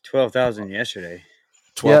 12,000 yesterday.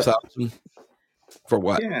 12,000 for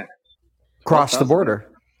what? Yeah. Cross the border.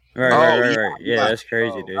 Right. Yeah, that's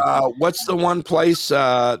crazy, dude. What's the one place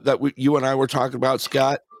that you and I were talking about,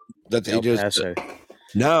 Scott? That they El just Paso.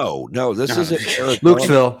 No, this isn't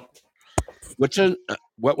Lukesville.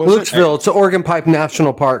 What was Lukesville. It's the Oregon Pipe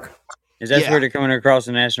National Park. Is that where they're coming across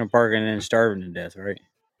the national park and then starving to death, right?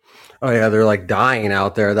 Oh yeah, they're like dying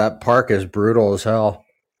out there. That park is brutal as hell.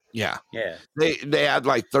 Yeah. Yeah. They had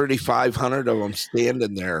like 3,500 of them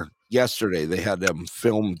standing there yesterday. They had them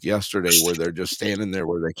filmed yesterday where they're just standing there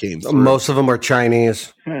where they came through. Most of them are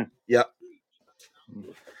Chinese. Yep.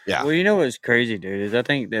 Yeah. Well, you know what's crazy, dude, is I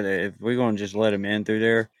think that if we're going to just let them in through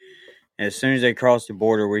there, as soon as they cross the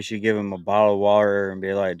border, we should give them a bottle of water and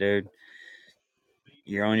be like, dude,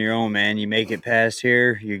 you're on your own, man. You make it past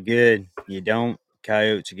here, you're good. You don't,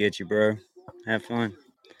 coyotes will get you, bro. Have fun.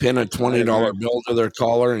 Pin a $20 bill to their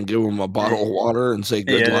collar and give them a bottle of water and say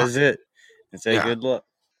good luck. That's it. And say good luck.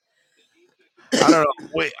 I don't know.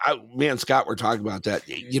 Wait, me and Scott were talking about that.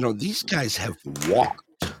 These guys have walked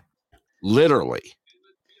literally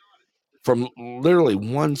from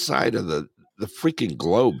one side of the freaking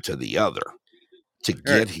globe to the other to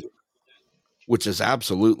get here, which is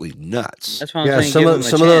absolutely nuts. That's why I'm saying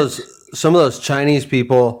some of those Chinese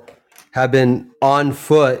people have been on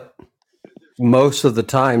foot most of the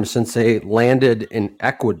time since they landed in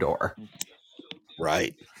Ecuador.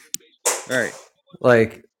 Right.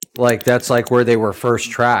 Like that's like where they were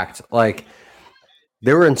first tracked. Like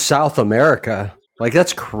they were in South America. Like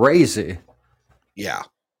that's crazy. Yeah.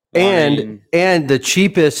 And the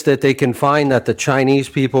cheapest that they can find that the Chinese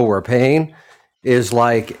people were paying is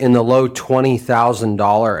like in the low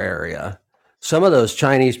 $20,000 area. Some of those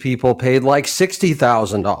Chinese people paid like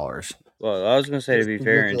 $60,000. Well, I was going to say, to be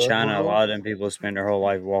fair, in China, a lot of them people spend their whole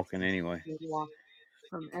life walking anyway. They walk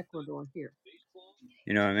from Ecuador here.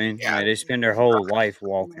 You know what I mean? Yeah. Like, they spend their whole life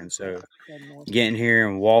walking, so getting here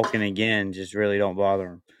and walking again just really don't bother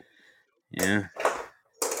them. Yeah.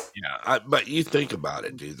 Yeah, but you think about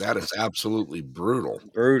it, dude. That is absolutely brutal.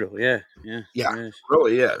 Brutal, yeah. Yeah, it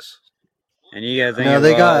really is. And you got to think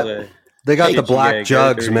they got the black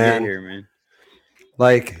jugs, man. Here, man.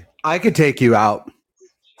 Like, I could take you out.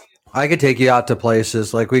 I could take you out to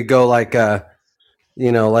places. Like, we go like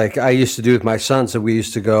like I used to do with my son. So we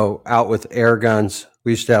used to go out with air guns.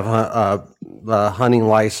 We used to have a hunting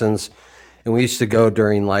license. And we used to go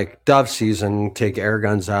during like dove season, take air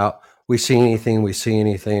guns out. we see anything, we see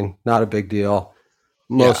anything. Not a big deal.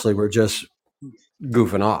 Mostly we're just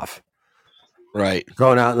goofing off. Right.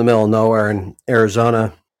 Going out in the middle of nowhere in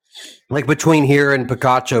Arizona, like between here and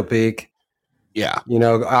Picacho Peak. Yeah. You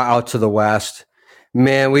know, out to the west.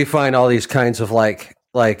 Man, we find all these kinds of like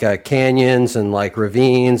canyons and like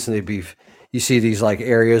ravines, and you see these like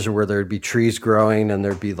areas where there'd be trees growing, and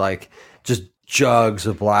there'd be like just jugs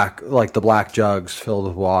of the black jugs filled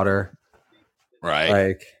with water.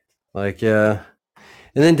 Right. Like yeah.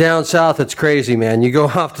 And then down south, it's crazy, man. You go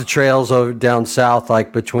off the trails over down south,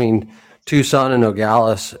 like between Tucson and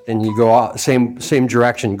Nogales, and you go off, same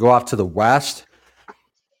direction. You go off to the west.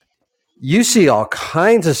 You see all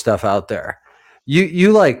kinds of stuff out there.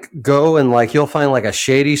 You like go and like you'll find like a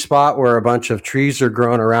shady spot where a bunch of trees are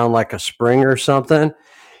growing around like a spring or something,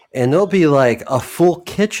 and there'll be like a full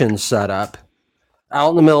kitchen set up out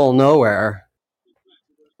in the middle of nowhere.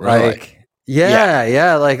 Really?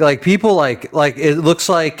 Like people like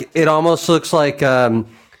it almost looks like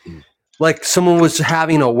someone was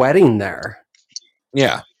having a wedding there.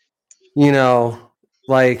 Yeah. You know,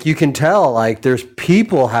 like you can tell like there's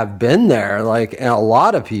people have been there, like and a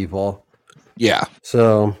lot of people. Yeah.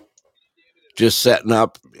 So just setting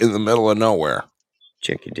up in the middle of nowhere.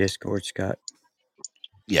 Check your Discord, Scott.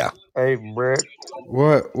 Yeah. Hey, Brett.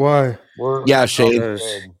 What? Why? Yeah, Shane.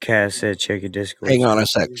 Cass said check your Discord. Hang on a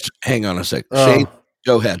sec. Oh. Shane,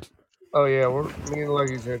 go ahead. Oh yeah, me and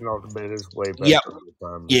Lucky's heading off to bed. It's way back. Yep.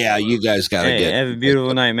 Time. Yeah, you guys gotta get. Have a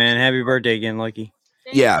beautiful night, man. Happy birthday again, Lucky.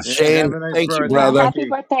 Yeah, Shane. Have a nice Thank you, birthday. brother. Happy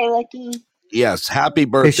birthday, Lucky. Yes, happy Hey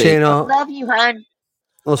birthday. Shane, Love you, hon.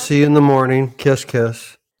 I'll see you in the morning. Kiss,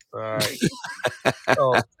 kiss. All right.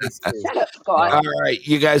 Oh, Shut up, Scott. All right,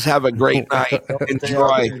 you guys have a great night.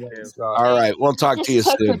 Enjoy. All right, we'll talk to you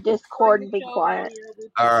Just check your soon. Discord and be quiet.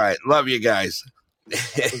 All right, love you guys.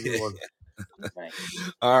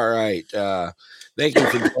 All right. Thank you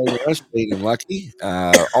for joining us, Shane and Lucky.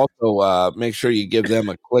 Also, make sure you give them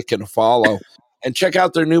a click and a follow and check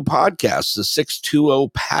out their new podcast, the 620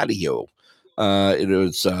 Patio. It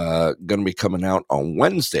is going to be coming out on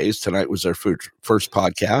Wednesdays. Tonight was their first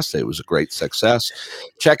podcast. It was a great success.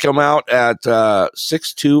 Check them out at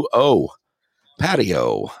 620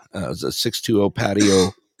 Patio. It's a 620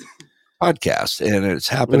 Patio podcast, and it's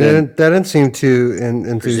happening. That didn't seem too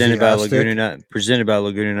enthusiastic. Presented by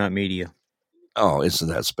Laguna Nut Media. Oh, isn't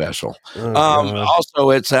that special? Oh, God.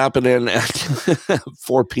 Also, it's happening at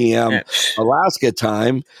 4 p.m. Alaska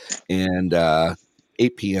time and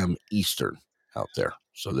 8 p.m. Eastern out there.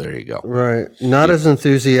 So there you go. Right. Not as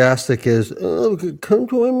enthusiastic as, come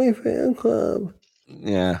join my fan club.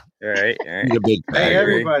 Yeah. All right. Need a big Hey, bag.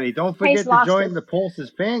 everybody, don't forget Hey, to Sloston. join the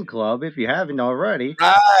Pulse's fan club if you haven't already.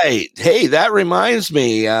 Right. Hey, that reminds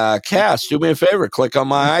me, Cass, do me a favor. Click on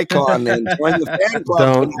my icon and join the fan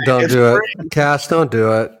club. Don't It's do free. it. Cass, don't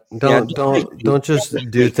do it. Don't just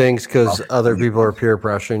do things because other people are peer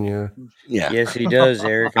pressuring you. Yeah. Yes, he does,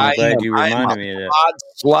 Eric. I'm glad you reminded me of that. Pod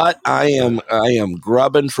slut. I am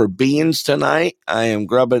grubbing for beans tonight. I am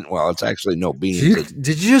grubbing. Well, it's actually no beans.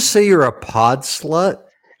 Did you just say you're a pod slut?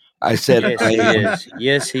 I said Yes, I he am. is.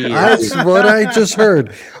 Yes, he is. That's what I just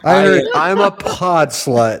heard. I heard I'm a pod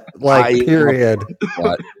slut. Like, period.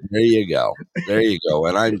 But there you go. There you go.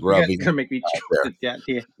 And I'm grubbing. Gonna make me out there.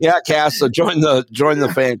 yeah. Yeah, Cass. So join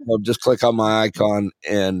the fan club. Just click on my icon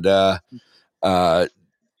and it'll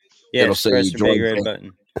say press you the join. big red fan-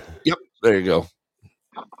 button. Yep. There you go.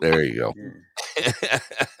 There you go.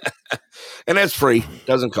 And it's free.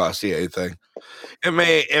 Doesn't cost you anything.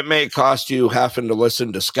 It may cost you having to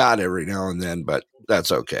listen to Scott every now and then, but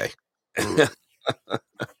that's okay. I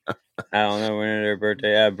don't know when their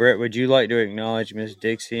birthday. Brett, would you like to acknowledge Miss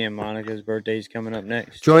Dixie and Monica's birthday's coming up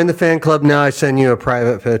next? Join the fan club now. I send you a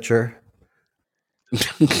private picture.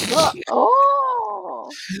 Oh,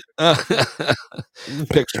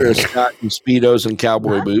 Picture of Scott in Speedos and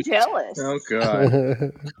cowboy I'm boots. jealous. Oh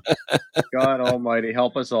God, God Almighty,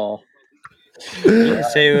 help us all. You didn't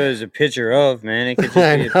say it was a picture of, man. It could just be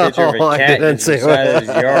a I picture of know, a I cat didn't say inside of his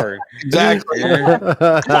yard. Exactly. It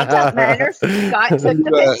doesn't matter. Scott took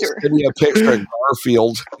the picture. Send me a picture of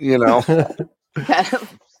Garfield, you know.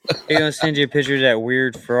 He's gonna send you a picture of that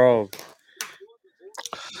weird frog.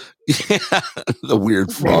 Yeah, the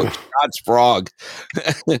weird frog. Scott's frog.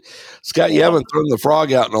 Scott, you haven't thrown the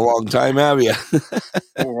frog out in a long time, have you?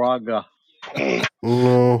 Raga.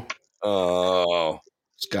 No. Oh,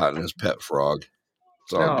 Scott and his pet frog.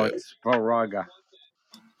 It's all No, good. it's Raga.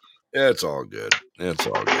 It's all good. It's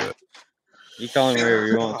all good. You call him whatever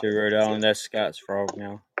you want to, Rhode Island. That's Scott's frog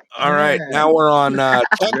now. All right, now we're on Tech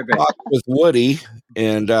Talk with Woody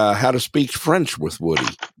and How to Speak French with Woody.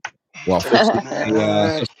 Well, fix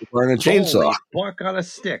the sister burn a chainsaw. Holy pork on a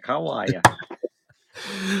stick. How are you?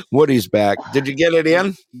 Woody's back. Did you get it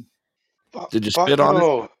in? Did you spit on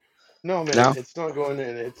it? No, man, No? it's not going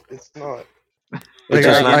in. It's not.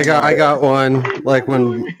 I got one. Like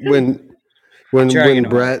when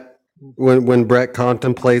Brett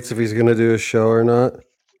contemplates if he's going to do a show or not.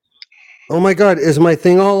 Oh my God, is my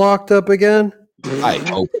thing all locked up again? I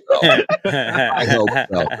hope so. I hope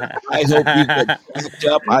so. I hope you get backed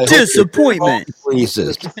up. Disappointment.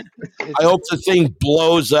 I hope the thing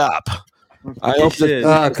blows up. I hope the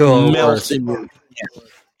thing cool. melts in your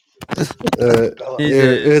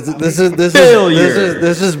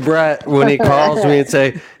This is Brett when he calls me and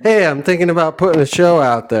say, "Hey, I'm thinking about putting a show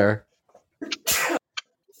out there."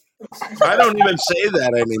 I don't even say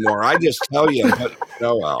that anymore. I just tell you, put the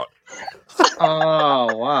show out.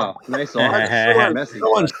 Oh wow, nice message. No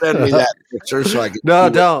one send me that picture so I can. No,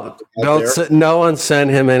 no one send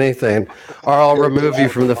him anything, or I'll remove you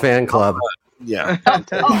from the fan club. Yeah.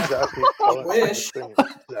 Exactly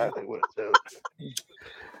what it says.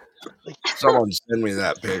 Someone send me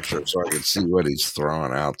that picture so I can see what he's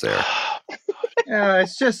throwing out there. Yeah,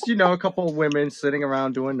 it's just a couple of women sitting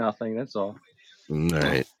around doing nothing. That's all.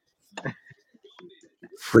 Right.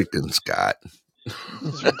 Freaking Scott.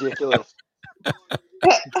 This is ridiculous.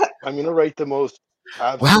 I'm gonna write the most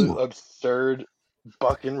absolute absurd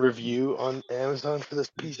fucking review on Amazon for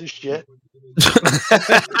this piece of shit.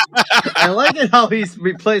 I like it how he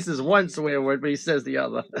replaces one swear word, but he says the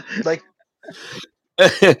other. Like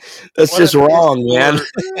that's just wrong, man.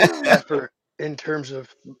 Effort in terms of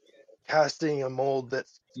casting a mold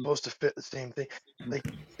that's supposed to fit the same thing. Like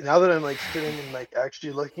now that I'm like sitting and like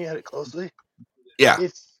actually looking at it closely. Yeah.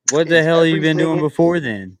 What the hell have you been doing before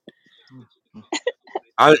then?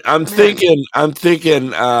 I'm thinking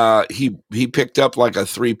he picked up like a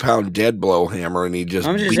 3-pound dead blow hammer and he just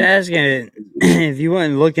I'm just asking it if you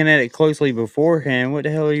weren't looking at it closely beforehand, what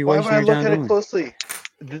the hell are you wasting your time doing? Why would I look at it closely?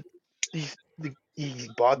 He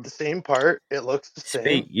bought the same part. It looks the same.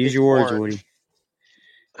 Speak. Use your words, Woody.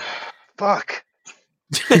 Fuck.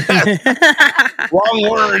 Wrong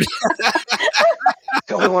word. It's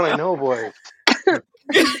the only one I know, boy.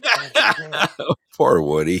 Poor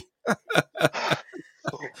Woody.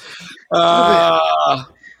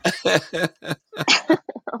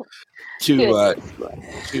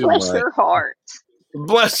 Bless your heart.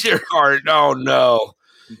 Bless your heart. Oh no.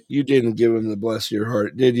 You didn't give him the bless your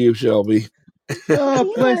heart, did you, Shelby?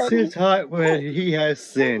 Oh, bless his heart where he has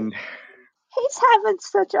sinned. He's having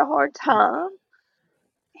such a hard time.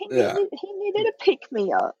 He needed to pick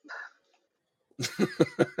me up.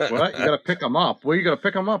 What? You gotta pick him up. Where you gonna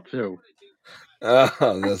pick him up to?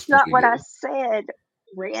 That's not what I said,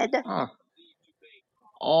 Red.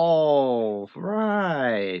 Oh,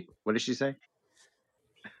 right. What did she say?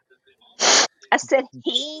 I said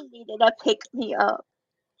he needed to pick me up.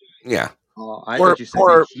 Yeah. Oh, I thought you said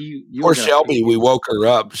you or Shelby, we woke her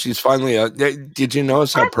up. She's finally. Did you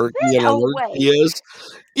notice how perky and alert she is?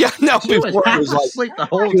 Yeah, no. She before was it was like asleep the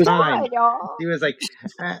whole time. He was like,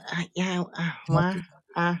 what?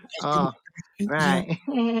 Oh, right.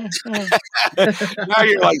 Now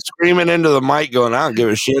you're like screaming into the mic, going, "I don't give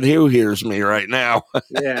a shit who hears me right now."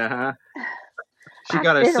 Yeah. She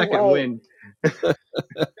got a second wind.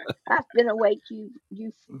 I've been awake.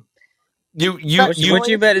 What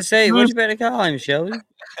you better say? What you better call him, Shelby?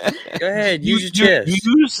 Go ahead, use your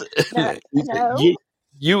chest. No.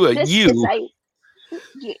 You.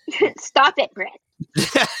 Stop it, Brett.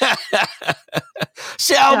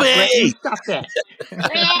 Shelby, stop that.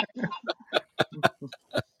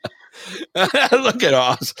 Look at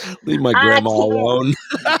us. Leave my grandma alone.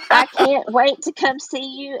 I can't wait to come see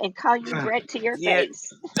you and call you Brett to your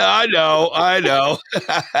face. I know.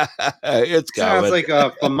 It's coming. Sounds like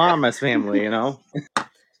a Mama's family, Yeah,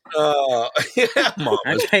 Mama.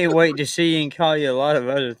 I can't wait to see you and call you a lot of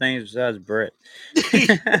other things besides Brett.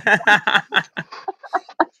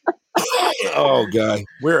 Oh, God.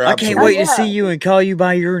 I can't wait to see you and call you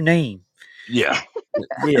by your name. Yeah.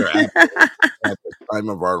 We are at the time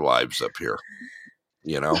of our lives up here.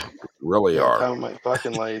 Really are. Time of my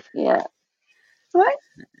fucking life. Yeah. What?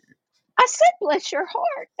 I said bless your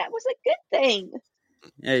heart. That was a good thing.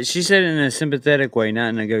 She said it in a sympathetic way, not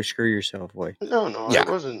in a go screw yourself way. No, Yeah. I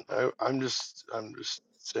wasn't. I'm just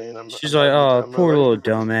saying. She's like, oh, poor little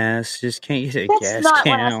dumbass, just can't get a gas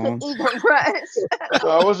can on. No,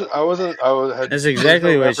 I wasn't. That's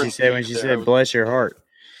exactly what she said when she said, "Bless your heart."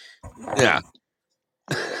 Yeah.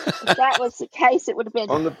 If that was the case, it would have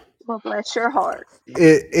been. Well, bless your heart.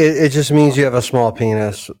 It just means you have a small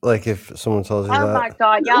penis. Like if someone tells you that. Oh my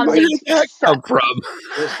God, y'all Where need did that come from?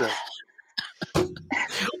 Listen.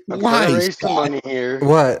 I'm trying to Why, raise some Scott? money here.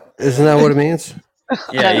 What? Isn't that what it means?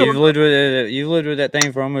 Yeah, you've lived with that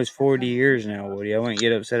thing for almost 40 years now, Woody. I wouldn't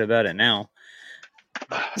get upset about it now.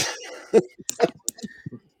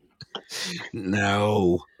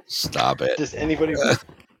 No, stop it. Does anybody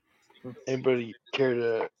care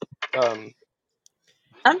to?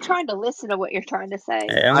 I'm trying to listen to what you're trying to say.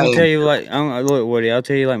 Hey, I'm gonna tell you look, Woody. I'll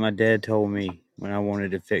tell you like my dad told me when I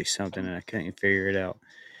wanted to fix something and I couldn't figure it out.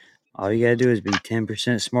 All you gotta do is be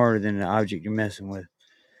 10% smarter than the object you're messing with.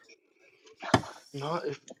 Not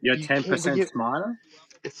if You're you 10% smarter.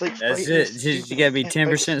 It's like That's fighting a it. stupid- You gotta be can't fight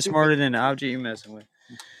a 10% stupid- smarter than the object you're messing with.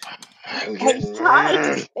 He's trying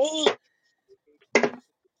to speak.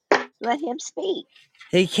 Let him speak.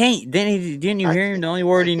 He can't. Didn't you hear him? The only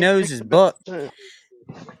word he knows is buck.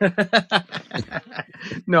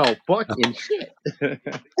 No, fucking shit.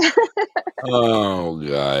 Oh,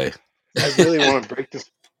 guy. I really want to break this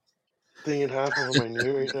thing in half over my knee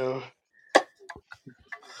right now.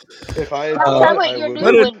 If I had bought it, I would.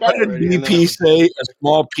 What did DP say? A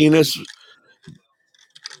small penis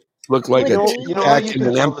look like a how tic you tac can in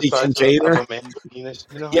an tell empty the size container? of a man's penis.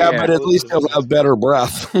 You know how Yeah, you but can at tell least the he'll have better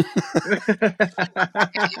breath. by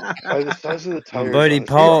the size of the My tires. buddy on his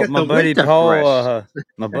Paul, cock.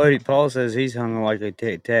 my buddy Paul says he's hung like a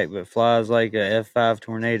tic tac, but flies like a F5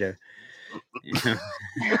 tornado.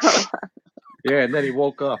 Yeah, and then he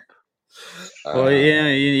woke up. Well,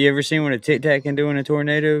 you ever seen what a tic tac can do in a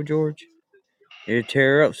tornado, George? It'll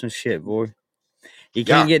tear up some shit, boy. You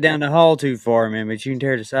can't get down the hall too far, man, but you can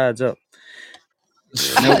tear the sides up.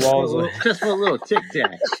 No walls. Just for a little tic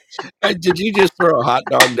tac. Hey, did you just throw a hot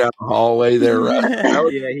dog down the hallway there?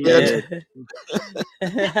 Yeah, he did.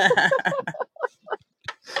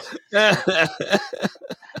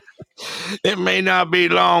 It may not be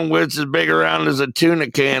long, but it's as big around as a tuna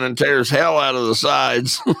can and tears hell out of the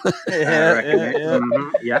sides. Yeah.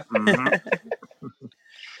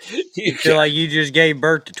 You feel like you just gave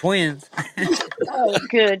birth to twins. Oh,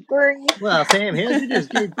 good grief. Well, Sam, here you just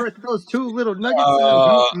gave birth to those two little nuggets.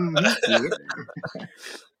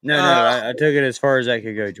 No, I took it as far as I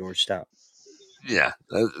could go, George. Stop. Yeah,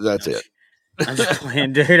 that's it. I'm just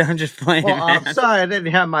playing, dude. I'm just playing. Well, I'm sorry I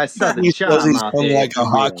didn't have my southern He says charm he's out hung there. like a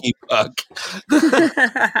hockey puck.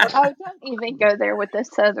 Oh, don't even go there with the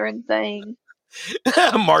southern thing.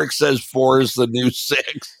 Mark says 4 is the new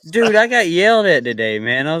 6. Dude, I got yelled at today,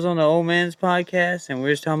 man. I was on the old man's podcast and we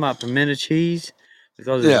were talking about pimento cheese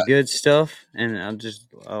because it's good stuff, and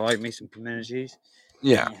I like me some pimento cheese.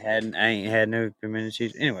 Yeah, I ain't had no pimento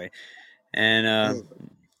cheese anyway. And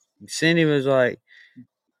Cindy was like,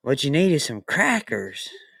 "What you need is some crackers."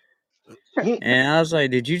 And I was like,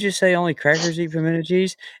 "Did you just say only crackers eat pimento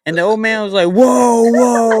cheese?" And the old man was like, "Whoa,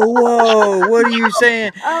 what are you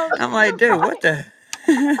saying?" I'm like, "Dude, what the?"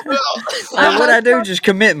 Like, what I do? Just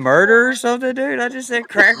commit murder or something, dude? I just said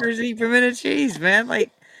crackers eat pimento cheese, man.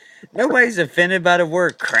 Like, nobody's offended by the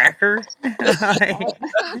word cracker. Like,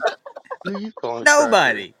 Who are you calling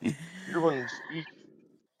nobody. cracker? You're one who's eat.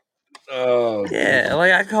 Oh, yeah.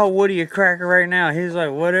 Like, I call Woody a cracker right now. He's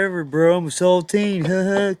like, "Whatever, bro. I'm a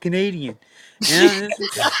saltine, Canadian." You know,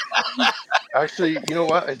 Actually, you know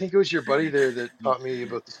what? I think it was your buddy there that taught me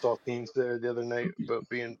about the saltines there the other night about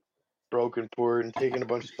being broke and poor and taking a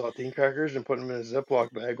bunch of saltine crackers and putting them in a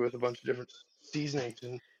Ziploc bag with a bunch of different seasonings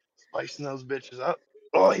and spicing those bitches up.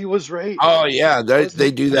 Oh, he was right. Oh yeah,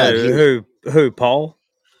 they do that here. Who? Paul?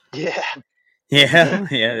 Yeah. Yeah,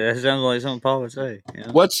 yeah. That sounds like something Paul would say.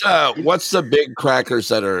 Yeah. What's the big crackers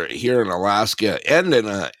that are here in Alaska and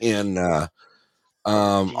in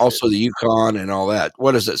also the Yukon and all that?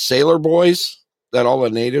 What is it? Sailor Boys that all the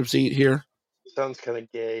natives eat here? Sounds kind of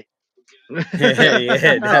gay.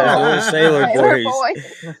 Yeah, little Sailor Boys.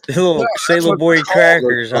 The little Sailor Boy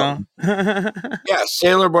crackers, huh? Yeah,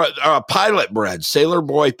 Sailor Boy, pilot bread. Sailor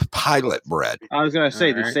Boy pilot bread. I was gonna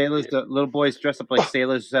say, Alright. the little boys dress up like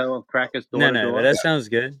sailors, sell crackers door to No, door? but that sounds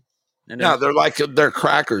good. No, they're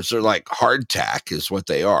crackers. They're like hardtack is what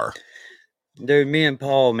they are. Dude, me and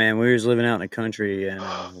Paul, man, we was living out in the country, and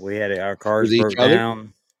we had our cars With each broke other?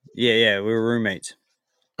 down. Yeah, we were roommates.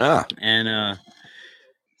 Ah, and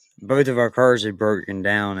both of our cars had broken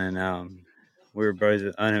down, and we were both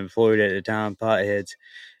unemployed at the time, potheads,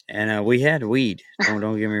 and we had weed. Don't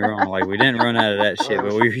get me wrong, like we didn't run out of that shit,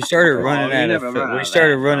 but we started running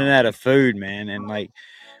out of food, man, and like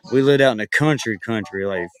we lived out in the country,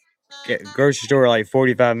 like grocery store like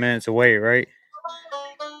 45 minutes away, right?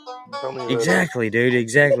 Exactly, dude.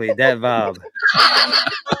 Exactly that vibe.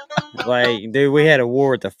 Like, dude, we had a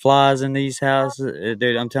war with the flies in these houses.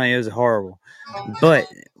 Dude, I'm telling you, it was horrible. But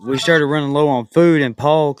we started running low on food, and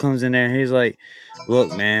Paul comes in there, and he's like,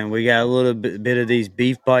 look, man, we got a little bit of these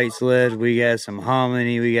beef bites left. We got some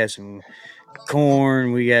hominy. We got some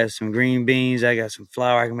corn. We got some green beans. I got some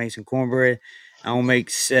flour. I can make some cornbread. I'm going to make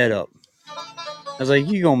setup. I was like,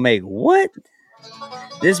 you going to make what?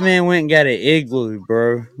 This man went and got an igloo,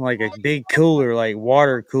 bro. Like a big cooler, like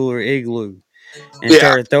water cooler igloo. And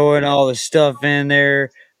started throwing all the stuff in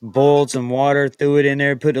there, boiled some water, threw it in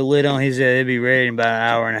there, put the lid on. He said it'd be ready in about an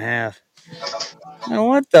hour and a half. Now,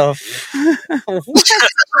 what the what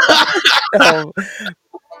the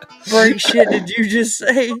freak shit did you just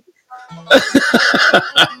say?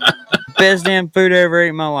 Best damn food I ever ate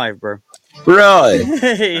in my life, bro. Really?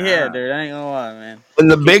 Yeah, dude. I ain't gonna lie, man. And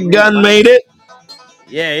the big gun made it?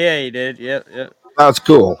 Yeah, he did. Yep. That's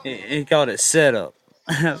cool. He called it setup.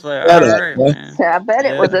 I was like, Setup, all right, huh? man. I bet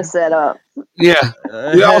it was a setup. Yeah.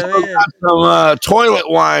 We also Hell yeah. got some toilet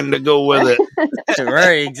wine to go with it.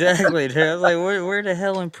 Right, exactly, dude. I was like, where the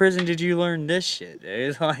hell in prison did you learn this shit, dude?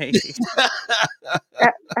 It's like,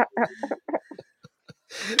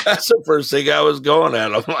 that's the first thing I was going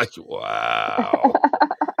at. I'm like, wow.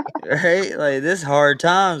 right? Like, this hard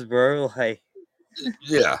times, bro. Like,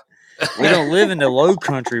 Yeah. we don't live in the low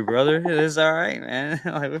country, brother. It's all right, man.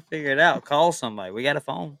 Like, we figure it out. Call somebody. We got a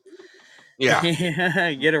phone. Yeah.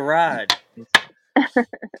 Get a ride. But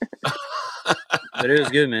it was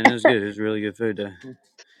good, man. It was good. It was really good food, though.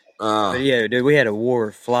 But yeah, dude, we had a war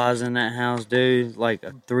of flies in that house, dude. Like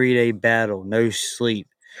a 3-day battle, no sleep,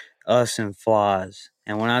 us and flies.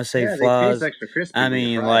 And when I say Yeah, they flies, taste extra crispy I when you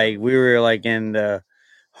mean fry like we were like in the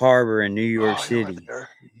harbor in New York Oh, you're right City. there.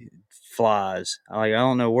 Flies. Like, I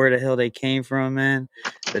don't know where the hell they came from, man,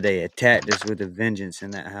 but they attacked us with a vengeance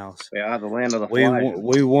in that house. Yeah, the land of the We flies.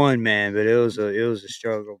 we won, man, but it was a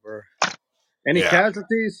struggle, bro. Any Yeah.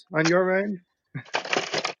 casualties on your end?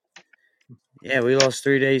 Yeah, we lost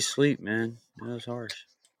 3 days sleep, man. That was harsh.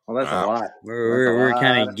 Well, that's a lot. We were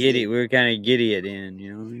kind of giddy. We were kind of giddy at the end,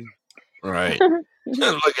 you know what I mean? Right.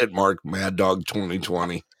 Look at Mark Mad Dog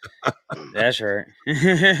 2020. That's right.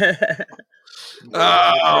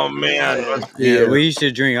 Oh man. Let's see Yeah, here. we used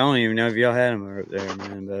to drink. I don't even know if y'all had them up there,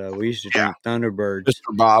 man, but we used to drink Thunderbirds.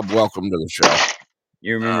 Mr. Bob, welcome to the show.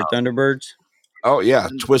 You remember Thunderbirds? Oh yeah,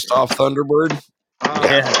 Twist Off Thunderbird.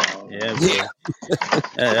 Yeah.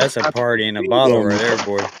 That's a party in a bottle right there,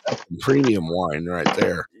 boy. That's premium wine right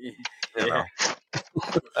there. You know.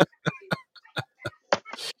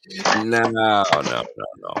 No.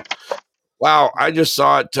 Wow, I just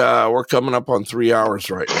saw it. We're coming up on 3 hours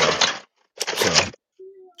right now. So,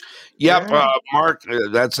 yep, Mark.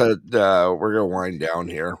 That's a. We're gonna wind down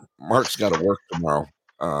here. Mark's got to work tomorrow.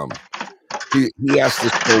 He has to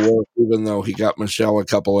still work, even though he got Michelle a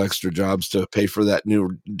couple extra jobs to pay for that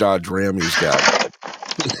new Dodge Ram he's got.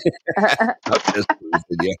 I'm just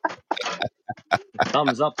teasing you.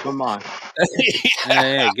 Thumbs up for Mark.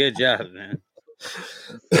 Yeah, good job, man.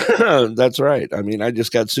 That's right. I mean, I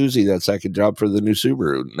just got Susie that second job for the new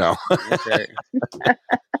Subaru. No. That's right.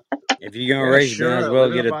 If you're gonna race, you might as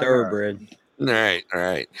well get a thoroughbred. Right.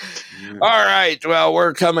 All right. Well,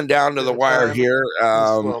 we're coming down to the wire here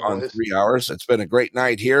on 3 hours. It's been a great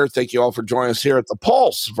night here. Thank you all for joining us here at the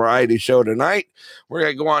Pulse Variety Show tonight. We're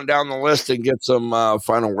going to go on down the list and get some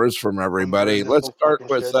final words from everybody. Let's start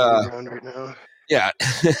with right now. yeah.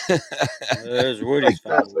 There's Woody's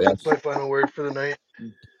final words. That's my final word for the night.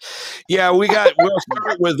 Yeah, we'll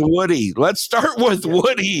start with Woody. Let's start with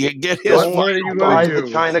Woody and get his Don't final buy words.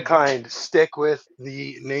 the China kind. Stick with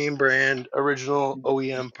the name brand original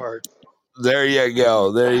OEM parts. There you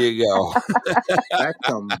go. That's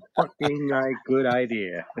some fucking good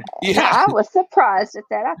idea. I was surprised at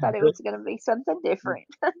that. I thought it was going to be something different.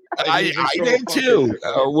 I did too.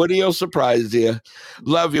 Woody will surprise you.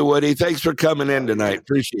 Love you, Woody. Thanks for coming in tonight.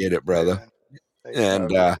 Appreciate it, brother.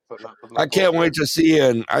 And I can't wait to see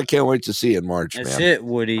you. I can't wait to see you in March, That's man. it,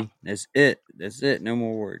 Woody. That's it. No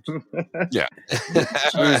more words. Yeah.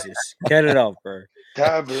 Jesus, cut it off, bro.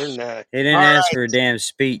 Tabernacle. He didn't ask for a damn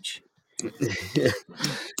speech.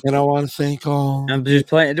 And I want to thank all. I'm just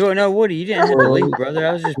playing. No, Woody, you didn't have to leave, brother.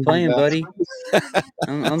 I was just playing, buddy.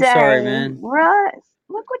 I'm sorry, man. Right.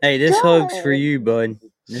 Look what Hey, this hug's for you, bud.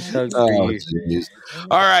 This hug's for you. Geez.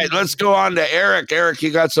 All right, let's go on to Eric. Eric,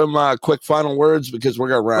 you got some quick final words because we're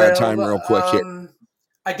gonna run out of time real quick here.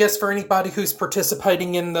 I guess for anybody who's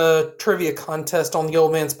participating in the trivia contest on the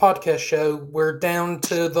Old Man's Podcast Show, we're down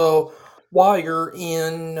to the wire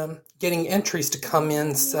in getting entries to come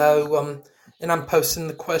in. So, and I'm posting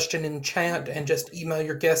the question in chat, and just email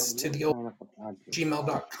your guests to the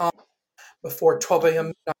gmail.com before 12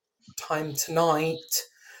 a.m. time tonight,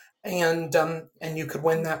 and you could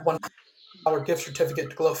win that $100 gift certificate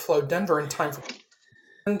to Glow Flow Denver in time for.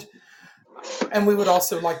 And we would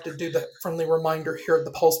also like to do the friendly reminder here at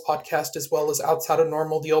the Pulse Podcast, as well as Outside of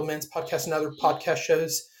Normal, the Old Man's Podcast, and other podcast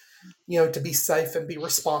shows, to be safe and be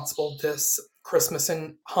responsible this Christmas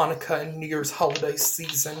and Hanukkah and New Year's holiday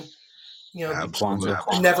season.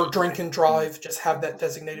 Never drink and drive. Just have that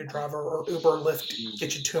designated driver or Uber or Lyft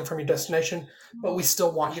get you to and from your destination. But we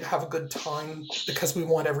still want you to have a good time because we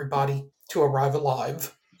want everybody to arrive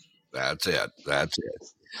alive. That's it.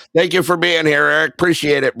 Thank you for being here, Eric.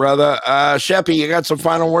 Appreciate it, brother. Sheppy, you got some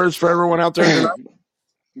final words for everyone out there tonight?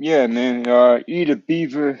 Yeah, man. Eat a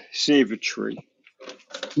beaver, save a tree.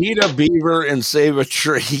 Eat a beaver and save a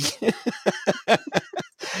tree.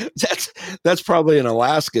 That's probably an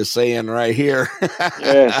Alaska saying right here.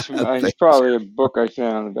 Yes, it's probably a book I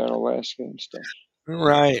found about Alaska and stuff.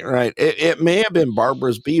 Right. It may have been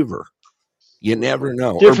Barbara's beaver. You never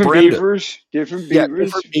know. Different beavers. Different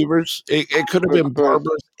beavers. It could have been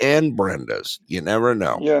Barbara's and Brenda's. You never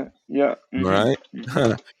know. Yeah. Mm-hmm. Right.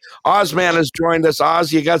 Ozman has joined us.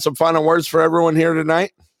 Oz, you got some final words for everyone here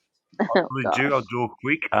tonight? I'll do it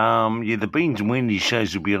quick. The Beans and Wendy's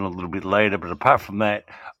shows will be on a little bit later, but apart from that,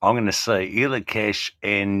 I'm going to say Ilacash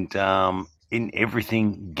and in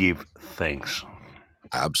everything, give thanks.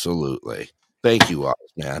 Absolutely. Thank you, Oz,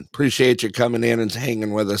 man. Appreciate you coming in and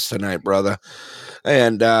hanging with us tonight, brother.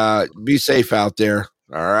 And be safe out there.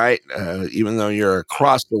 All right. Even though you're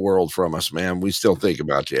across the world from us, man, we still think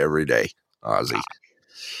about you every day, Ozzy.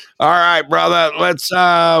 All right, brother. Let's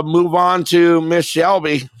move on to Miss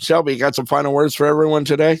Shelby. Shelby, got some final words for everyone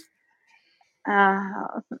today?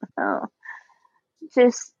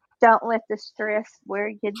 Just don't let the stress wear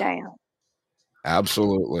you down.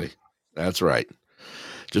 Absolutely. That's right.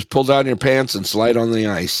 Just pull down your pants and slide on the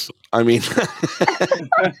ice. I mean,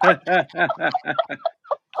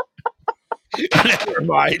 never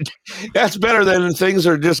mind. That's better than things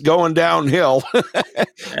are just going downhill.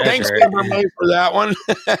 Thanks, Kimberly, for that one.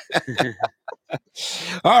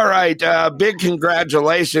 All right. Big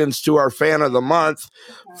congratulations to our fan of the month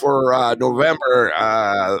for November,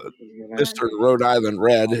 Mr. Rhode Island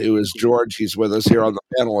Red, who is George. He's with us here on the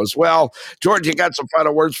panel as well. George, you got some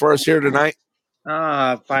final words for us here tonight?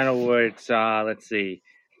 Final words. Let's see.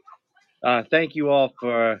 Thank you all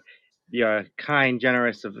for your kind,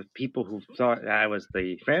 generous of people who thought I was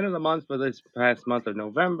the fan of the month for this past month of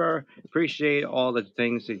November. Appreciate all the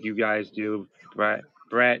things that you guys do.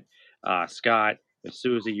 Brett, Scott, and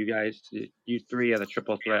Susie, you three are the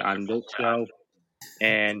triple threat on this show.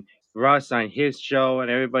 And Russ on his show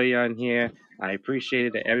and everybody on here. I appreciate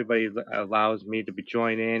it that everybody allows me to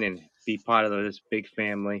join in and be part of this big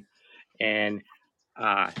family. And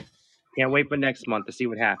can't wait for next month to see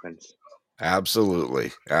what happens.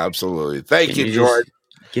 Absolutely. Thank you, George.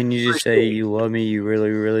 Can you just say you love me? You really,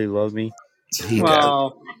 really love me? He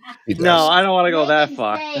does. No, I don't want to go that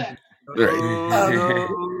far.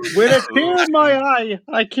 With a tear in my eye,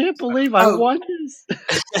 I can't believe I won this.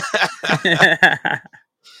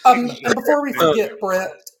 And before we forget,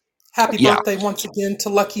 Brett, happy birthday once again to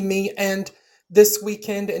Lucky Me. And this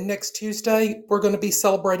weekend and next Tuesday, we're going to be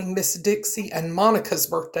celebrating Miss Dixie and Monica's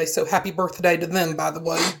birthday. So happy birthday to them, by the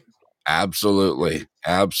way. Absolutely.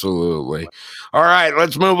 All right,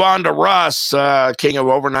 let's move on to Russ, king of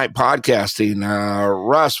overnight podcasting.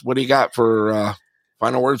 Russ, what do you got for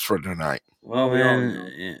final words for tonight? Well,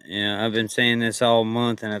 man, I've been saying this all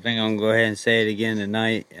month, and I think I'm going to go ahead and say it again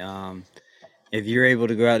tonight. If you're able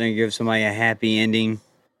to go out there and give somebody a happy ending,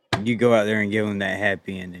 you go out there and give them that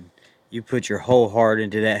happy ending. You put your whole heart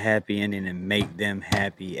into that happy ending and make them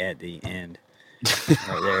happy at the end.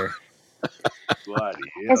 Right there.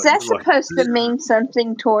 Is that supposed to mean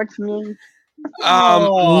something towards me?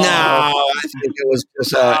 No, I think it was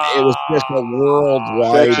just a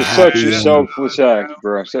worldwide. That's such a selfless act,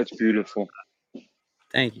 bro. That's beautiful.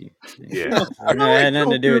 Thank you. Yeah. I know it had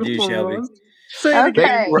nothing to do with you, Shelby.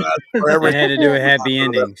 Okay. It had to do with happy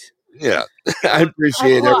endings. Yeah, I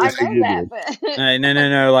appreciate everything you do.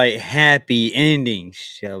 No, like happy endings,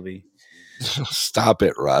 Shelby. Stop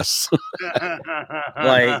it, Russ.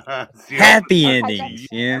 Like happy endings.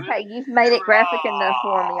 Yeah. Okay, you've made it graphic enough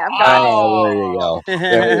for me. I've got it.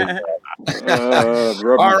 There you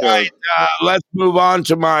go. All right, let's move on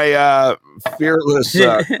to my fearless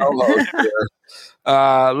co-host here.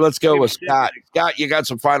 Let's go with Scott. Scott, you got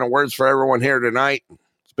some final words for everyone here tonight?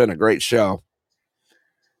 It's been a great show.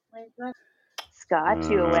 Scott,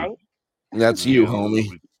 you awake? That's you,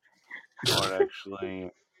 homie. Not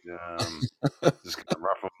actually. Just gonna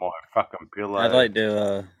ruffle my fucking pillow. I'd like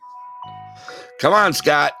to. Come on,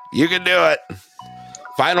 Scott. You can do it.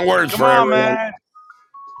 Final words Come for on, everyone. man.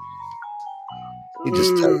 He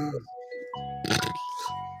just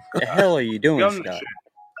The hell are you doing, Go on, Scott?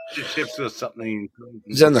 Chips or something.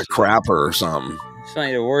 he's in the crapper or something. It's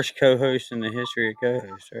like the worst co-host in the history of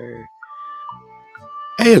co-hosts. Right?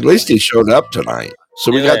 Hey, at least he showed up tonight.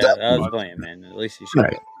 So we got that. I was playing, man. At least he showed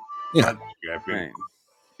Right. up. Yeah. Right.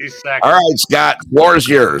 He's sacking. All right, Scott. Floor is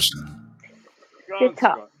yours. Good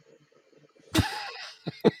talk.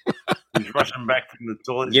 He's rushing back from the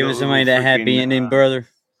toilet. Giving somebody that happy ending, brother.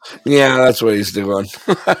 Yeah, that's what he's doing.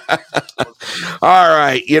 All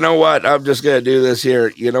right. You know what? I'm just going to do this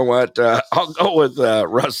here. You know what? I'll go with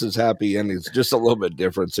Russ's happy endings. Just a little bit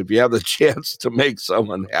different. If you have the chance to make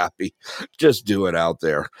someone happy, just do it out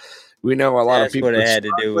there. We know a lot of people what I are had to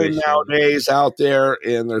do struggling with nowadays out there,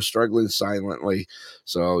 and they're struggling silently.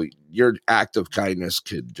 So your act of kindness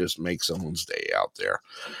could just make someone's day out there.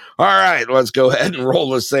 All right, let's go ahead and roll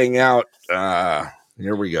this thing out.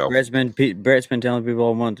 Here we go. Brett's been telling people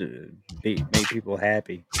I want to make people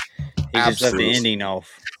happy. He just left the ending off.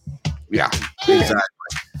 Yeah,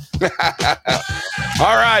 exactly.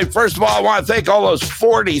 All right. First of all, I want to thank all those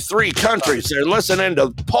 43 countries that are listening to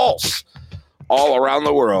Pulse all around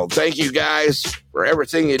the world. Thank you guys for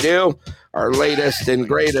everything you do. Our latest and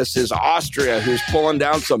greatest is Austria, who's pulling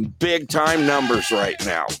down some big time numbers right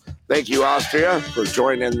now. Thank you, Austria, for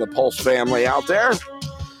joining the Pulse family out there.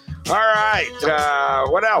 All right.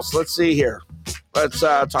 What else? Let's see here. Let's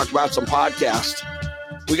talk about some podcasts.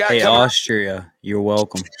 We got Austria. You're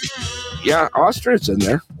welcome. Yeah, Austria's in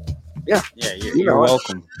there. Yeah. Yeah, you're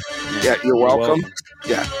welcome. Yeah, you're welcome.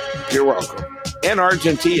 Yeah, you're welcome. And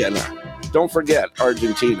Argentina. Don't forget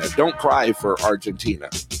Argentina. Don't cry for Argentina.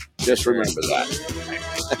 Just remember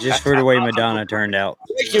that. Just for the way Madonna turned out.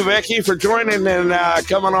 Thank you, Vicky, for joining and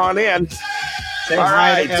coming on in. Say All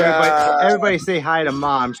hi right, to everybody. Everybody say hi to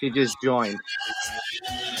Mom. She just joined.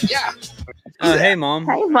 Yeah. Hey, Mom.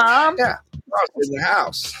 Hey, Mom. Yeah. In the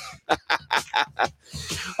house.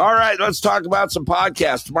 All right, let's talk about some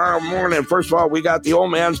podcasts tomorrow morning. First of all, we got the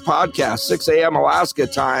Old Man's Podcast, 6 a.m. Alaska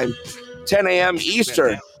time, 10 a.m.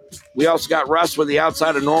 Eastern. We also got Russ with the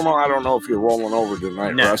Outside of Normal. I don't know if you're rolling over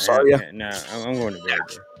tonight, Russ, are you? No, I'm going to bed.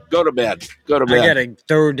 Go to bed. Go to I bed. got to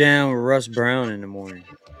throw down with Russ Brown in the morning.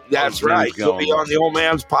 That's right. You'll be on the Old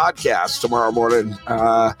Man's Podcast tomorrow morning.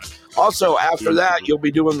 Also, after that, you'll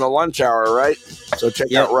be doing the lunch hour, right? So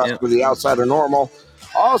check out Russ with the Outside of Normal.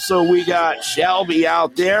 Also, we got Shelby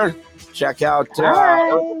out there. Check out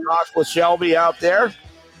Talk with Shelby out there.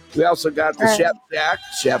 We also got the Chef Jack.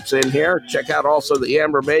 Chef's in here. Check out also the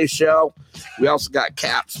Amber Bay Show. We also got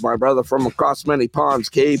Caps, my brother from across many ponds,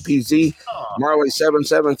 KPZ. Marley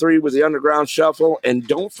 773 with the Underground Shuffle. And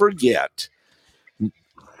don't forget,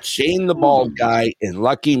 Shane the Bald Guy and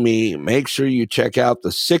Lucky Me. Make sure you check out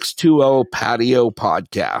the 620 Patio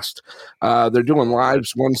Podcast. They're doing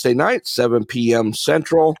lives Wednesday night, 7 p.m.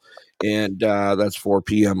 Central. And that's 4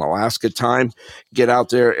 p.m. Alaska time. Get out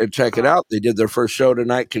there and check it out. They did their first show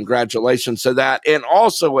tonight. Congratulations to that. And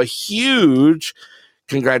also a huge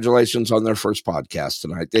congratulations on their first podcast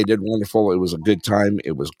tonight. They did wonderful. It was a good time.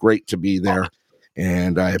 It was great to be there.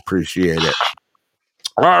 And I appreciate it.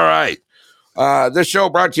 All right. This show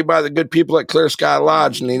brought to you by the good people at Clear Sky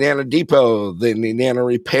Lodge, Nenana Depot, the Nenana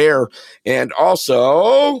Repair, and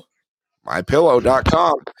also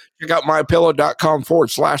MyPillow.com. Check out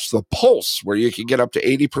MyPillow.com/The Pulse, where you can get up to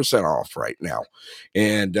 80% off right now.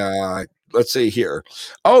 And let's see here.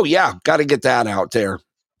 Oh, yeah, got to get that out there.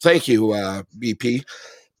 Thank you, BP.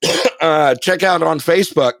 Check out on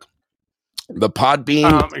Facebook, the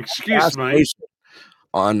Podbean excuse me.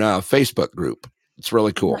 on Facebook group. It's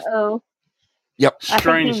really cool. Uh-oh. Yep.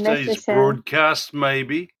 Strange Days broadcast,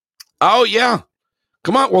 maybe. Oh, yeah.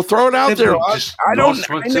 Come on, we'll throw it out there. I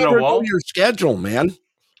never know your schedule, man.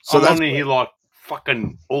 So I'm that's only here like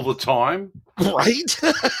fucking all the time. Right?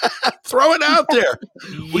 Throw it out there.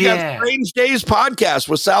 We got Strange Days podcast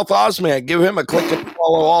with South Osman. Give him a click and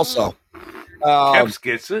follow also. Caps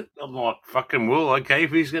gets it. I'm like, fucking well, okay,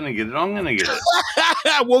 if he's going to get it, I'm going to get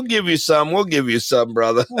it. We'll give you some. We'll give you some,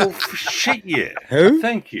 brother. Well, shit, yeah. Who?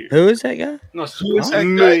 Thank you. Who is that guy? Who is that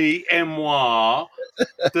me, moi,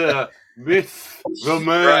 the myth, the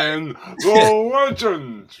man, the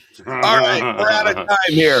legend. All right, we're out of time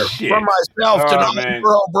here. Shit. From myself to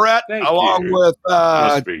Earl Brett, Thank along you. with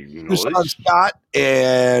Tucson Scott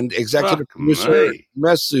and executive producer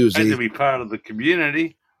Miss Susie. And to be part of the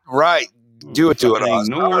community. Right. Do it to it, Oz.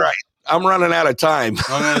 Ignored. All right. I'm running out of time.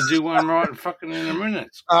 I'm going to do one right fucking in a minute.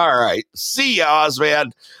 All right. See ya, Oz,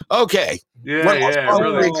 man. Okay. Yeah, What else, yeah,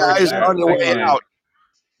 really guys, appreciate it. on your way Thank you. out.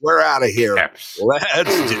 We're out of here. Caps.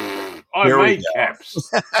 Let's do it. I Here we made go.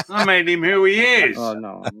 Caps. I made him who he is. Oh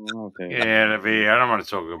no. Okay. Get out of here. I don't want to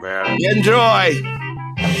talk about it. Enjoy.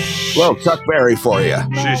 Well, Chuck Berry for you.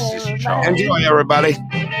 Jesus, Charles. Enjoy, everybody.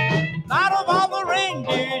 Out of all the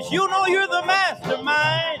reindeers, you know you're the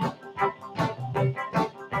mastermind.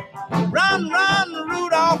 Run, run,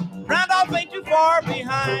 Rudolph. Randolph ain't too far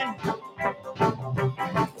behind.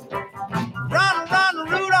 Run, run,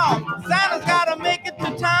 Rudolph. Santa's gotta make it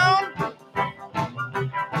to town.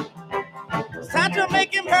 Santa,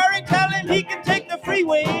 make him hurry. Tell him he can take the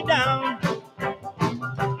freeway down.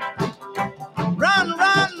 Run,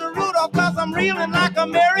 run, Rudolph, 'cause I'm reeling like a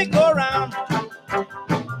merry-go-round.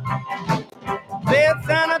 Said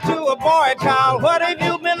Santa to a boy child, what have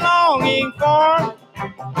you been longing for?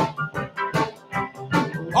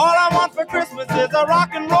 All I want for Christmas is a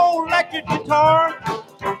rock and roll electric guitar.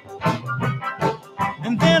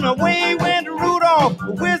 And then away went Rudolph,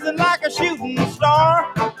 whizzing like a shooting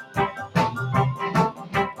star.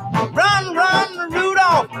 Run, run,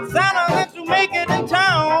 Rudolph, Santa wants to make it in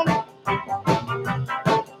town.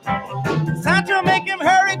 Santa, make him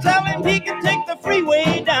hurry, tell him he can take the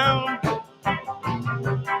freeway down.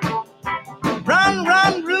 Run,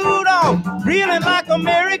 run, Rudolph, reeling like a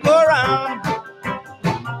merry-go-round.